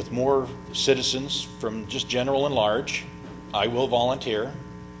expanded with more citizens from just general and large. I will volunteer.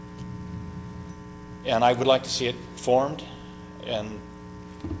 And I would like to see it formed. And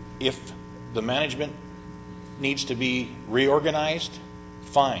if the management needs to be reorganized,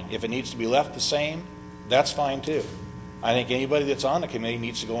 fine. If it needs to be left the same, that's fine too. I think anybody that's on the committee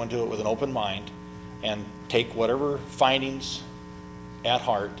needs to go into it with an open mind and take whatever findings at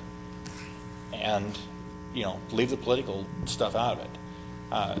heart and, you know, leave the political stuff out of it.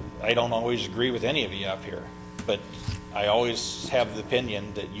 I don't always agree with any of you up here, but I always have the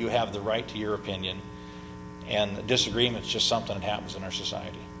opinion that you have the right to your opinion, and disagreement is just something that happens in our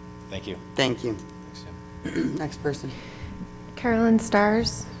society. Thank you. Thank you. Next person. Carolyn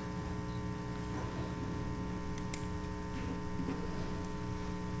Stars.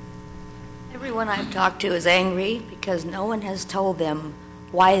 Everyone I've talked to is angry because no one has told them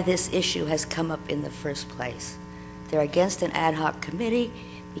why this issue has come up in the first place. They're against an ad hoc committee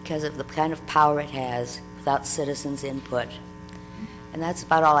because of the kind of power it has without citizens' input. And that's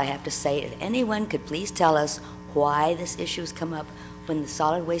about all I have to say. If anyone could please tell us why this issue has come up when the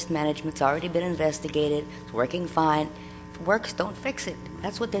solid waste management's already been investigated, it's working fine. If it works, don't fix it.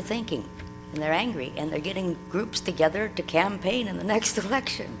 That's what they're thinking. And they're angry, and they're getting groups together to campaign in the next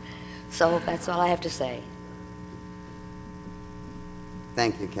election. So that's all I have to say.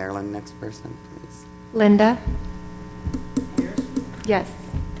 Thank you, Carolyn. Next person, please. Linda. Yes.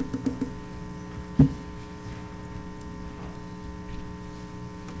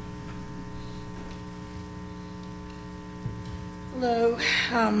 Hello,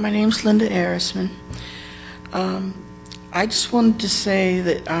 my name's Linda Arisman. I just wanted to say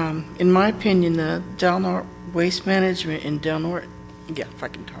that, in my opinion, the Del Norte Waste Management in Del Norte, yeah, if I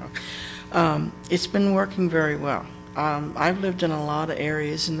can talk, it's been working very well. I've lived in a lot of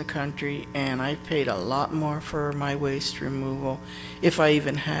areas in the country, and I paid a lot more for my waste removal, if I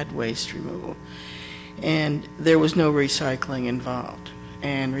even had waste removal. And there was no recycling involved.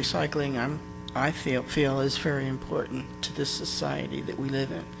 And recycling, I feel is very important to this society that we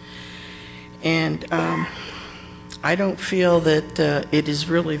live in. And I don't feel that it is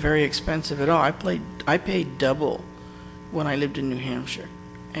really very expensive at all. I paid double when I lived in New Hampshire,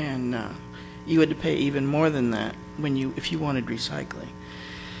 and you had to pay even more than that if you wanted recycling.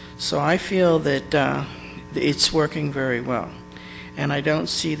 So I feel that it's working very well, and I don't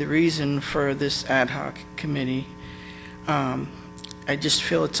see the reason for this ad hoc committee. I just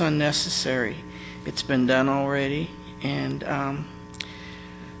feel it's unnecessary. It's been done already, And,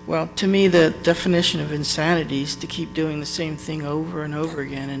 well, to me, the definition of insanity is to keep doing the same thing over and over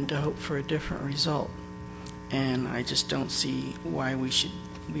again and to hope for a different result. And I just don't see why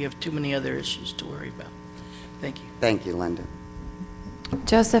we have too many other issues to worry about. Thank you. Thank you, Linda.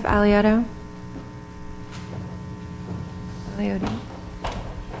 Joseph Aliotto. Alioti.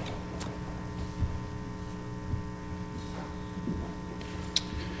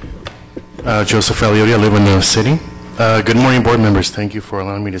 Joseph Alioti, I live in the city. Good morning, board members. Thank you for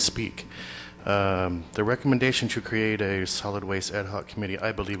allowing me to speak. The recommendation to create a solid waste ad hoc committee,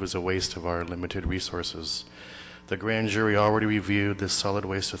 I believe, is a waste of our limited resources. The grand jury already reviewed the solid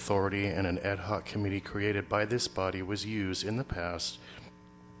waste authority, and an ad hoc committee created by this body was used in the past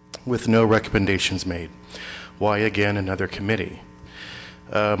with no recommendations made. Why again another committee?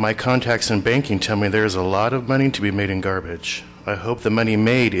 My contacts in banking tell me there's a lot of money to be made in garbage. I hope the money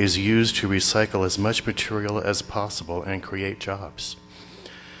made is used to recycle as much material as possible and create jobs.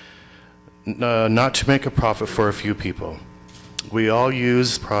 Not to make a profit for a few people. We all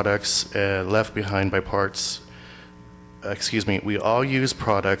use products left behind by parts. We all use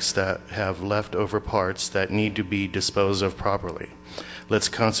products that have leftover parts that need to be disposed of properly. Let's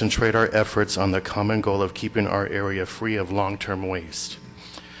concentrate our efforts on the common goal of keeping our area free of long-term waste.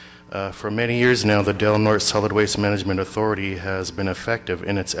 For many years now, the Del Norte Solid Waste Management Authority has been effective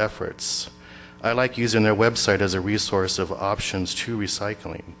in its efforts. I like using their website as a resource of options to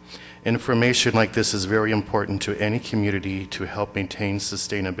recycling. Information like this is very important to any community to help maintain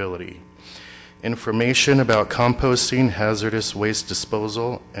sustainability. Information about composting, hazardous waste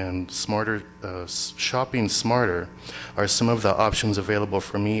disposal, and shopping smarter are some of the options available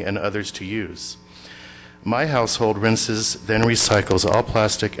for me and others to use. My household rinses, then recycles all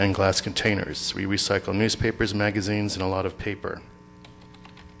plastic and glass containers. We recycle newspapers, magazines, and a lot of paper.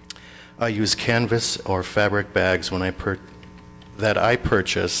 I use canvas or fabric bags that I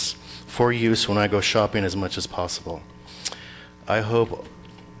purchase for use when I go shopping as much as possible. I hope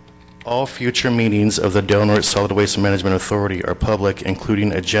all future meetings of the Del Norte Solid Waste Management Authority are public,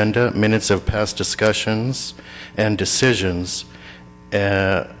 including agenda, minutes of past discussions, and decisions,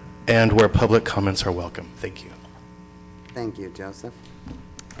 and where public comments are welcome. Thank you. Thank you, Joseph.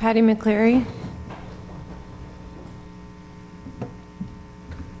 Patty McCleary.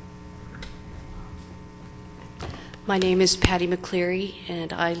 My name is Patty McCleary,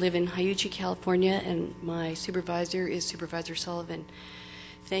 and I live in Hyuchi, California, and my supervisor is Supervisor Sullivan.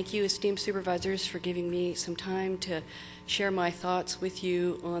 Thank you, esteemed supervisors, for giving me some time to share my thoughts with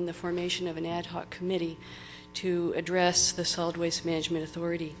you on the formation of an ad hoc committee to address the Solid Waste Management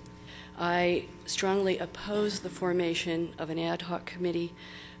Authority. I strongly oppose the formation of an ad hoc committee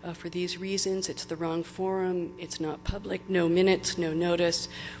for these reasons. It's the wrong forum, it's not public, no minutes, no notice.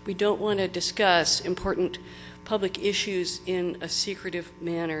 We don't want to discuss important public issues in a secretive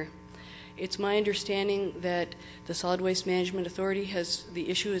manner. It's my understanding that the Solid Waste Management Authority the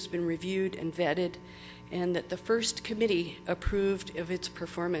issue has been reviewed and vetted, and that the first committee approved of its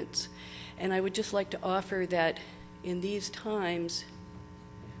performance. And I would just like to offer that in these times,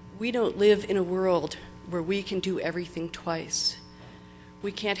 we don't live in a world where we can do everything twice.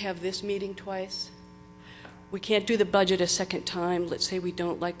 We can't have this meeting twice. We can't do the budget a second time. Let's say we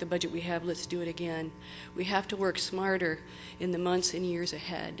don't like the budget we have, let's do it again. We have to work smarter in the months and years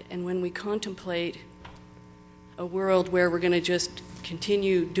ahead. And when we contemplate a world where we're going to just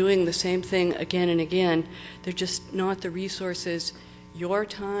continue doing the same thing again and again, they're just not the resources, your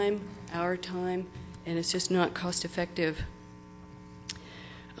time, our time, and it's just not cost effective.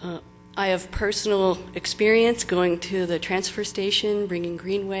 I have personal experience going to the transfer station, bringing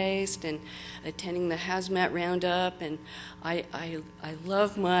green waste, and attending the hazmat roundup, and I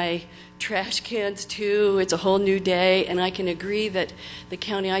love my trash cans too. It's a whole new day, and I can agree that the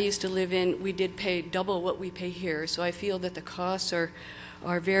county I used to live in, we did pay double what we pay here, so I feel that the costs are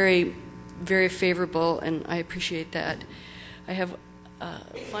very, very favorable, and I appreciate that. I have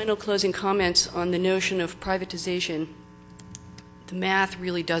final closing comments on the notion of privatization. The math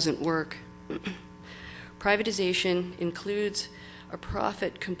really doesn't work. Privatization includes a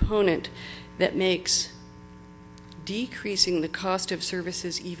profit component that makes decreasing the cost of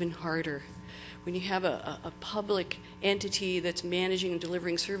services even harder. When you have a public entity that's managing and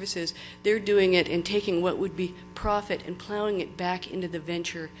delivering services, they're doing it and taking what would be profit and plowing it back into the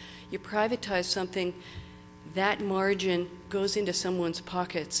venture. You privatize something, that margin goes into someone's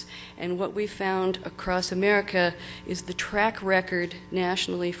pockets. And what we found across America is the track record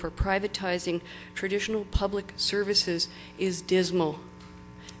nationally for privatizing traditional public services is dismal.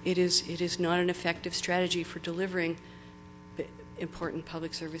 It is not an effective strategy for delivering important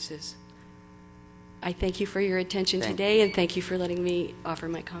public services. I thank you for your attention today, and thank you for letting me offer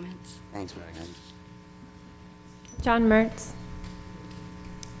my comments. Thanks, Megan. John Mertz.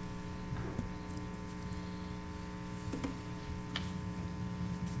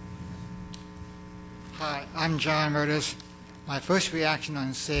 Hi, I'm John Mertz. My first reaction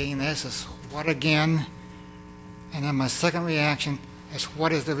on seeing this is, what again? And then my second reaction is,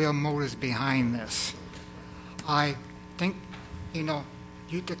 what is the real motives behind this? I think,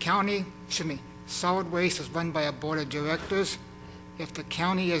 the county, solid waste is run by a board of directors. If the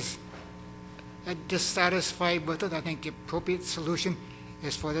county is dissatisfied with it, I think the appropriate solution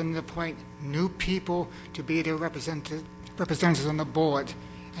is for them to appoint new people to be their representatives on the board.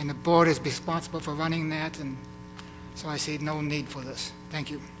 And the board is responsible for running that, and so I see no need for this.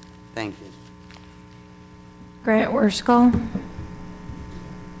 Thank you. Thank you. Grant Worskall.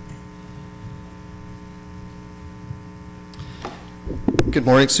 Good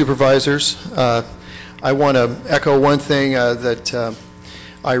morning, Supervisors. I want to echo one thing that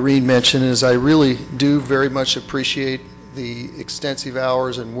Irene mentioned, is I really do very much appreciate the extensive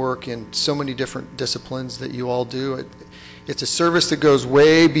hours and work in so many different disciplines that you all do. It's a service that goes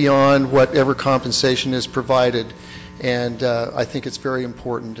way beyond whatever compensation is provided, and I think it's very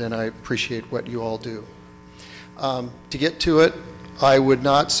important, and I appreciate what you all do. To get to it, I would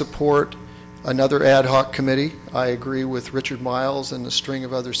not support another ad hoc committee. I agree with Richard Miles and the string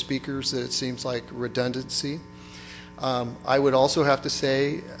of other speakers that it seems like redundancy. I would also have to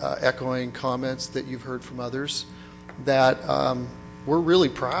say, echoing comments that you've heard from others, that we're really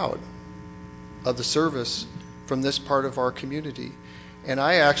proud of the service from this part of our community. And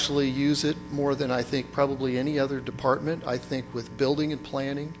I actually use it more than I think probably any other department. I think with building and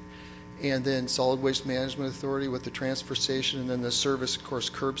planning, and then Solid Waste Management Authority with the transfer station, and then the service, of course,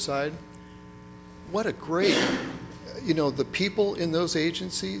 curbside. What a great, the people in those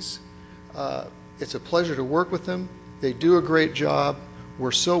agencies, it's a pleasure to work with them. They do a great job.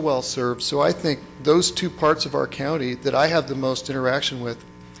 We're so well served. So I think those two parts of our county that I have the most interaction with,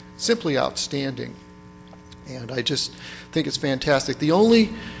 simply outstanding. And I just think it's fantastic.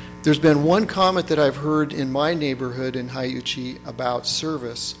 There's been one comment that I've heard in my neighborhood in Hyuchi about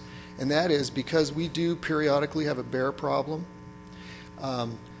service, and that is because we do periodically have a bear problem.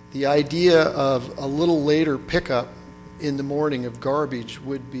 The idea of a little later pickup in the morning of garbage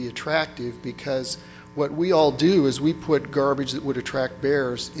would be attractive, because what we all do is we put garbage that would attract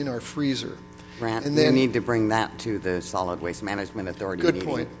bears in our freezer. Grant, and then, you need to bring that to the Solid Waste Management Authority meeting. Good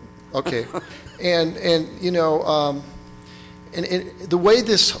point. Okay. And the way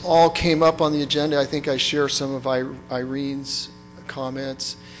this all came up on the agenda, I think I share some of Irene's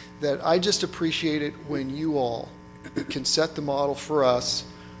comments, that I just appreciate it when you all can set the model for us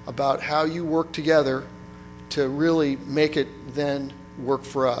about how you work together to really make it then work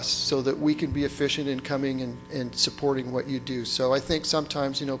for us, so that we can be efficient in coming and supporting what you do. So I think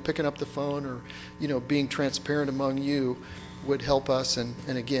sometimes, picking up the phone or, being transparent among you would help us. And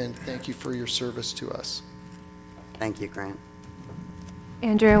again, thank you for your service to us. Thank you, Grant.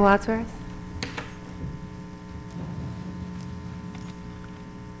 Andrea Wadsworth.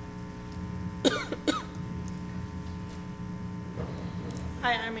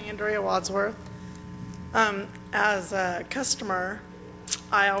 Hi, I'm Andrea Wadsworth. As a customer,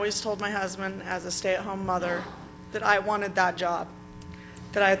 I always told my husband, as a stay-at-home mother, that I wanted that job,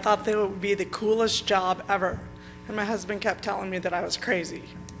 that I thought that it would be the coolest job ever. And my husband kept telling me that I was crazy.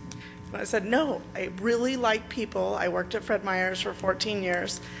 And I said, no, I really like people. I worked at Fred Meyer's for 14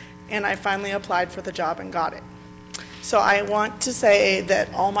 years, and I finally applied for the job and got it. So I want to say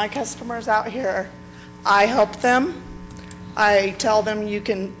that all my customers out here, I help them. I tell them you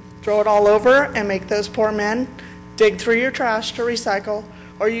can throw it all over and make those poor men dig through your trash to recycle,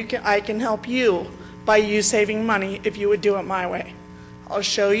 or I can help you by you saving money if you would do it my way. I'll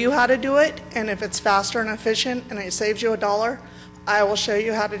show you how to do it, and if it's faster and efficient and it saves you $1, I will show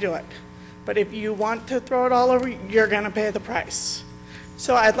you how to do it. But if you want to throw it all over, you're going to pay the price.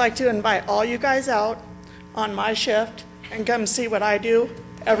 So I'd like to invite all you guys out on my shift and come see what I do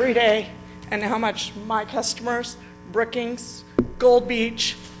every day, and how much my customers, Brookings, Gold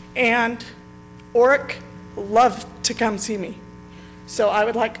Beach, and Oric, love to come see me. So I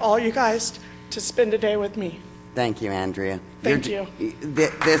would like all you guys to spend a day with me. Thank you, Andrea. Thank you.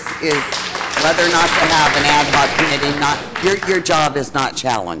 This is, whether or not to have an ad hoc committee, your job is not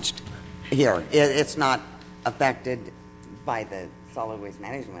challenged here. It's not affected by the Solid Waste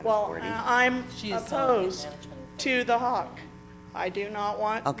Management Authority. Well, I'm opposed to the hawk. I do not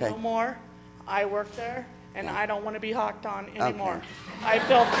want no more. I work there, and I don't want to be hawked on anymore. I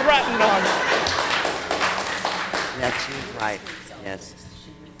feel threatened on. Yes, she's right. Yes.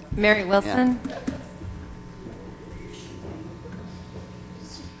 Mary Wilson. Yeah.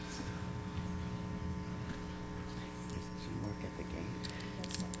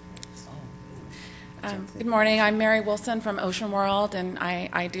 Good morning. I'm Mary Wilson from Ocean World, and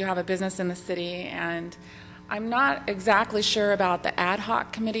I do have a business in the city. And I'm not exactly sure about the ad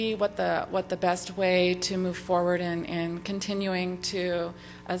hoc committee, what the best way to move forward in continuing to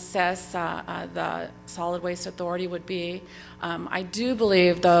assess the solid waste authority would be. I do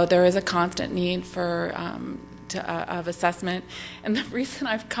believe, though, there is a constant need for of assessment. And the reason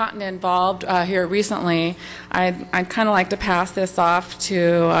I've gotten involved here recently, I'd kind of like to pass this off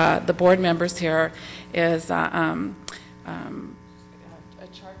to the board members here, is a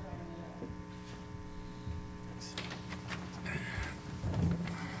chart.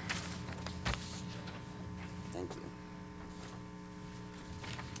 Thank you.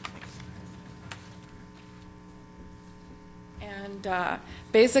 And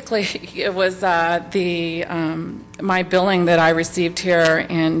basically, it was my billing that I received here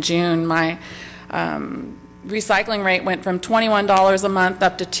in June. My recycling rate went from $21 a month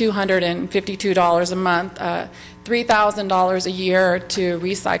up to $252 a month, $3,000 a year to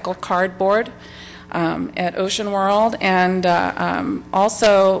recycle cardboard at Ocean World. And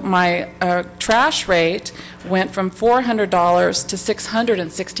also my trash rate went from $400 to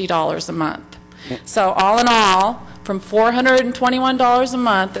 $660 a month. So all in all, from $421 a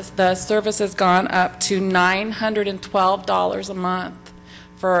month, the service has gone up to $912 a month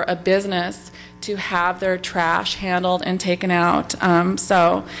for a business to have their trash handled and taken out.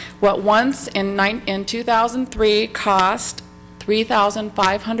 So what once in 2003 cost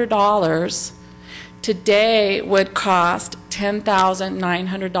 $3,500, today would cost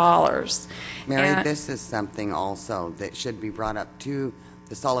 $10,900. Mary, this is something also that should be brought up to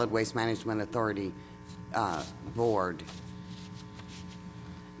the Solid Waste Management Authority board,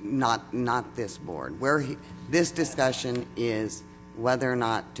 not this board. This discussion is whether or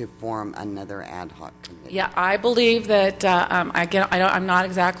not to form another ad hoc committee. Yeah, I believe that, I'm not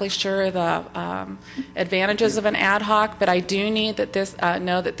exactly sure the advantages of an ad hoc, but I do need that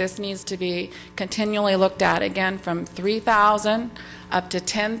know that this needs to be continually looked at. Again, from $3,000 up to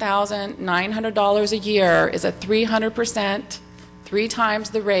 $10,900 a year is a 300%, 3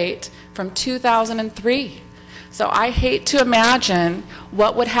 times the rate from 2003. So I hate to imagine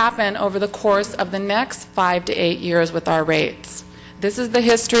what would happen over the course of the next 5 to 8 years with our rates. This is the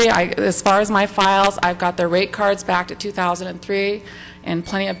history. As far as my files, I've got the rate cards back to 2003 and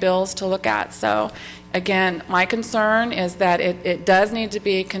plenty of bills to look at. So again, my concern is that it does need to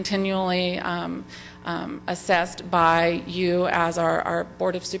be continually assessed by you as our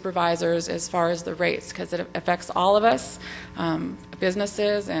Board of Supervisors as far as the rates, because it affects all of us,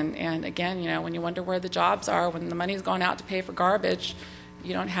 businesses, and again, when you wonder where the jobs are, when the money's going out to pay for garbage,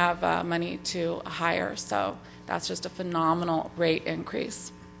 you don't have money to hire. So that's just a phenomenal rate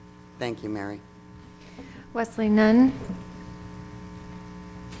increase. Thank you, Mary. Wesley Nunn.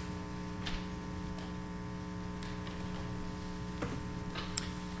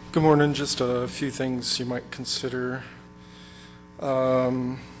 Good morning. Just a few things you might consider.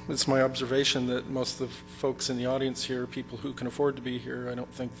 It's my observation that most of the folks in the audience here are people who can afford to be here. I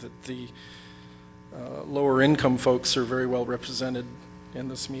don't think that the lower income folks are very well represented in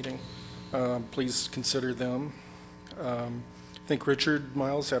this meeting. Please consider them. I think Richard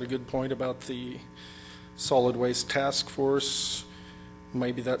Miles had a good point about the solid waste task force.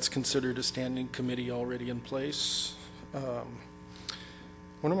 Maybe that's considered a standing committee already in place.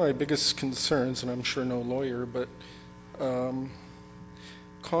 One of my biggest concerns, and I'm sure no lawyer, but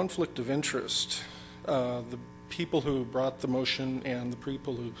conflict of interest. The people who brought the motion and the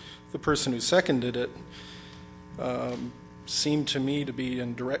person who seconded it seemed to me to be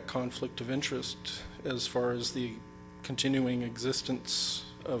in direct conflict of interest as far as the continuing existence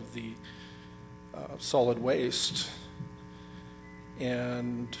of the solid waste.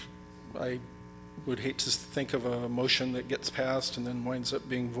 And I would hate to think of a motion that gets passed and then winds up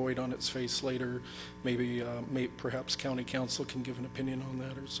being void on its face later. Maybe perhaps county council can give an opinion on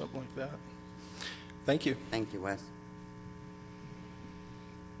that or something like that. Thank you. Thank you, Wes.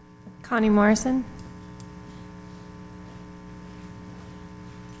 Connie Morrison.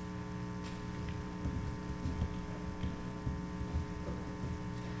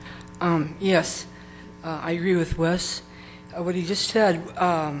 Yes, I agree with Wes. What he just said,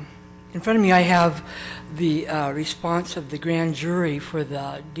 in front of me I have the response of the grand jury for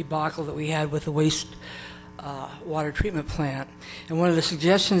the debacle that we had with the waste water treatment plant. And one of the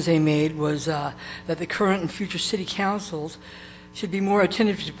suggestions they made was that the current and future city councils should be more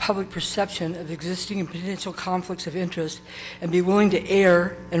attentive to public perception of existing and potential conflicts of interest and be willing to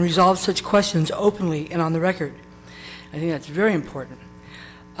air and resolve such questions openly and on the record. I think that's very important.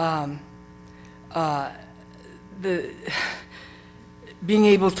 being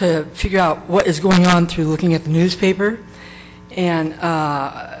able to figure out what is going on through looking at the newspaper. And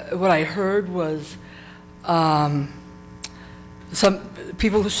what I heard was some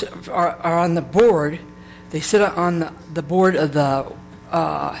people who are on the board, they sit on the board of the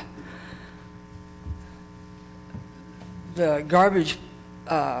garbage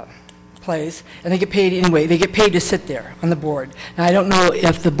place, and they get paid anyway. They get paid to sit there on the board. Now, I don't know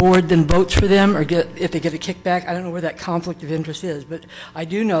if the board then votes for them or if they get a kickback. I don't know where that conflict of interest is, but I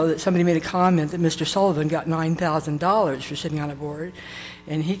do know that somebody made a comment that Mr. Sullivan got $9,000 for sitting on a board,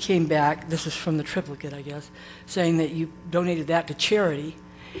 and he came back, this is from the triplicate, I guess, saying that you donated that to charity.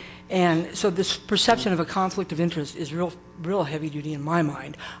 And so this perception of a conflict of interest is real heavy duty in my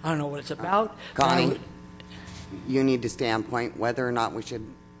mind. I don't know what it's about. Connie, you need to stay on point whether or not we should.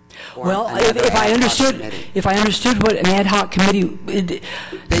 Well, if I understood what an ad hoc committee,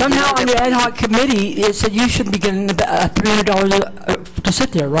 somehow on the ad hoc committee, it said you shouldn't be getting $300 to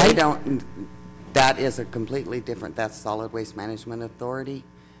sit there, right? They don't. That is a completely different. That's Solid Waste Management Authority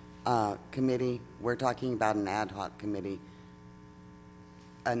committee. We're talking about an ad hoc committee,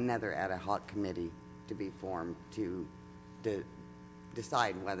 another ad hoc committee to be formed to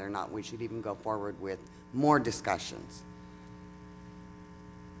decide whether or not we should even go forward with more discussions.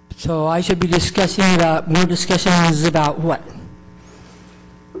 So I should be discussing about more discussions about what?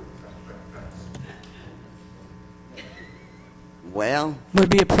 Well, would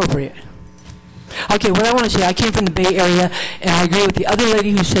be appropriate. Okay, what I want to say, I came from the Bay Area, and I agree with the other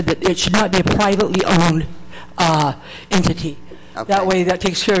lady who said that it should not be a privately owned entity. Okay. That way, that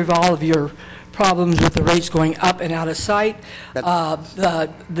takes care of all of your problems with the rates going up and out of sight.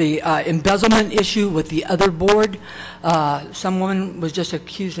 The embezzlement issue with the other board, some woman was just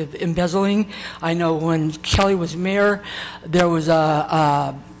accused of embezzling. I know when Kelly was mayor, there was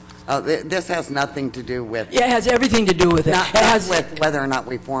this has nothing to do with. Yeah, it has everything to do with it. Not with whether or not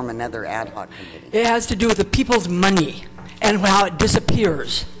we form another ad hoc committee. It has to do with the people's money and how it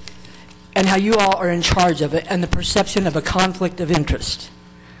disappears and how you all are in charge of it and the perception of a conflict of interest.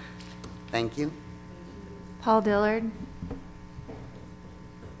 Thank you. Paul Dillard.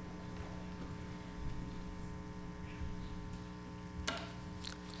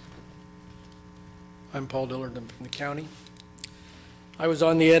 I'm Paul Dillard. I'm from the county. I was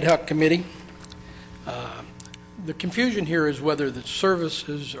on the ad hoc committee. The confusion here is whether the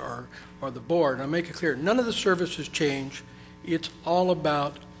services or the board. I'll make it clear, none of the services change. It's all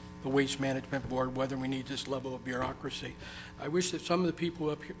about the Waste Management Board, whether we need this level of bureaucracy. I wish that some of the people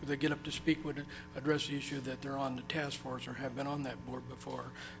up here that get up to speak would address the issue that they're on the task force or have been on that board before,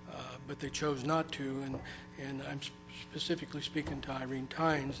 but they chose not to, and I'm specifically speaking to Irene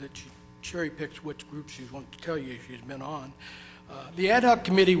Tynes that she cherry picks which groups she wants to tell you she's been on. The ad hoc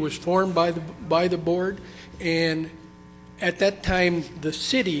committee was formed by the board, and at that time the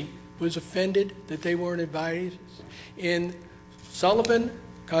city was offended that they weren't advised, and Sullivan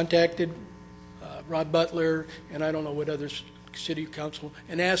contacted Rob Butler, and I don't know what other city council,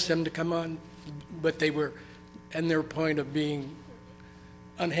 and asked them to come on, but they were, and their point of being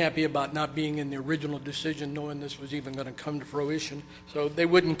unhappy about not being in the original decision, knowing this was even going to come to fruition, so they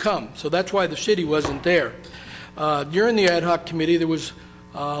wouldn't come. So that's why the city wasn't there. During the ad hoc committee, there was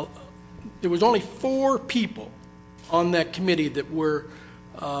only 4 people on that committee that were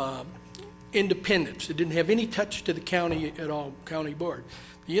independents. It didn't have any touch to the county at all, county board.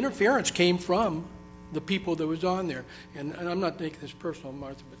 The interference came from the people that was on there. And I'm not making this personal,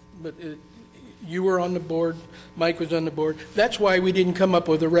 Martha, but you were on the board, Mike was on the board. That's why we didn't come up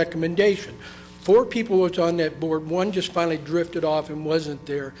with a recommendation. 4 people was on that board. 1 just finally drifted off and wasn't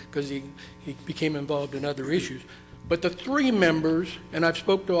there because he became involved in other issues. But the 3 members, and I've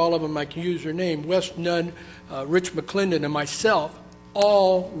spoke to all of them, I can use their name, Wes Nunn, Rich McClendon, and myself,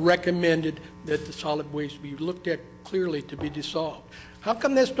 all recommended that the solid waste be looked at clearly to be dissolved. How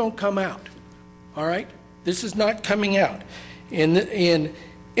come this don't come out? All right? This is not coming out. And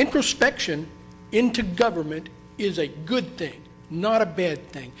introspection into government is a good thing, not a bad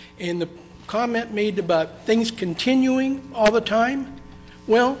thing. And the comment made about things continuing all the time,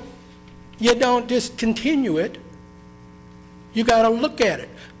 well, you don't discontinue it. You got to look at it.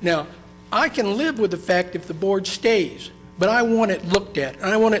 Now, I can live with the fact if the board stays, but I want it looked at. And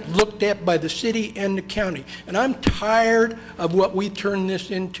I want it looked at by the city and the county. And I'm tired of what we turn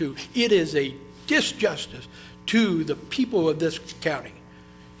this into. It is a disjustice to the people of this county.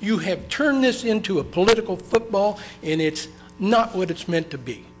 You have turned this into a political football, and it's not what it's meant to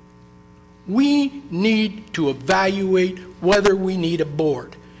be. We need to evaluate whether we need a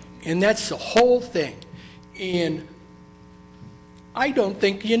board. And that's the whole thing. And I don't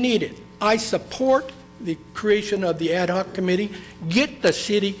think you need it. I support the creation of the ad hoc committee, get the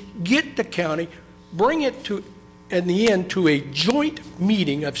city, get the county, bring it to, in the end, to a joint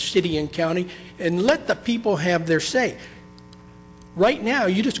meeting of city and county, and let the people have their say. Right now,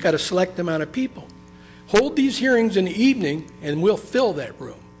 you just got a select amount of people. Hold these hearings in the evening, and we'll fill that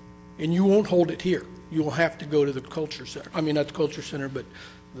room. And you won't hold it here. You will have to go to the culture center. I mean, not the culture center, but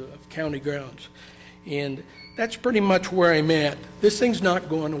the county grounds. And that's pretty much where I'm at. This thing's not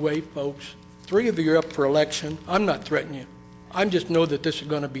going away, folks. 3 of you are up for election. I'm not threatening you. I just know that this is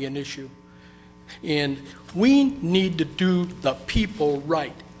going to be an issue. And we need to do the people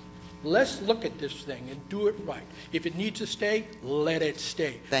right. Let's look at this thing and do it right. If it needs to stay, let it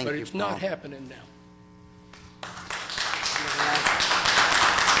stay. Thank but you, it's not Paul. happening now.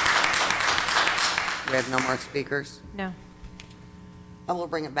 We have no more speakers? No. I will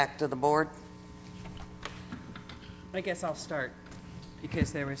bring it back to the board. I guess I'll start,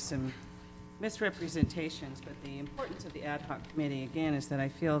 because there were some misrepresentations, but the importance of the ad hoc committee, again, is that I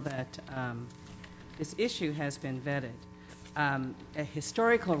feel that this issue has been vetted. A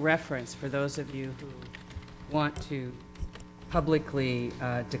historical reference for those of you who want to publicly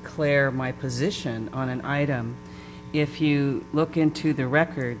declare my position on an item, if you look into the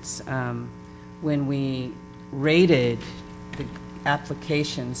records, when we rated the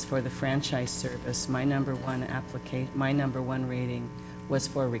applications for the franchise service, my number one rating was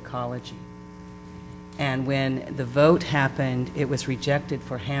for Recology. And when the vote happened, it was rejected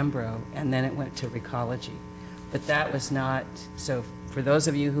for Hambro, and then it went to Recology. But that was not, so for those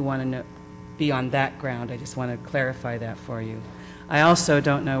of you who want to know, be on that ground, I just want to clarify that for you. I also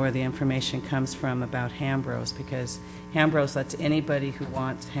don't know where the information comes from about Hambros, because Hambros lets anybody who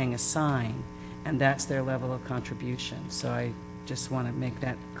wants hang a sign, and that's their level of contribution. So I just want to make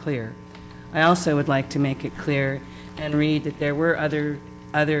that clear. I also would like to make it clear and read that there were other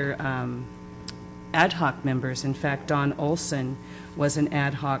ad hoc members. In fact, Don Olson was an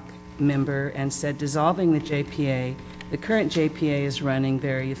ad hoc member and said dissolving the JPA, the current JPA is running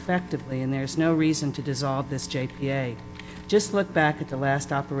very effectively, and there's no reason to dissolve this JPA. Just look back at the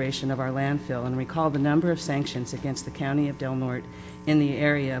last operation of our landfill and recall the number of sanctions against the County of Del Norte in the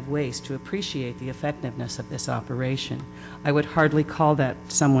area of waste to appreciate the effectiveness of this operation. I would hardly call that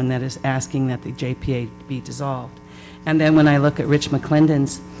someone that is asking that the JPA be dissolved. And then when I look at Rich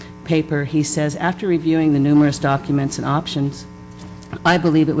McClendon's paper, he says, after reviewing the numerous documents and options, I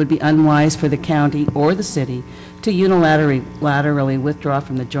believe it would be unwise for the county or the city to unilaterally withdraw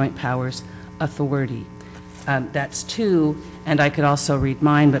from the joint powers authority. That's 2, and I could also read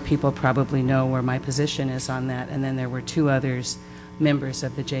mine, but people probably know where my position is on that. And then there were 2 others, members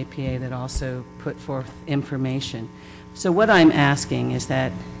of the JPA, that also put forth information. So what I'm asking is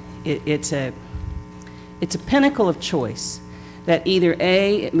that it's a pinnacle of choice, that either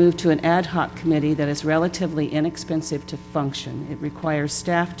A, it moved to an ad hoc committee that is relatively inexpensive to function. It requires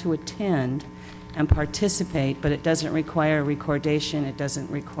staff to attend and participate, but it doesn't require recordation, it doesn't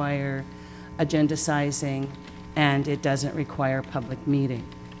require agendizing, and it doesn't require public meeting.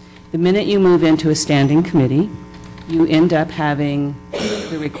 The minute you move into a standing committee, you end up having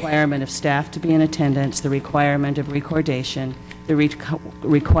the requirement of staff to be in attendance, the requirement of recordation, the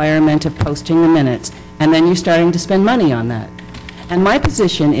requirement of posting the minutes, and then you're starting to spend money on that. And my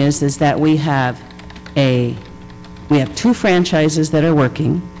position is that we have 2 franchises that are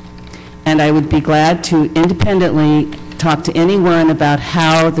working, and I would be glad to independently talk to anyone about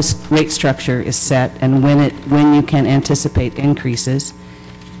how the rate structure is set and when you can anticipate increases.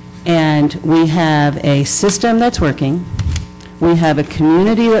 And we have a system that's working, we have a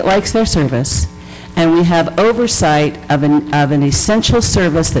community that likes their service, and we have oversight of an essential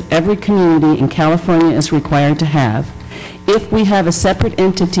service that every community in California is required to have. If we have a separate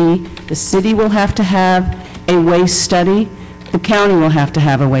entity, the city will have to have a waste study, the county will have to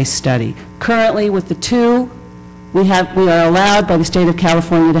have a waste study. Currently, with the 2, we are allowed by the state of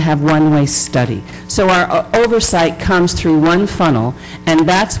California to have 1 waste study. So our oversight comes through 1 funnel, and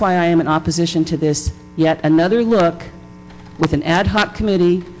that's why I am in opposition to this yet another look with an ad hoc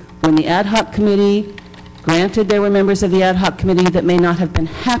committee, when the ad hoc committee, granted there were members of the ad hoc committee that may not have been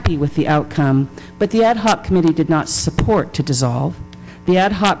happy with the outcome, but the ad hoc committee did not support to dissolve. The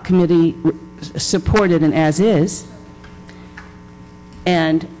ad hoc committee supported an as-is.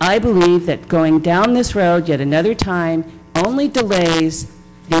 And I believe that going down this road yet another time only delays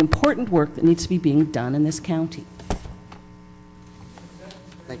the important work that needs to be being done in this county.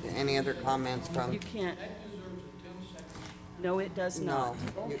 Thank you. Any other comments from? You can't. No, it does not.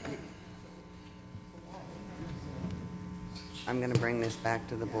 No. I'm going to bring this back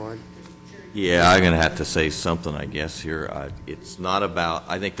to the board. Yeah, I'm going to have to say something, I guess, here. It's not about,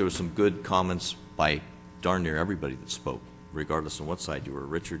 I think there were some good comments by darn near everybody that spoke, regardless of what side you were.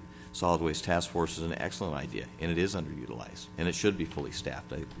 Richard, Solid Waste Task Force is an excellent idea, and it is underutilized, and it should be fully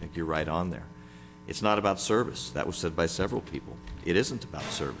staffed. I think you're right on there. It's not about service. That was said by several people. It isn't about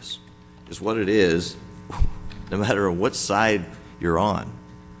service. It's what it is, no matter on what side you're on.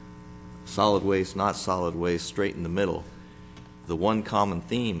 Solid waste, not solid waste, straight in the middle. The one common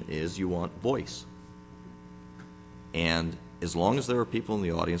theme is you want voice. And as long as there are people in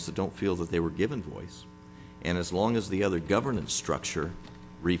the audience that don't feel that they were given voice, and as long as the other governance structure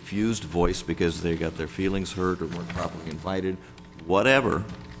refused voice because they got their feelings hurt or weren't properly invited, whatever,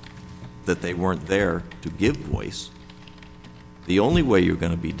 that they weren't there to give voice, the only way you're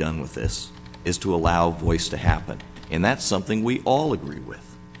going to be done with this is to allow voice to happen. And that's something we all agree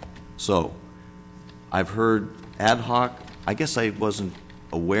with. So, I've heard ad hoc. I guess I wasn't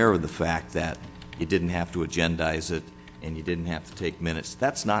aware of the fact that you didn't have to agendize it and you didn't have to take minutes.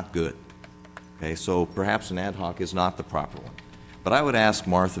 That's not good. Okay, so perhaps an ad hoc is not the proper one. But I would ask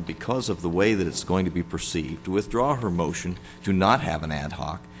Martha, because of the way that it's going to be perceived, to withdraw her motion to not have an ad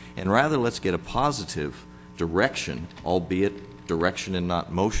hoc, and rather let's get a positive direction, albeit direction and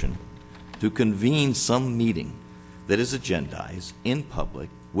not motion, to convene some meeting that is agendized in public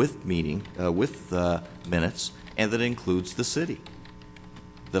with minutes, and that includes the city,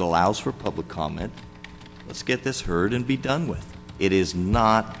 that allows for public comment. Let's get this heard and be done with. It is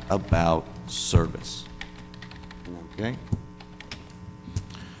not about service. Okay?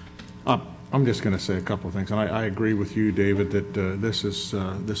 I'm just going to say a couple of things, and I agree with you, David, that this is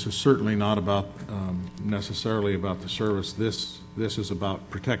certainly not about necessarily about the service. This is about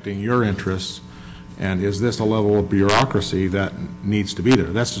protecting your interests, and is this a level of bureaucracy that needs to be there?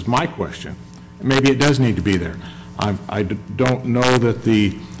 That's just my question. Maybe it does need to be there. I don't know that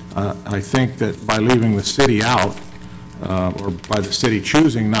I think that by leaving the city out, or by the city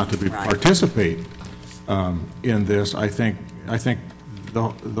choosing not to participate in this, I think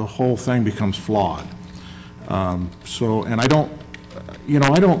the whole thing becomes flawed. And I don't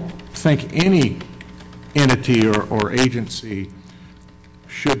think any entity or agency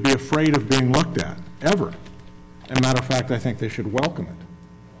should be afraid of being looked at, ever. As a matter of fact, I think they should welcome it.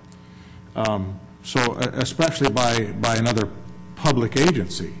 So especially by another public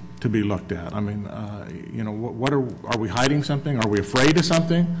agency to be looked at. I mean, what are we hiding something? Are we afraid of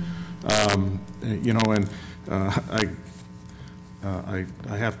something? I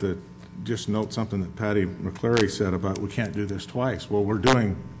have to just note something that Patty McCleary said about we can't do this twice. Well, we're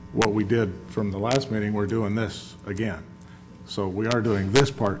doing what we did from the last meeting. We're doing this again. So we are doing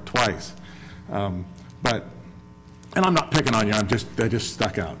this part twice. And I'm not picking on you. I just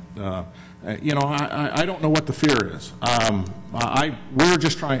stuck out. I don't know what the fear is. We're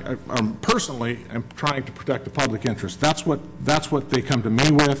just trying. Personally, I'm trying to protect the public interest. That's what they come to me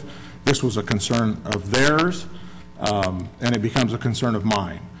with. This was a concern of theirs, and it becomes a concern of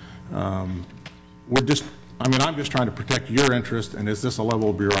mine. I'm just trying to protect your interest, and is this a level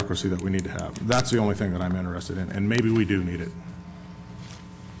of bureaucracy that we need to have? That's the only thing that I'm interested in, and maybe we do need it.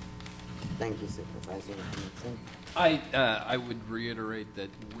 Thank you, Supervisor. I would reiterate that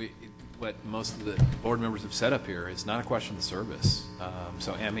what most of the board members have said up here is not a question of service.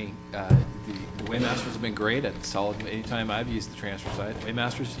 So, Amy, the Waymasters have been great at solid. Anytime I've used the transfer site,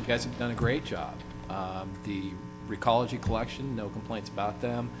 Waymasters, you guys have done a great job. The Recology collection, no complaints about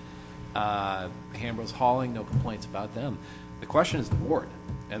them. Ambrose Hauling, no complaints about them. The question is the board,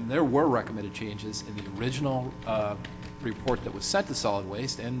 and there were recommended changes in the original report that was sent to solid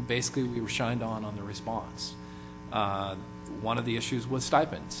waste, and basically we were shined on the response. One of the issues was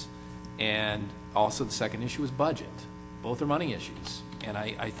stipends, and also the second issue was budget. Both are money issues, and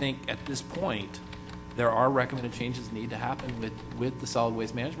I think at this point there are recommended changes that need to happen with the Solid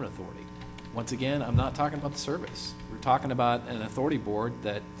Waste Management Authority. Once again, I'm not talking about the service. We're talking about an authority board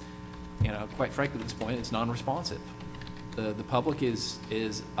that, quite frankly at this point, is non-responsive. The public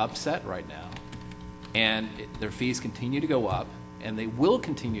is upset right now, and their fees continue to go up, and they will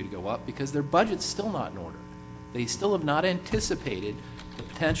continue to go up because their budget's still not in order. They still have not anticipated the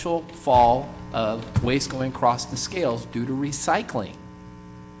potential fall of waste going across the scales due to recycling.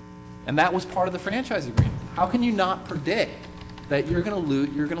 And that was part of the franchise agreement. How can you not predict that you're going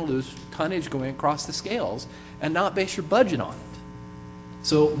to lose tonnage going across the scales and not base your budget on it?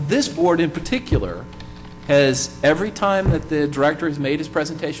 So this board in particular has, every time that the director has made his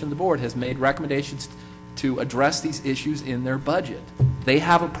presentation to the board, has made recommendations to address these issues in their budget. They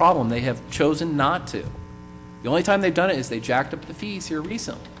have a problem. They have chosen not to. The only time they've done it is they jacked up the fees here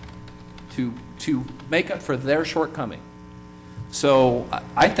recently to make up for their shortcoming. So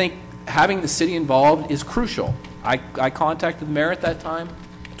I think having the city involved is crucial. I contacted the mayor at that time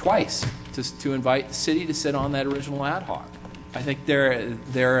twice to invite the city to sit on that original ad hoc. I think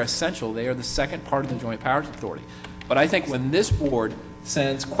they're essential. They are the second part of the Joint Powers Authority. But I think when this board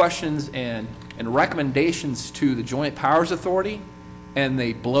sends questions and recommendations to the Joint Powers Authority and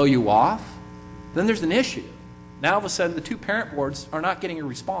they blow you off, then there's an issue. Now all of a sudden the two parent boards are not getting a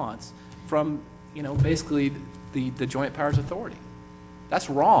response from, basically the Joint Powers Authority. That's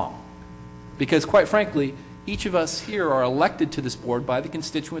wrong. Because quite frankly, each of us here are elected to this board by the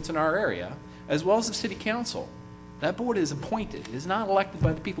constituents in our area, as well as the city council. That board is appointed. It is not elected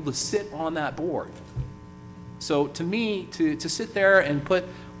by the people to sit on that board. So to me, to sit there and put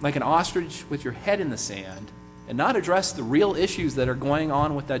like an ostrich with your head in the sand and not address the real issues that are going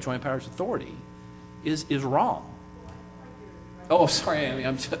on with that Joint Powers Authority is wrong. Oh, sorry, Amy.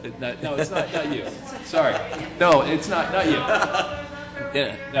 No, it's not you. Sorry. No, it's not you.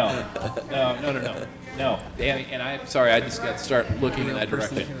 Yeah, no. Amy, and I'm sorry. I just got to start looking in that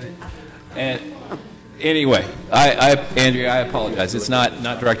direction. And anyway, Andrea, I apologize. It's not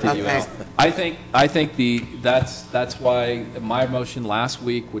directed at you at all. I think that's why my motion last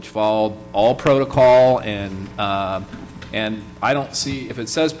week, which followed all protocol, and I don't see, if it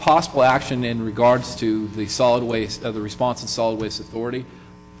says possible action in regards to the solid waste, the response and solid waste authority,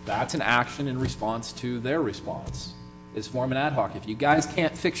 that's an action in response to their response. Is form an ad hoc. If you guys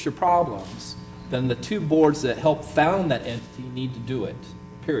can't fix your problems, then the two boards that helped found that entity need to do it.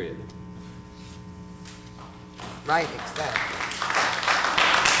 Period. Right, exactly.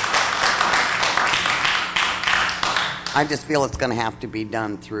 I just feel it's going to have to be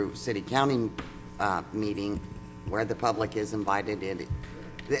done through city-county meeting where the public is invited in.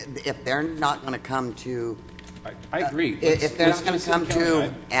 If they're not going to come to... I agree. If they're not going to come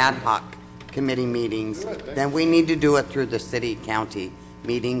to ad hoc committee meetings, then we need to do it through the city-county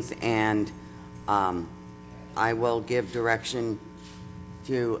meetings, and I will give direction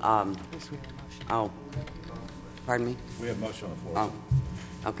to... Pardon me? We have motion on the floor.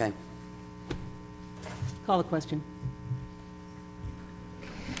 Oh, okay. Call the question.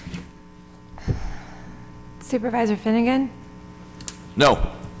 Supervisor Finnegan?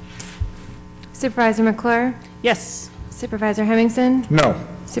 No. Supervisor McClure? Yes. Supervisor Hemmingson? No.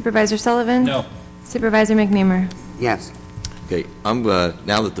 Supervisor Sullivan? No. Supervisor McNeamer? Yes. Okay,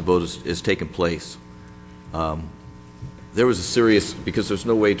 now that the vote is taken place, there was a serious, because there's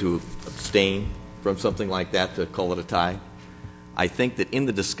no way to abstain from something like that to call it a tie. I think that in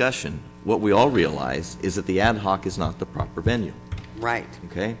the discussion, what we all realize is that the ad hoc is not the proper venue. Right.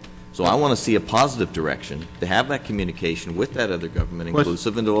 Okay? So I want to see a positive direction to have that communication with that other government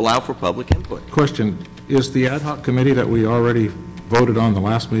inclusive and to allow for public input. Question, is the ad hoc committee that we already voted on the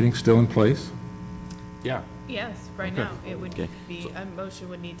last meeting still in place? Yeah. Yes, right Okay. now, it would Okay. be, a motion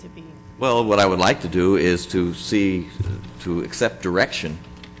would need to be. Well, what I would like to do is to accept direction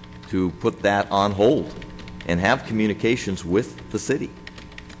to put that on hold and have communications with the city.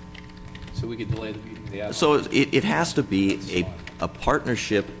 So we could delay the meeting of the ad hoc. So it has to be a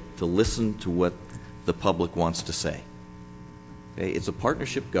partnership to listen to what the public wants to say. Okay? It's a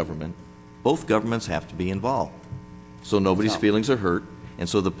partnership government. Both governments have to be involved. So nobody's feelings are hurt, and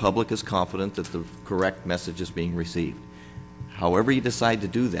so the public is confident that the correct message is being received. However you decide to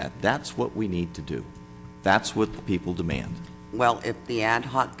do that, that's what we need to do. That's what the people demand. Well, if the ad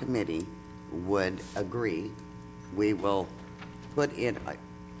hoc committee would agree, we will put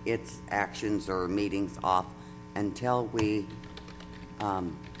its actions or meetings off until we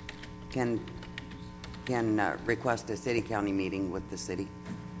can request a city-county meeting with the city.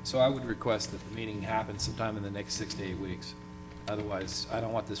 So I would request that the meeting happen sometime in the next 6 to 8 weeks. Otherwise, I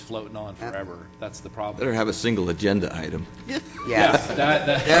don't want this floating on forever. That's the problem. Better have a single agenda item. Yes.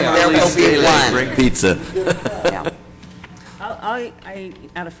 There will be one. Bring pizza. Yeah. I,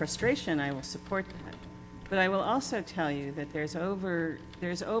 out of frustration, I will support that. But I will also tell you that there's over,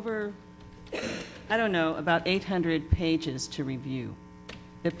 I don't know, about 800 pages to review.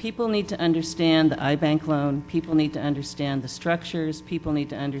 That people need to understand the iBank loan, people need to understand the structures, people need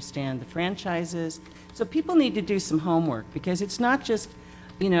to understand the franchises. So people need to do some homework, because it's not just,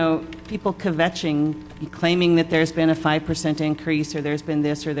 people kvetching, claiming that there's been a 5% increase, or there's been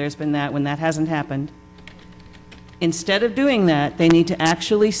this, or there's been that, when that hasn't happened. Instead of doing that, they need to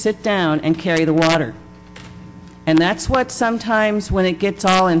actually sit down and carry the water. And that's what sometimes, when it gets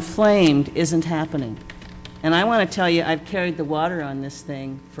all inflamed, isn't happening. And I want to tell you, I've carried the water on this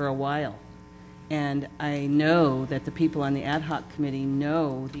thing for a while. And I know that the people on the ad hoc committee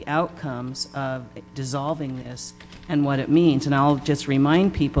know the outcomes of dissolving this and what it means. And I'll just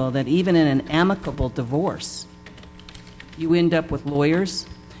remind people that even in an amicable divorce, you end up with lawyers,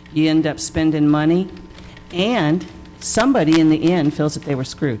 you end up spending money, and somebody in the end feels that they were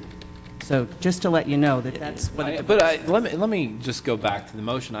screwed. So just to let you know that that's what it Let me just go back to the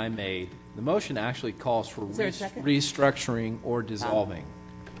motion I made. The motion actually calls for Is there a second? restructuring or dissolving.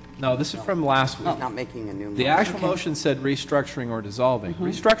 No, this is from last week. He's not making a new motion. The actual motion said restructuring or dissolving.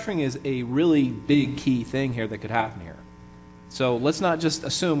 Restructuring is a really big key thing here that could happen here. So let's not just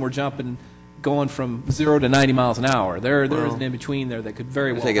assume we're going from 0 to 90 miles an hour. There is an in-between there that could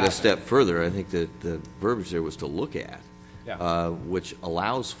very well Take it a happen. step further. I think that the verbiage there was to look at, Yeah. which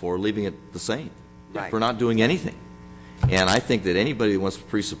allows for leaving it the same, Right. for not doing anything. And I think that anybody who wants to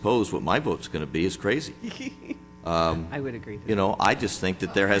presuppose what my vote's going to be is crazy. I would agree. You know, I just think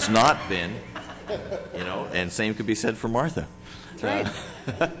that there has not been, you know, and same could be said for Martha. Right.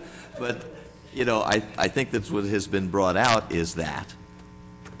 But, you know, I think that's what has been brought out is that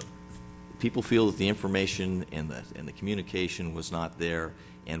people feel that the information and the communication was not there,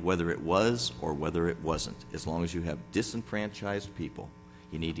 and whether it was or whether it wasn't, as long as you have disenfranchised people,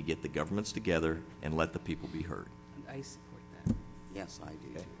 you need to get the governments together and let the people be heard. I support that. Yes, I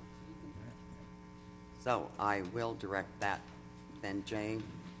do. too. So I will direct that then, Jay,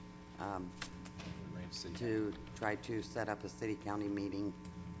 to try to set up a city-county meeting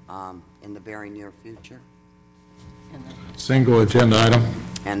in the very near future. Single agenda item.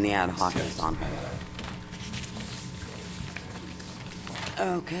 And the ad hoc is on.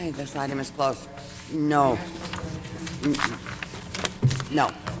 Okay, this item is closed. No.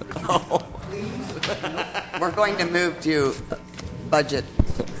 No. We're going to move to budget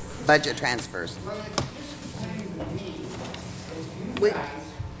transfers.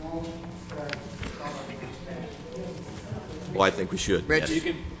 Well, I think we should. Rich?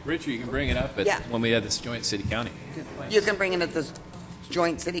 yes. Richard, you can bring it up when we have this joint city-county. You can bring it at the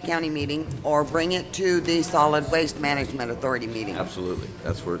joint city-county meeting, or bring it to the Solid Waste Management Authority meeting. Absolutely.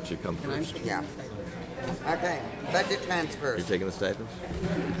 That's where it should come first. Yeah. Okay, budget transfers. You're taking the stipends?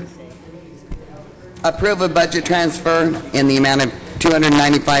 Approve a budget transfer in the amount of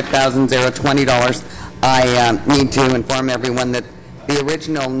 $295,020. I need to inform everyone that the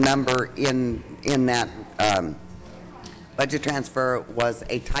original number in that budget transfer was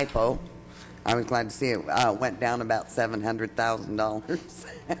a typo. I was glad to see it went down about $700,000. It's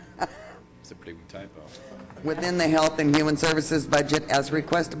a pretty big typo. Within the Health and Human Services budget as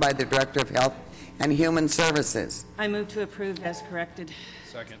requested by the Director of Health and Human Services. I move to approve as corrected.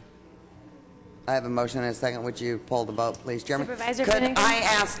 Second. I have a motion and a second. Would you poll the vote, please, Jeremy? Supervisor Could Finnegan? I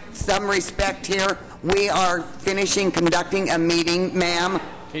ask some respect here? We are finishing conducting a meeting, ma'am.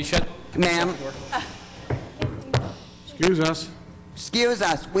 Can you shut? Ma'am. Excuse us. Excuse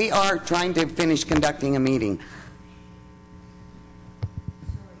us. We are trying to finish conducting a meeting.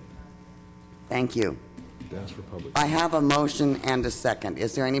 Thank you. Ask for public. I have a motion and a second.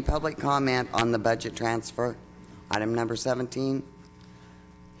 Is there any public comment on the budget transfer? Item number 17?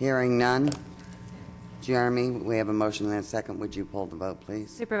 Hearing none. Jeremy, we have a motion and a second. Would you poll the vote, please?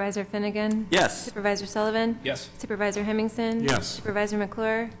 Supervisor Finnegan? Yes. Supervisor Sullivan? Yes. Supervisor Hemmingson? Yes. Supervisor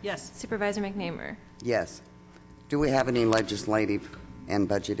McClure? Yes. Supervisor McNamer? Yes. Do we have any legislative and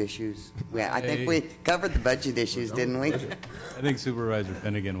budget issues? I think we covered the budget issues, didn't we? I think Supervisor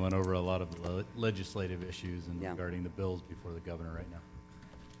Finnegan went over a lot of the legislative issues and regarding the bills before the governor right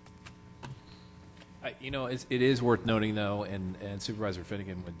now. You know, it is worth noting, though, and Supervisor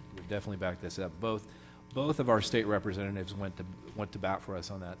Finnegan would definitely back this up. Both of our state representatives went to bat for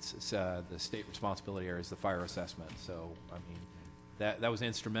us on that. The state responsibility area is the fire assessment. So, I mean, that was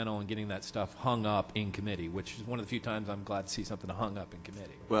instrumental in getting that stuff hung up in committee, which is one of the few times I'm glad to see something hung up in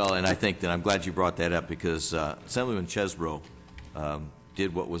committee. Well, and I think that I'm glad you brought that up because Assemblyman Chesbro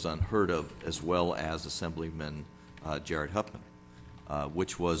did what was unheard of, as well as Assemblyman Jared Huffman,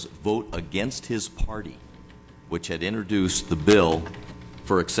 which was vote against his party, which had introduced the bill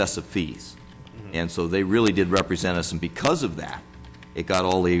for excessive fees. And so they really did represent us, and because of that, it got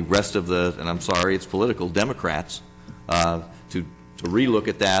all the rest of the, and I'm sorry, it's political, Democrats to relook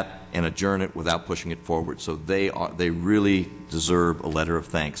at that and adjourn it without pushing it forward. So they really deserve a letter of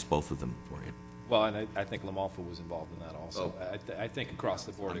thanks, both of them, for it. Well, and I think Lamalfa was involved in that also. I think across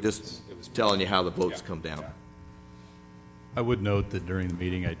the board, I'm it just was telling you how the votes come down. Yeah. I would note that during the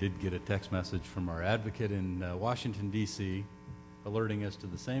meeting, I did get a text message from our advocate in Washington, D.C., alerting us to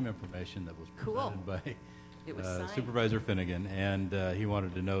the same information that was presented by It was signed. Supervisor Finnegan, and he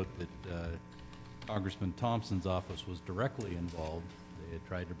wanted to note that Congressman Thompson's office was directly involved. They had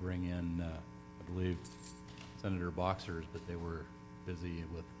tried to bring in, I believe, Senator Boxers, but they were busy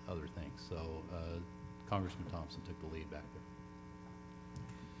with other things. So Congressman Thompson took the lead back there.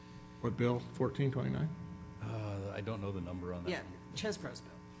 What bill? 1429? I don't know the number on that. Yeah, Chesbro's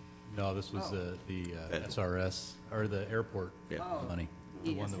bill. No, this was the SRS, or the airport money.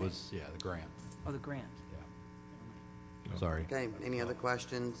 The one that ESA. was, yeah, the grant. Oh, the grant. Sorry. Okay, any other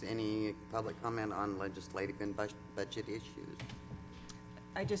questions? Any public comment on legislative and budget issues?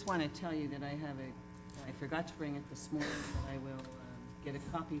 I just want to tell you that I forgot to bring it this morning, but I will get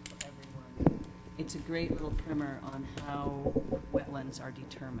a copy for everyone. It's a great little primer on how wetlands are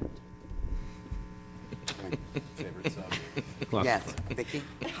determined. Favorite subject. Yes, Vicki?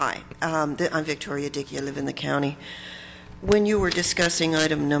 Hi, I'm Victoria Dickey. I live in the county. When you were discussing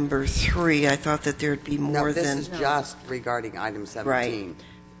item number 3, I thought that there'd be more No, this than... is just regarding item 17. Right.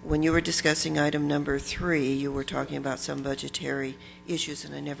 When you were discussing item number 3, you were talking about some budgetary issues,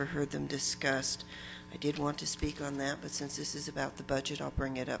 and I never heard them discussed. I did want to speak on that, but since this is about the budget, I'll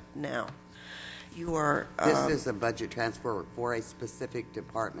bring it up now. You are... This is a budget transfer for a specific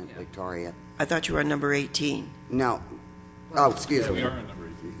department, Victoria. I thought you were on number 18. No. Oh, excuse me. We are on number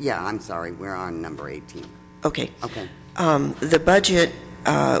 18. Yeah, I'm sorry. We're on number 18. Okay. Okay. The budget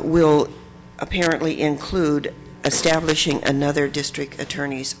will apparently include establishing another district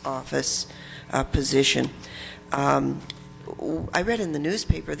attorney's office position. I read in the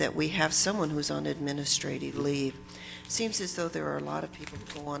newspaper that we have someone who's on administrative leave. Seems as though there are a lot of people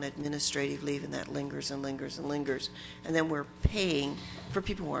who go on administrative leave, and that lingers and lingers and lingers. And then we're paying for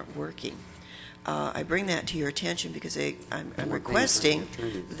people who aren't working. I bring that to your attention because I'm requesting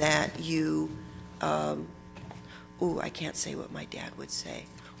that you, I can't say what my dad would say,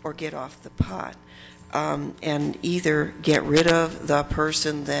 or get off the pot, and either get rid of the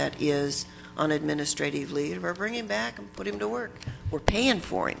person that is on administrative leave or bring him back and put him to work. We're paying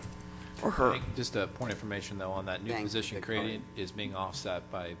for him or her. I think just a point of information, though, on that new position created is being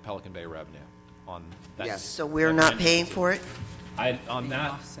offset by Pelican Bay revenue on that. Yes. So we're not paying for it? On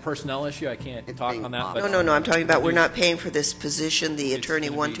that personnel issue, I can't talk on that. but- No, I'm talking about we're not paying for this position, the attorney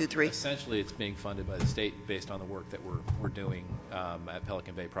 1, 2, 3. Essentially, it's being funded by the state based on the work that we're doing at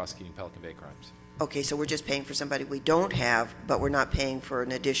Pelican Bay, prosecuting Pelican Bay crimes. Okay, so we're just paying for somebody we don't have, but we're not paying for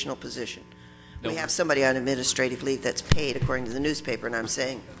an additional position. We have somebody on administrative leave that's paid according to the newspaper, and I'm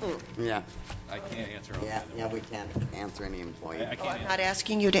saying, Yeah. I can't answer on Yeah, that. yeah, we can't answer any employee. I can't I'm not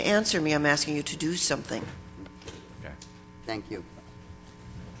asking you to answer me, I'm asking you to do something. Okay. Thank you.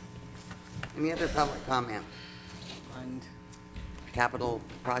 Any other public comment on capital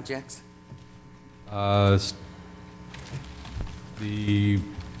projects? The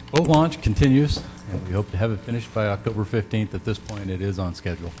boat launch continues, and we hope to have it finished by October 15th. At this point, it is on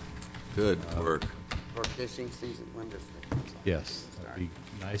schedule. Good work. For fishing season, when does it? Yes, it'd be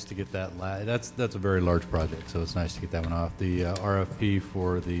nice to get that. That's a very large project, so it's nice to get that one off. The RFP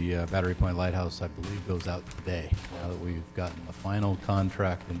for the Battery Point Lighthouse, I believe, goes out today. Now that we've gotten the final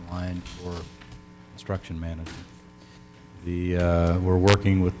contract in line for construction management, we're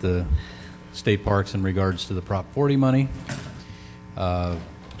working with the state parks in regards to the Prop 40 money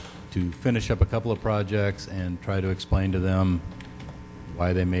to finish up a couple of projects and try to explain to them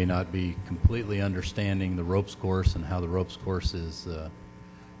why they may not be completely understanding the ropes course and how the ropes course is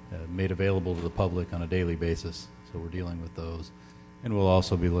made available to the public on a daily basis. So we're dealing with those. And we'll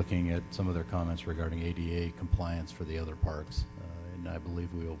also be looking at some of their comments regarding ADA compliance for the other parks. And I believe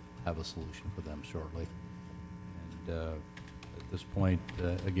we'll have a solution for them shortly. And at this point,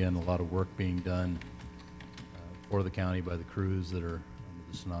 again, a lot of work being done for the county by the crews that are under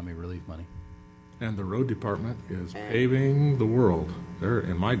the tsunami relief money. And the road department is paving the world. They're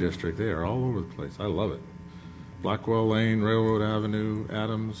in my district. They are all over the place. I love it. Blackwell Lane, Railroad Avenue,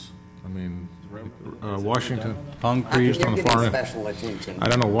 Adams. I mean, Washington, concrete on the far end. Special attention. I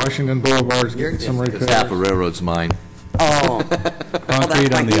don't know. Washington Boulevard's getting some right Because there. half the railroad's mine. Oh.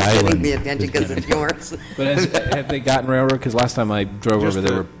 Concrete on the island. Me attention because it's yours. But have they gotten railroad? Because last time I drove over,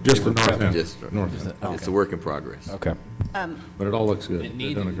 they were just the north end. Just North end. It's a work in progress. Okay. But it all looks good.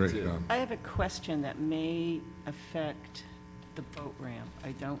 They're doing a great job. I have a question that may affect the boat ramp.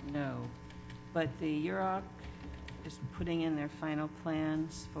 I don't know. But the UROC is putting in their final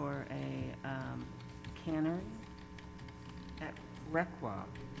plans for a cannery at Requa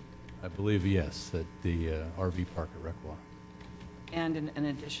I believe, yes, at the RV park at Requa. and an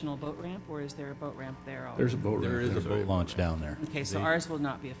additional boat ramp, or is there a boat ramp there already? There's a boat ramp. There is a boat launch down there. Okay, so ours will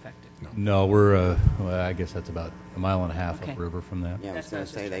not be affected. No, we're, well, I guess that's about a mile and a half Okay. upriver from that. Yeah, I was That's going what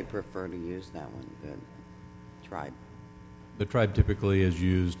to I say was they prefer to use that one, the tribe. The tribe typically is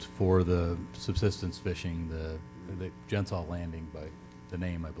used for the subsistence fishing, the Gensall Landing by the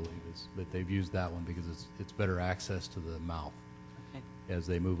name, I believe, is, but they've used that one because it's better access to the mouth. Okay. As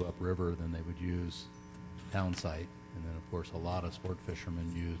they move upriver than they would use town site. And then, of course, a lot of sport fishermen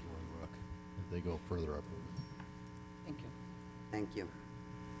use Roy Rook as they go further upriver. Thank you. Thank you.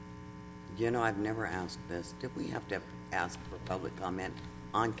 You know, I've never asked this. Did we have to ask for public comment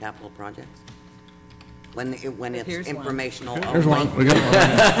on capital projects? When it's Here's one. informational Here's only? one. We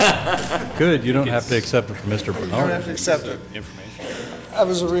got one. Good, you don't have to accept it from Mr. Bernard. You don't have to accept it. Information. I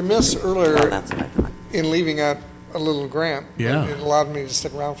was remiss earlier Oh, that's what I thought. in leaving out a little grant. Yeah. It allowed me to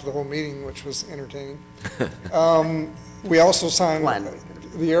stick around for the whole meeting, which was entertaining. We also signed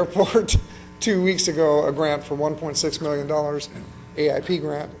the airport 2 weeks ago, a grant for $1.6 million, AIP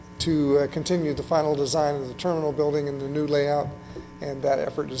grant, to continue the final design of the terminal building and the new layout, and that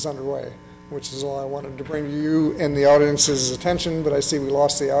effort is underway, which is all I wanted to bring to you and the audience's attention, but I see we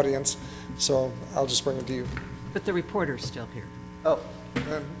lost the audience, so I'll just bring it to you. But the reporter's still here. Oh.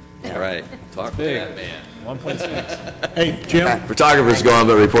 All right, talk to that man. 1.6. Hey, Jim, Photographer's gone,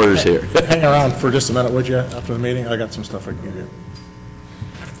 but reporter's here. hang around for just a minute, would you, after the meeting? I got some stuff I can give you.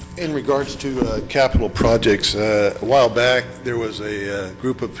 In regards to capital projects, a while back, there was a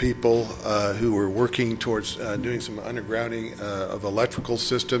group of people who were working towards doing some undergrounding of electrical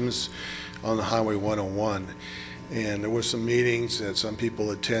systems on the Highway 101. And there were some meetings that some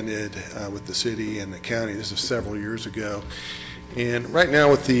people attended with the city and the county. This is several years ago. And right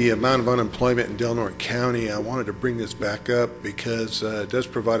now, with the amount of unemployment in Del Norte County, I wanted to bring this back up because it does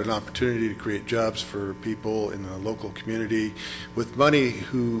provide an opportunity to create jobs for people in the local community with money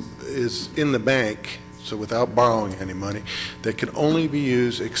who is in the bank, so without borrowing any money, that can only be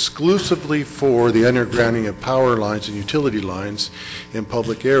used exclusively for the undergrounding of power lines and utility lines in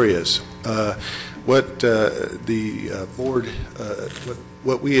public areas. What the board,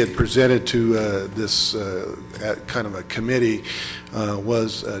 what we had presented to this kind of a committee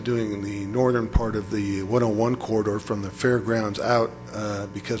was doing the northern part of the 101 corridor from the fairgrounds out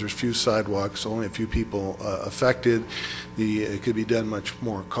because there's few sidewalks, only a few people affected. It could be done much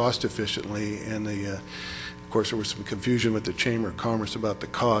more cost efficiently, and of course, there was some confusion with the Chamber of Commerce about the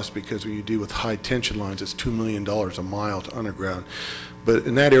cost because when you deal with high tension lines, it's $2 million a mile to underground. But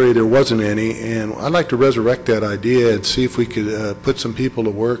in that area, there wasn't any, and I'd like to resurrect that idea and see if we could put some people to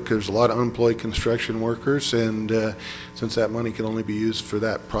work. There's a lot of unemployed construction workers, and since that money can only be used for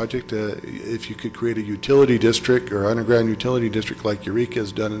that project, if you could create a utility district or underground utility district like Eureka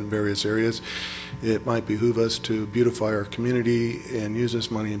has done in various areas, it might behoove us to beautify our community and use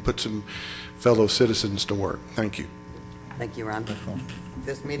this money and put some fellow citizens to work. Thank you. Thank you, Ron.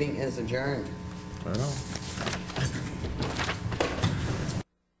 This meeting is adjourned. I know.